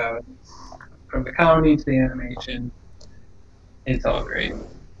 Everything about it, from the comedy to the animation, it's all great.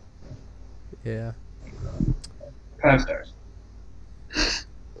 Yeah. 5 stars.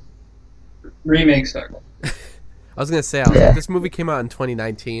 Remake suck. I was going to say, like, this movie came out in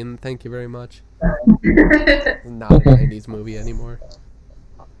 2019. Thank you very much. Not a 90s movie anymore.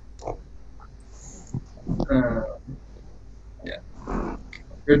 Yeah.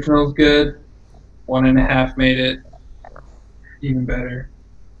 Original's good. 1.5 made it even better.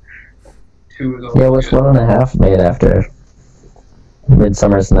 2 was Yeah, what's 1.5 made after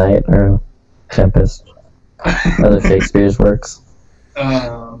Midsummer's Night or Tempest? Other Shakespeare's works.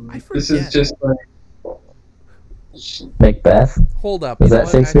 This is just like Macbeth. Hold up. Is that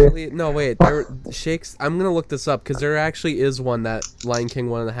Shakespeare? Actually, no, wait. I'm going to look this up, because there actually is one that Lion King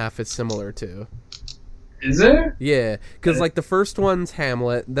 1.5 is similar to. Is there? Yeah, because, like, the first one's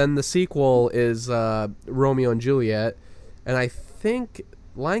Hamlet, then the sequel is Romeo and Juliet, and I think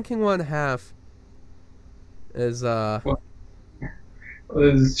Lion King 1.5 is...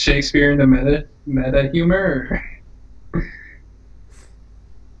 Was Shakespeare into meta humor?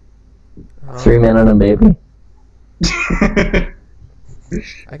 Or? 3 Men and a Baby.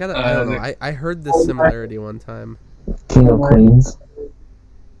 I don't know. I heard this similarity one time. King of Queens.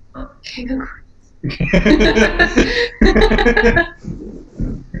 King of Queens.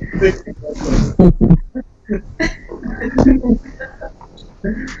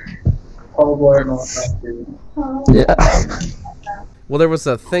 Paul Blart and all that, dude. Yeah. Well, there was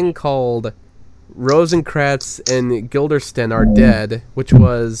a thing called Rosencrantz and Guildenstern Are Dead, which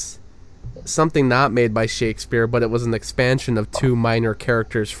was something not made by Shakespeare, but it was an expansion of 2 minor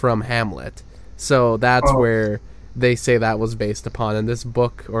characters from Hamlet. So that's where they say that was based upon. And this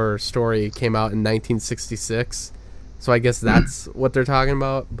book or story came out in 1966. So I guess that's what they're talking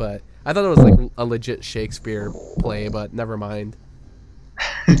about. But I thought it was like a legit Shakespeare play, but never mind.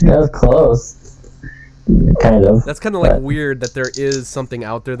 That was close. Kind of. That's kind of like weird that there is something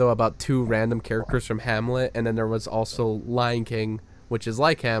out there, though, about 2 random characters from Hamlet. And then there was also Lion King, which is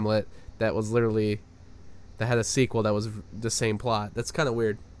like Hamlet, that was literally... that had a sequel that was the same plot. That's kind of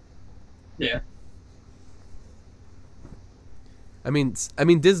weird. Yeah. I mean,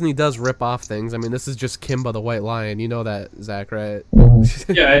 Disney does rip off things. I mean, this is just Kimba the White Lion. You know that, Zach, right?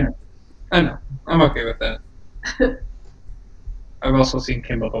 Yeah, I know. I'm okay with that. I've also seen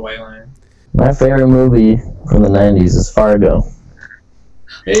Kimba the White Lion. My favorite movie from the 90s is Fargo.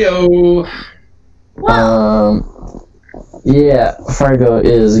 Heyo. Yeah, Fargo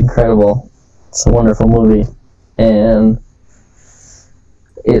is incredible. It's a wonderful movie. And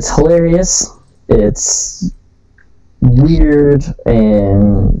it's hilarious. It's weird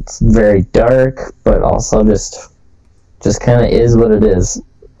and it's very dark, but also just kind of is what it is.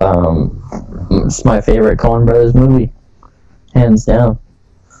 It's my favorite Coen Brothers movie, hands down.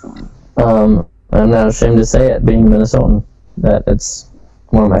 I'm not ashamed to say it, being Minnesotan, that it's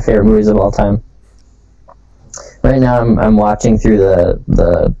one of my favorite movies of all time. Right now, I'm watching through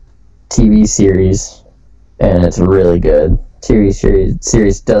the TV series, and it's really good.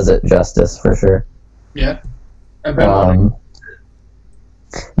 Series does it justice for sure. Yeah, I bet.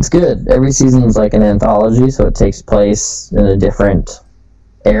 It's good. Every season's like an anthology, so it takes place in a different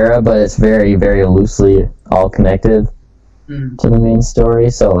era, but it's very, very loosely all connected to the main story.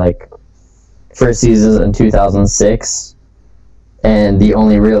 So, like, first season's in 2006, and the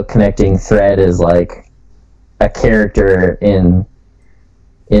only real connecting thread is like a character in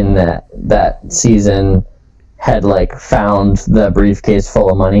that season had like found the briefcase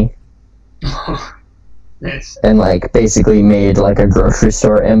full of money. Nice. And like basically made like a grocery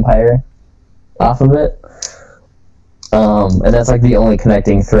store empire off of it. And that's like the only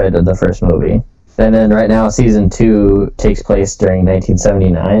connecting thread of the first movie. And then right now season 2 takes place during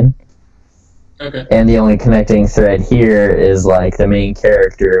 1979. Okay. And the only connecting thread here is like the main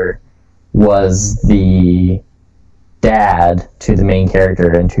character was the dad to the main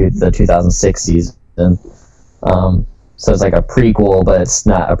character in the 2006 season. So it's like a prequel, but it's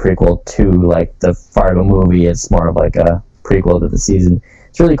not a prequel to like the Fargo movie. It's more of like a prequel to the season.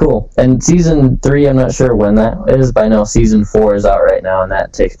 It's really cool. And season 3, I'm not sure when that is, but I know season 4 is out right now, and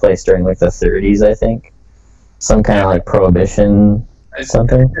that takes place during like the 30s, I think. Some kind of like prohibition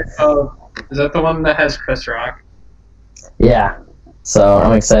something. Is that the one that has Chris Rock? Yeah. So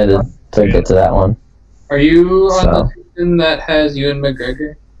I'm excited to get to that one. Are you on the season that has Ewan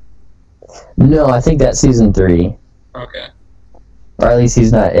McGregor? No, I think that's season 3. Okay. Or at least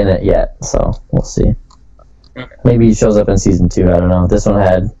he's not in it yet, so we'll see. Okay. Maybe he shows up in season 2, I don't know. This one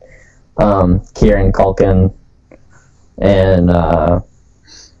had Kieran Culkin and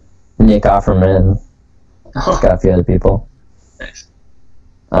Nick Offerman. It's got a few other people. Nice.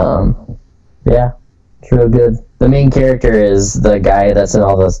 Yeah, it's real good. The main character is the guy that's in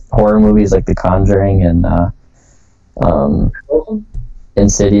all the horror movies like The Conjuring and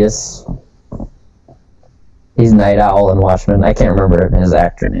Insidious. He's Night Owl in Watchmen. I can't remember his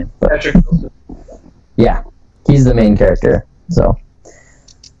actor name. But Patrick Wilson. yeah, he's the main character. So,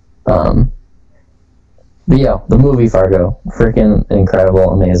 but yeah, the movie Fargo, freaking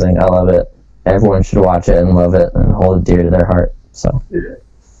incredible, amazing. I love it. Everyone should watch it and love it and hold it dear to their heart. So,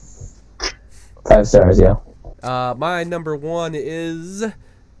 5 stars, yeah. My number 1 is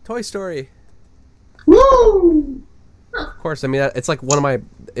Toy Story. Woo! Of course, I mean it's like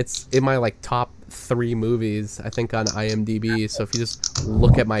it's in my like top 3 movies I think on IMDb. So if you just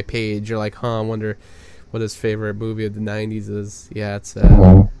look at my page, you're like, I wonder what his favorite movie of the 90s is. Yeah, it's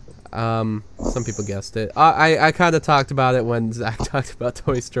some people guessed it. I kind of talked about it when Zach talked about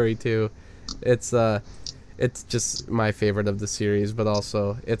Toy Story 2. It's just my favorite of the series, but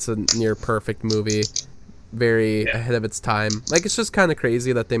also it's a near perfect movie, very ahead of its time. Like, it's just kind of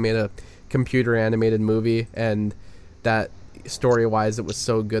crazy that they made a computer animated movie and that story-wise it was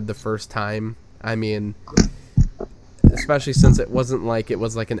so good the first time. I mean, especially since it wasn't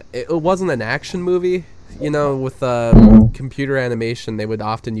an action movie. You know, with computer animation, they would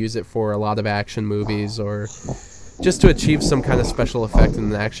often use it for a lot of action movies or just to achieve some kind of special effect in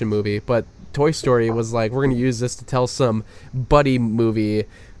an action movie. But Toy Story was like, we're going to use this to tell some buddy movie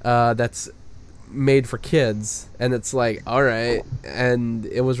that's made for kids, and it's like, all right, and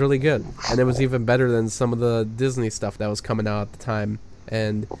it was really good, and it was even better than some of the Disney stuff that was coming out at the time.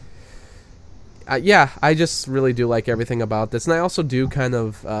 And I just really do like everything about this. And I also do kind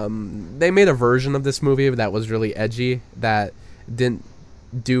of they made a version of this movie that was really edgy that didn't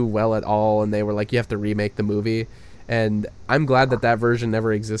do well at all, and they were like, you have to remake the movie. And I'm glad that version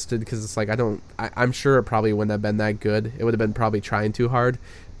never existed, because it's like, I'm sure it probably wouldn't have been that good. It would have been probably trying too hard.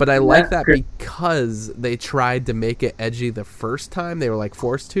 But I like that because they tried to make it edgy the first time. They were like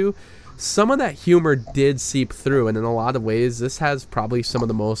forced to. Some of that humor did seep through, and in a lot of ways, this has probably some of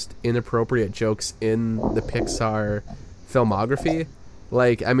the most inappropriate jokes in the Pixar filmography.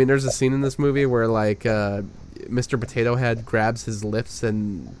 Like, I mean, there's a scene in this movie where, like, Mr. Potato Head grabs his lips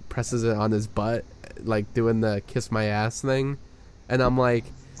and presses it on his butt, like doing the kiss my ass thing. And I'm like,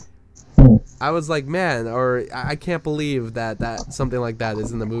 I was like, man, or I can't believe that something like that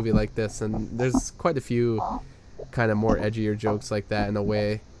is in a movie like this. And there's quite a few kind of more edgier jokes like that in a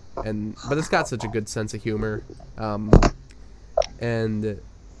way. But it's got such a good sense of humor. And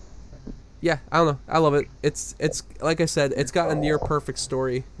yeah, I don't know. I love it. It's like I said, it's got a near perfect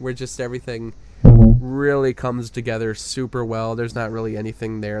story where just everything really comes together super well. There's not really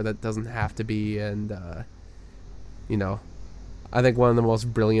anything there that doesn't have to be. And, you know, I think one of the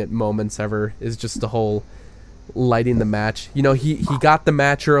most brilliant moments ever is just the whole, lighting the match. You know, he got the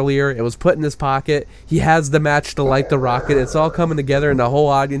match earlier. It was put in his pocket. He has the match to light the rocket. It's all coming together, and the whole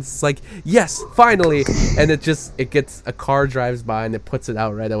audience is like, yes, finally. And it gets, a car drives by, and it puts it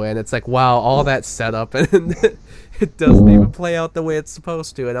out right away. And it's like, wow, all that setup, and it doesn't even play out the way it's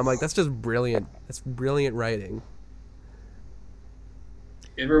supposed to. And I'm like, that's just brilliant. That's brilliant writing.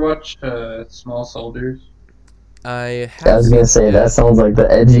 You ever watch Small Soldiers? I was gonna say that sounds like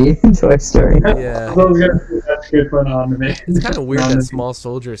the edgy Toy Story. Yeah. That's good one on to me. It's kind of weird that Small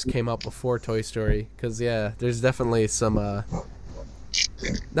Soldiers came out before Toy Story, because yeah, there's definitely some not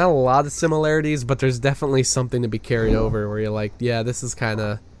a lot of similarities, but there's definitely something to be carried over where you're like, yeah, this is kind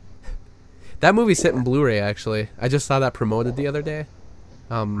of, that movie's hitting Blu-ray actually. I just saw that promoted the other day.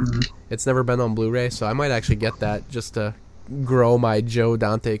 It's never been on Blu-ray, so I might actually get that just to grow my Joe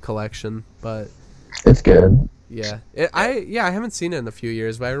Dante collection. But it's good. Yeah, I haven't seen it in a few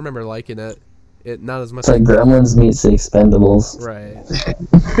years, but I remember liking it. It not as much. It's like Gremlins meets The Expendables.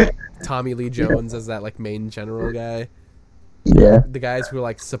 Right. Tommy Lee Jones as that like main general guy. Yeah. The guys who are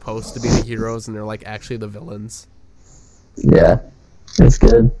like supposed to be the heroes and they're like actually the villains. Yeah, it's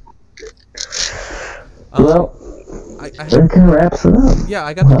good. Well, that kind of wraps it up. Yeah,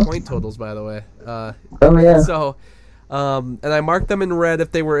 I got the point totals by the way. Oh yeah. So. And I marked them in red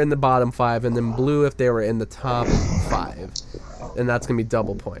if they were in the bottom 5, and then blue if they were in the top 5. And that's going to be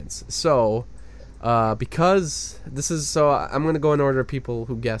double points. So, because this is, so I'm going to go in order of people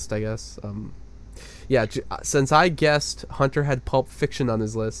who guessed, I guess. Yeah, since I guessed Hunter had Pulp Fiction on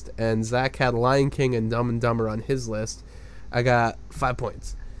his list, and Zach had Lion King and Dumb and Dumber on his list, I got 5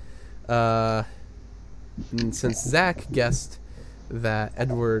 points. And since Zach guessed that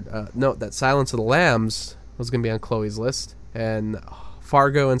that Silence of the Lambs was going to be on Chloe's list, and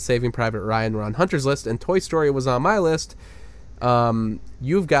Fargo and Saving Private Ryan were on Hunter's list, and Toy Story was on my list,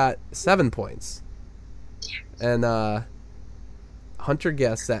 you've got 7 points. And Hunter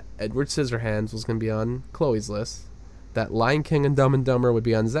guessed that Edward Scissorhands was going to be on Chloe's list, that Lion King and Dumb and Dumber would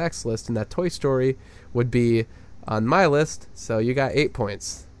be on Zach's list, and that Toy Story would be on my list, so you got 8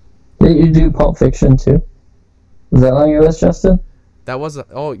 points. Did you do Pulp Fiction too? Was that on your list, Justin? That was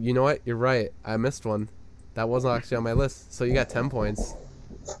oh, you know what? You're right. I missed one. That wasn't actually on my list, so you got 10 points.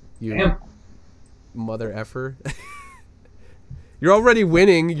 You Damn. mother effer. You're already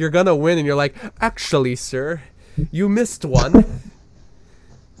winning. You're gonna win, and you're like, actually, sir, you missed one.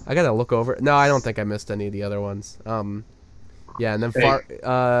 I gotta look over. No, I don't think I missed any of the other ones. Yeah, and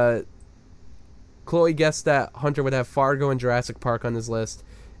then Chloe guessed that Hunter would have Fargo and Jurassic Park on his list,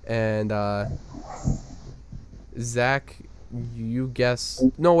 and Zach, you guess.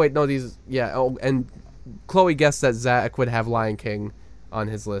 No, wait, no, these. Yeah, oh, and Chloe guessed that Zach would have Lion King on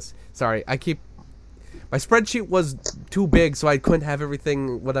his list. Sorry, my spreadsheet was too big, so I couldn't have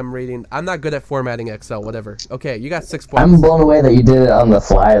everything what I'm reading. I'm not good at formatting Excel, whatever. Okay, you got 6 points. I'm blown away that you did it on the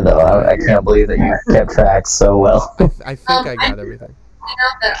fly, though. I can't believe that you kept track so well. I think I got everything. I know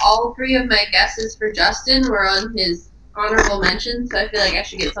that all 3 of my guesses for Justin were on his honorable mention, so I feel like I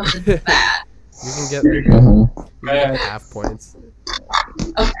should get something bad. You can get, Mm-hmm. you get half points.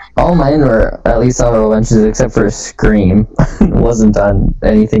 Okay. All mine were at least honorable mentions, except for Scream. Wasn't on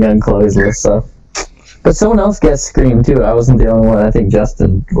anything on Chloe's list, so. But someone else guessed Scream too. I wasn't the only one. I think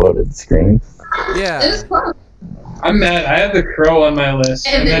Justin voted Scream. It Yeah. was close. I'm mad. I had The Crow on my list,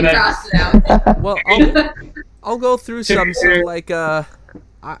 And then crossed it out. Well, I'll go through some. So like,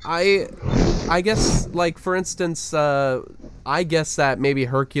 I guess like for instance, I guess that maybe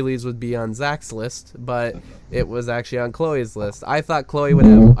Hercules would be on Zach's list, but it was actually on Chloe's list. I thought Chloe would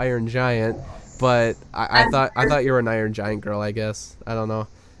have Iron Giant, but I thought you were an Iron Giant girl. I guess I don't know.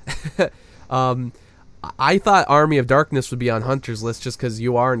 I thought Army of Darkness would be on Hunter's list just because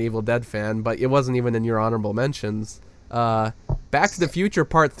you are an Evil Dead fan, but it wasn't even in your honorable mentions. Back to the Future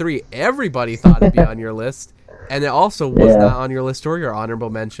Part 3, everybody thought it'd be on your list, and it also was not on your list or your honorable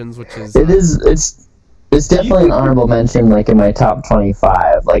mentions, which is... It's definitely an honorable mention, like, in my top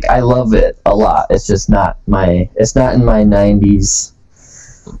 25. Like, I love it a lot. It's just not in my 90s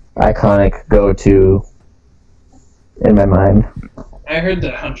iconic go-to in my mind. I heard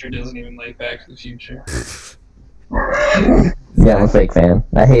that Hunter doesn't even like Back to the Future. Yeah, I'm a fake fan.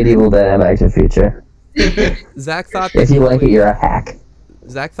 I hate Evil Dead and Back to the Future. Zach thought If you like it, you're a hack.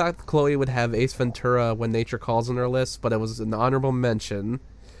 Zach thought Chloe would have Ace Ventura: When Nature Calls on her list, but it was an honorable mention,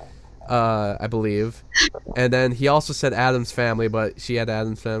 I believe. And then he also said Addams Family, but she had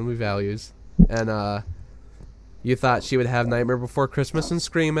Addams Family Values. And you thought she would have Nightmare Before Christmas and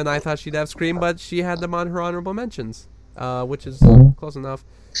Scream, and I thought she'd have Scream, but she had them on her honorable mentions, which is close enough.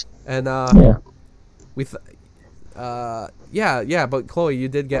 And but Chloe, you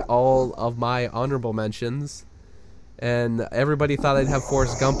did get all of my honorable mentions. and everybody thought I'd have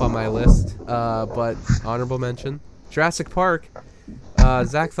Forrest Gump on my list, but honorable mention. Jurassic Park,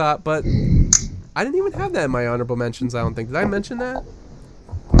 Zach thought, but I didn't even have that in my honorable mentions, I don't think. Did I mention that?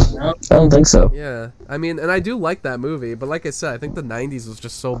 I don't think so. Yeah, I mean, and I do like that movie, but like I said, I think the 90s was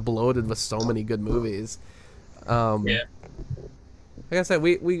just so bloated with so many good movies. Yeah. Like I said,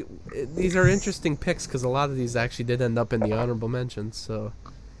 we these are interesting picks because a lot of these actually did end up in the honorable mentions, so...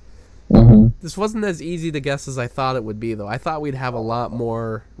 This wasn't as easy to guess as I thought it would be, though. I thought we'd have a lot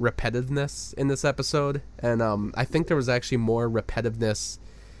more repetitiveness in this episode, and I think there was actually more repetitiveness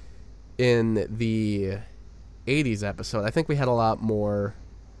in the 80s episode. I think we had a lot more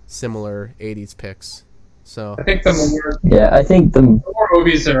similar 80s picks. So I think the more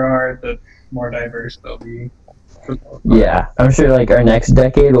movies there are, the more diverse they'll be. Yeah, I'm sure like our next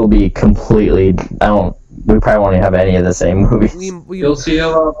decade will be completely. We probably won't have any of the same movies. You'll see a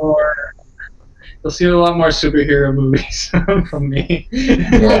lot more. You'll see a lot more superhero movies from me.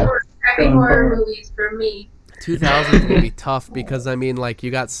 Yeah. More movies for me. 2000s will be tough because I mean, like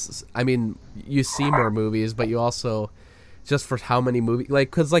you see more movies, but you also just for how many movies, like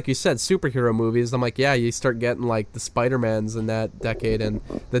because like you said, superhero movies. I'm like, yeah, you start getting like the Spider-Mans in that decade and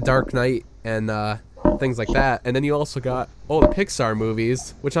the Dark Knight and things like that, and then you also got the Pixar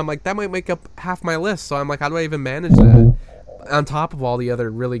movies, which I'm like that might make up half my list. So I'm like, how do I even manage that? On top of all the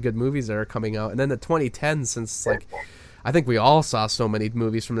other really good movies that are coming out. And then the 2010s, since like I think we all saw so many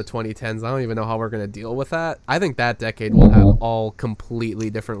movies from the 2010s, I don't even know how we're going to deal with that. I think that decade will have all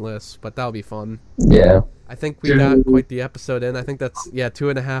completely different lists, but that'll be fun. Yeah. I think we got quite the episode in. I think that's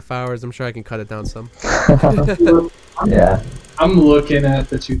 2.5 hours. I'm sure I can cut it down some. Yeah. I'm looking at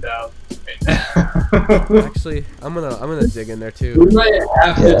the 2000s right now. Actually, I'm gonna dig in there too. We might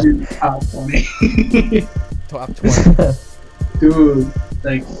have to do top 20. Top 20. Dude,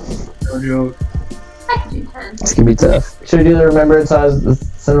 like, no joke. It's gonna be tough. Should we do the Remembrance as the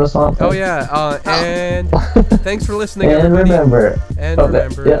Cinema Swamp? Oh yeah, and thanks for listening, and everybody. Remember. And Okay,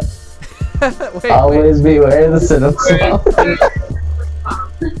 remember. Yeah. wait. Always beware of the Cinema Swamp.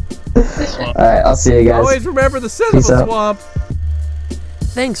 Alright, I'll see you guys. Always remember the Cinema Peace out. Swamp.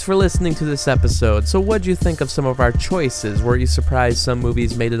 Thanks for listening to this episode. So what'd you think of some of our choices? Were you surprised some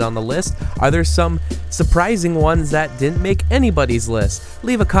movies made it on the list? Are there some surprising ones that didn't make anybody's list?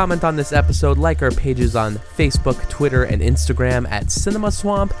 Leave a comment on this episode, like our pages on Facebook, Twitter, and Instagram at Cinema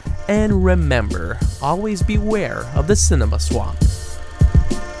Swamp, and remember, always beware of the Cinema Swamp.